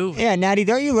need to do. Yeah, Natty,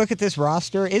 don't you look at this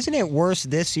roster? Isn't it worse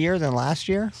this year than last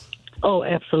year? Oh,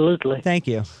 absolutely. Thank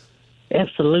you.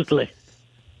 Absolutely.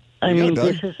 I mean,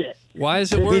 Doug. this is it. Why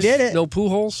is it worse? We did it. No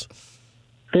Pujols?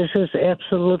 This is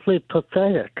absolutely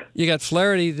pathetic. You got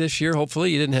Flaherty this year,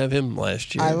 hopefully. You didn't have him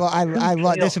last year. I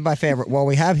love this is my favorite. Well,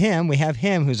 we have him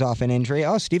who's off an injury.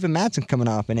 Oh, Steven Matson coming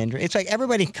off an injury. It's like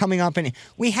everybody coming up, and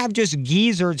we have just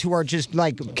geezers who are just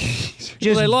like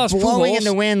they lost blowing Pujols. in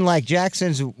the wind like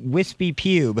Jackson's wispy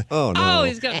pube. Oh, no. Oh,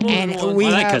 he's got more than And one. we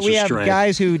Well, that have catches straight.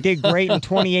 guys who did great in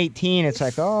 2018. It's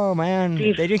like, oh man,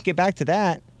 they didn't get back to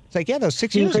that. It's like, yeah, that was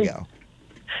 6 years ago.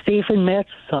 Stephen Metz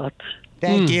sucks.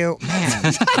 Thank you,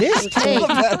 man. This tape.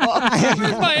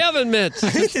 Where's my oven mitts?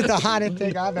 This is the hottest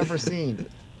thing I've ever seen.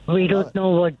 We don't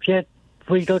know what jet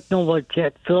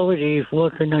Flaherty is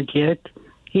working on yet.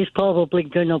 He's probably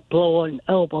gonna blow an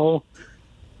elbow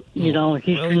You know,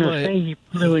 he's going to say he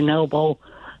blew an elbow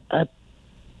at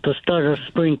the start of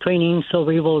spring training, so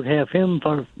we won't have him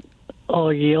for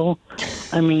all year.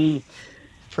 I mean,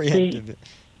 preemptive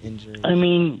injury. I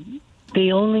mean,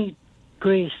 the only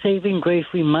saving grace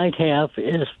we might have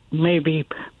is maybe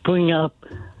bring up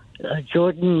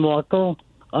Jordan Walker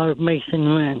or Mason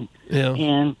Wren. Yeah.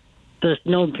 And there's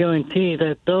no guarantee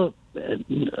that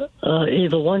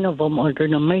either one of them are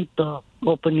going to make the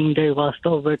opening day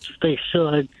roster, which they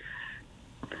should.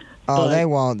 Oh, they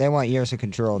won't. They want years of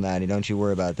control, Natty. Don't you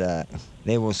worry about that.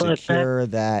 They will secure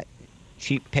that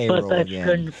cheap payroll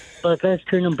again. But that's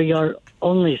going to be our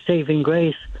only saving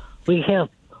grace. We have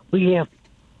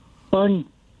fun.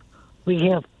 We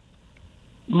have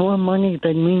more money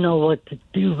than we know what to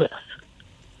do with.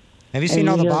 Have you seen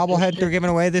all the bobbleheads they're giving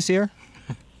away this year?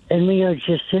 And we are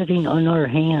just sitting on our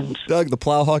hands. Doug, the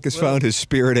Plowhawk has found his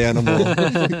spirit animal,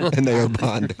 and they are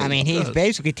bonding. I mean, he's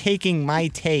basically taking my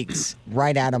takes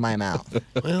right out of my mouth.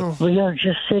 Well, we are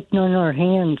just sitting on our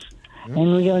hands,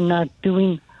 and we are not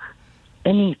doing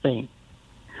anything.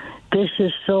 This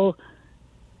is so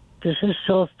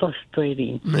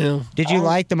frustrating. Yeah. Did you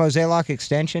like the Mosaic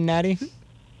extension, Natty?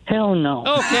 Hell no.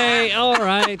 Okay, all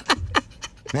right.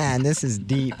 Man, this is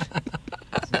deep.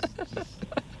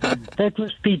 That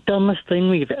was the dumbest thing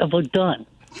we've ever done.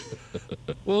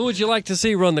 Well, who would you like to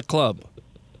see run the club?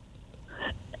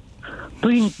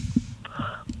 Bring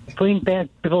back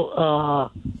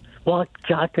Walt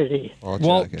Jocketty.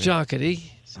 Walt Jocketty.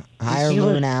 Hire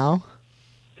Lunau.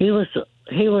 He was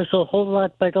a whole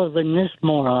lot better than this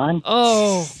moron.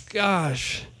 Oh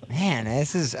gosh. Man,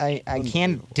 this is I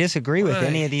can't disagree with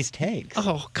any of these takes.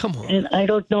 Oh, come on. And I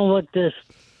don't know what this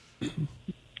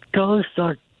ghost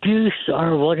or Deuce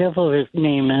or whatever his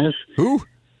name is. Who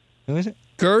is it?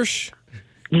 Gersh?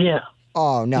 Yeah.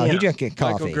 Oh, no, Yeah. he just get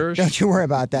Michael coffee. Gersh? Don't you worry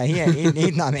about that.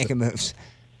 He's not making moves.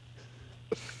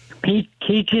 He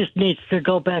just needs to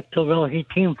go back to where he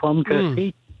came from because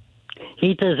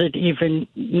he doesn't even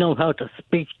know how to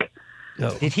speak.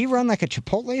 No. Did he run like a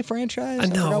Chipotle franchise? I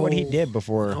don't know what he did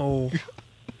before. Oh.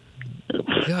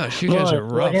 Gosh, you guys are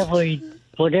rough.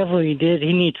 Whatever he did,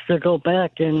 he needs to go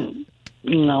back and,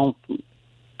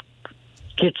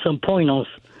 get some pointers.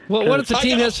 Well, what if the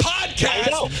team has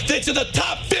podcast that's in the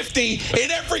top 50 in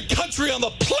every country on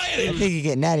the planet? I think you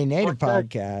get Natty Native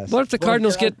podcast. What if the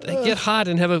Cardinals get hot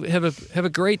and have a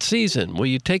great season? Will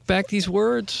you take back these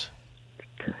words?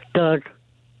 Doug,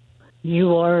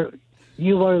 you are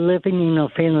living in a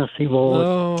fantasy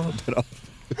world. Oh.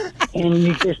 And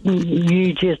you just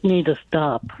need to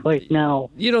stop right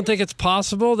now. You don't think it's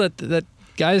possible that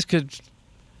guys could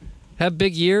have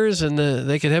big years and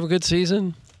they could have a good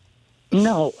season?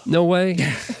 No. No way?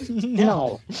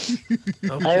 No.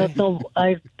 Okay.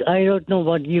 I don't know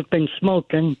what you've been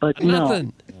smoking, but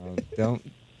Nothing. Don't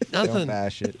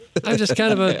bash it. I'm just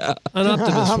kind of an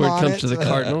optimist when it I'm comes on to the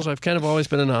Cardinals. I've kind of always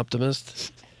been an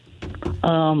optimist.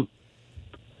 A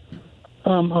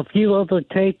few other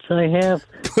tapes I have.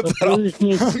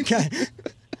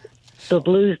 The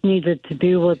Blues needed to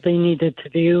do what they needed to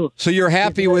do. So you're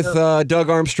happy with Doug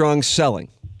Armstrong selling?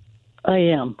 I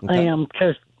am. Okay. I am.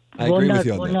 Because I agree with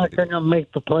you on we're that, not going to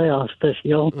make the playoffs this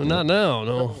year. Well, not now,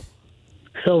 no.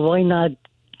 So why not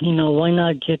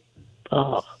get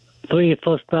 3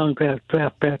 first-round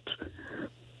draft picks?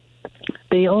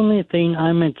 The only thing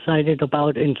I'm excited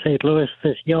about in St. Louis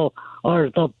this year are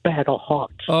the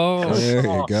Battlehawks. Oh, there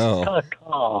you go.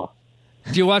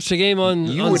 Did you watch the game on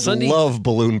Sunday? You would love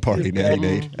Balloon Party, Natty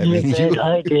Nate.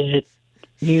 I did.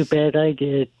 You bet I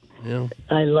did. Yeah.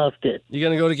 I loved it. You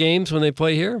going to go to games when they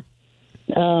play here?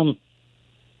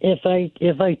 If I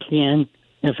can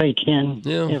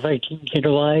get a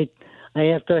ride. I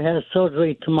have to have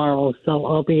surgery tomorrow, so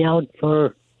I'll be out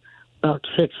for about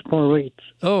 6 more weeks.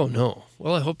 Oh, no.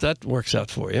 Well, I hope that works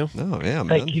out for you. Oh, yeah, man.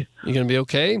 Thank you. You going to be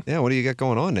okay? Yeah, what do you got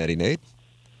going on, Natty Nate?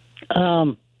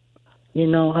 I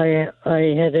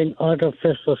had an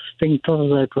artificial sphincter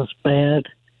that was bad,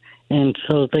 and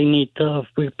so they need to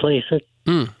replace it.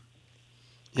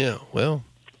 Yeah, well.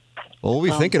 Well,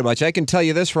 we'll be thinking about you. I can tell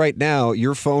you this right now.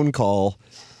 Your phone call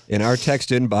in our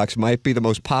text inbox might be the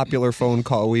most popular phone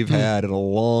call we've had in a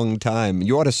long time.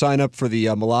 You ought to sign up for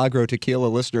the Milagro Tequila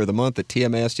Listener of the Month at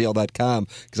tmastl.com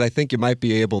because I think you might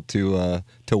be able to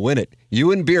win it.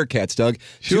 You and Beer Cats, Doug.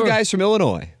 Sure. 2 guys from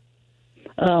Illinois.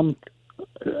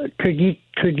 Could you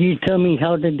tell me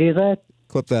how to do that?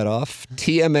 Clip that off.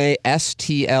 tmastl.com.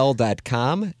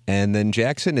 And then,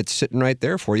 Jackson, it's sitting right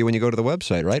there for you when you go to the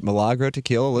website, right? Milagro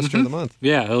Tequila Listener of the Month.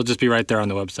 Yeah, it'll just be right there on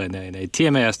the website,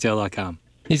 tmastl.com.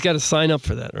 He's got to sign up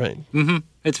for that, right? Mm-hmm.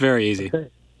 It's very easy. Okay.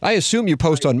 I assume you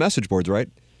post on message boards, right?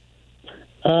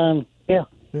 Yeah.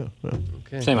 Yeah.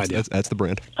 Okay. Same idea. That's the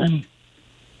brand.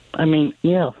 I mean,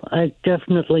 yeah, I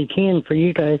definitely can for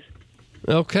you guys.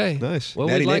 Okay. Nice. Well,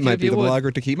 Natty we'd like Nate might if be you the would.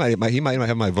 Milagro tequila. He might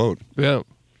have my vote. Yeah.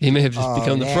 He may have just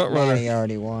become the front runner. Natty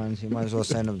already won. So you might as well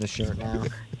send him the shirt now.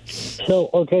 So,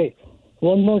 okay,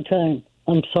 one more time.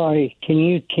 I'm sorry. Can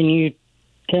you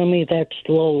tell me that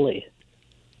slowly?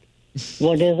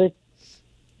 What is it?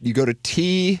 You go to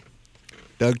T.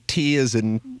 Doug, T is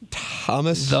in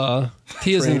Thomas.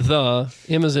 T is in the.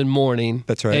 M is in morning.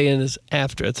 That's right. A is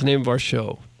after. It's the name of our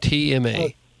show.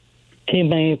 TMA.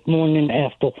 TMA morning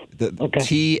after.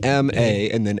 Okay.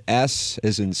 TMA, and then S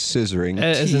is in scissoring.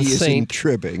 As T in is in Saint.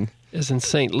 tribbing. As in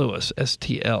St. Louis.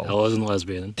 STL. I wasn't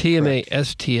lesbian. TMA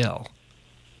STL.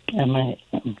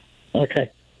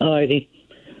 Okay. Alrighty.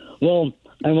 Well,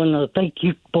 I want to thank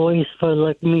you boys for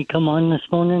letting me come on this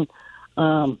morning.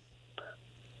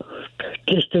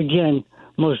 Just again,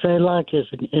 Mosaic is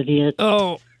an idiot.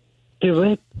 Oh.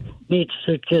 DeWitt needs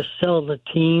to just sell the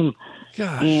team.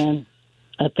 Gosh. And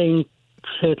I think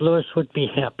St. Louis would be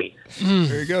happy.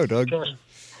 There you go, Doug.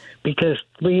 Because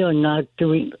we are not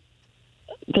doing...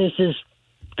 This is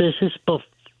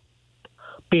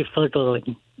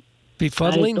befuddling.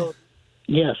 Befuddling?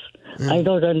 Yes. I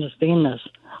don't understand this.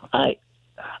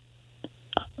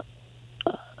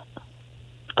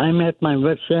 I'm at my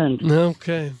wit's end.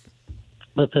 Okay.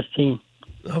 With this team.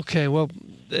 Okay, well,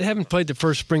 they haven't played the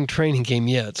first spring training game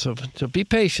yet, so be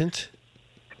patient.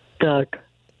 Doug,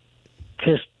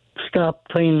 just stop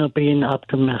playing to be an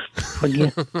optimist, would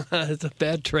you? It's a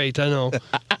bad trait, I know.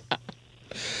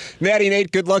 Natty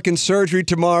Nate, good luck in surgery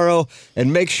tomorrow,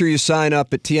 and make sure you sign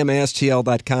up at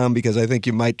tmastl.com because I think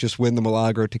you might just win the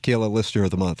Milagro Tequila Lister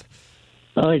of the Month.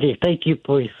 Alrighty, thank you,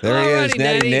 boys. There he is,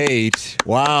 Natty Nate.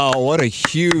 Wow, what a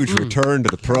huge return to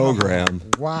the program.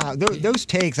 Wow, those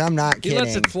takes, I'm not kidding. He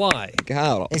lets it fly.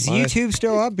 God, is YouTube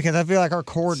still up? Because I feel like our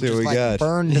cord just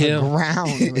burned to the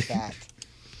ground with that.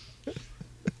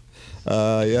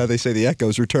 Yeah, they say the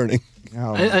echo's returning.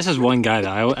 Oh. That's just one guy,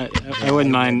 though. I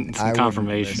wouldn't mind some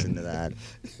confirmation. To that.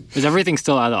 Is everything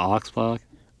still out of the aux plug?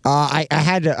 I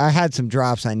had some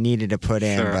drops I needed to put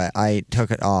in, but I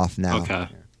took it off now. Okay.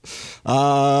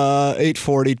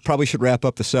 8:40. Probably should wrap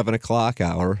up the 7 o'clock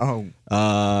hour. Oh.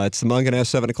 It's the Munganess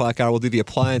 7 o'clock hour. We'll do the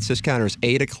appliance discounters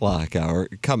 8 o'clock hour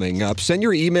coming up. Send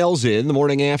your emails in the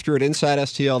morning after at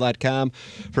InsideSTL.com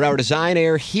for our Design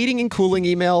Air heating and cooling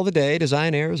email of the day.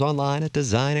 Design Air is online at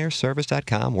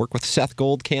DesignAirService.com. Work with Seth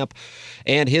Goldcamp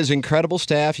and his incredible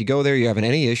staff. You go there, you have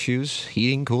any issues,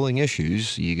 heating, cooling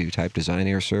issues, you type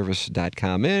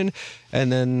DesignAirService.com in,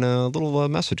 and then a little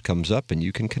message comes up, and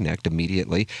you can connect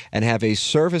immediately and have a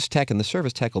service tech, and the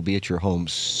service tech will be at your home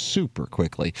super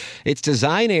quickly. It's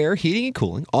Design Air Heating and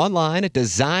Cooling online at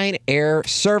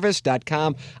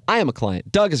DesignAirService.com. I am a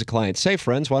client. Doug is a client. Say,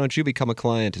 friends, why don't you become a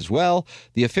client as well?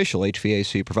 The official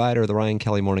HVAC provider of the Ryan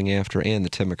Kelly Morning After and the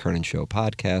Tim McKernan Show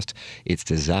podcast. It's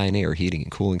Design Air Heating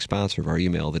and Cooling, sponsor of our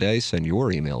email of the day. Send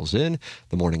your emails in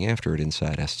the morning after at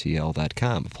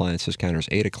InsideSTL.com. Appliance discounters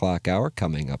 8 o'clock hour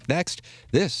coming up next.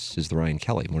 This is the Ryan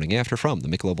Kelly Morning After from the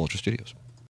Michelob Ultra Studios.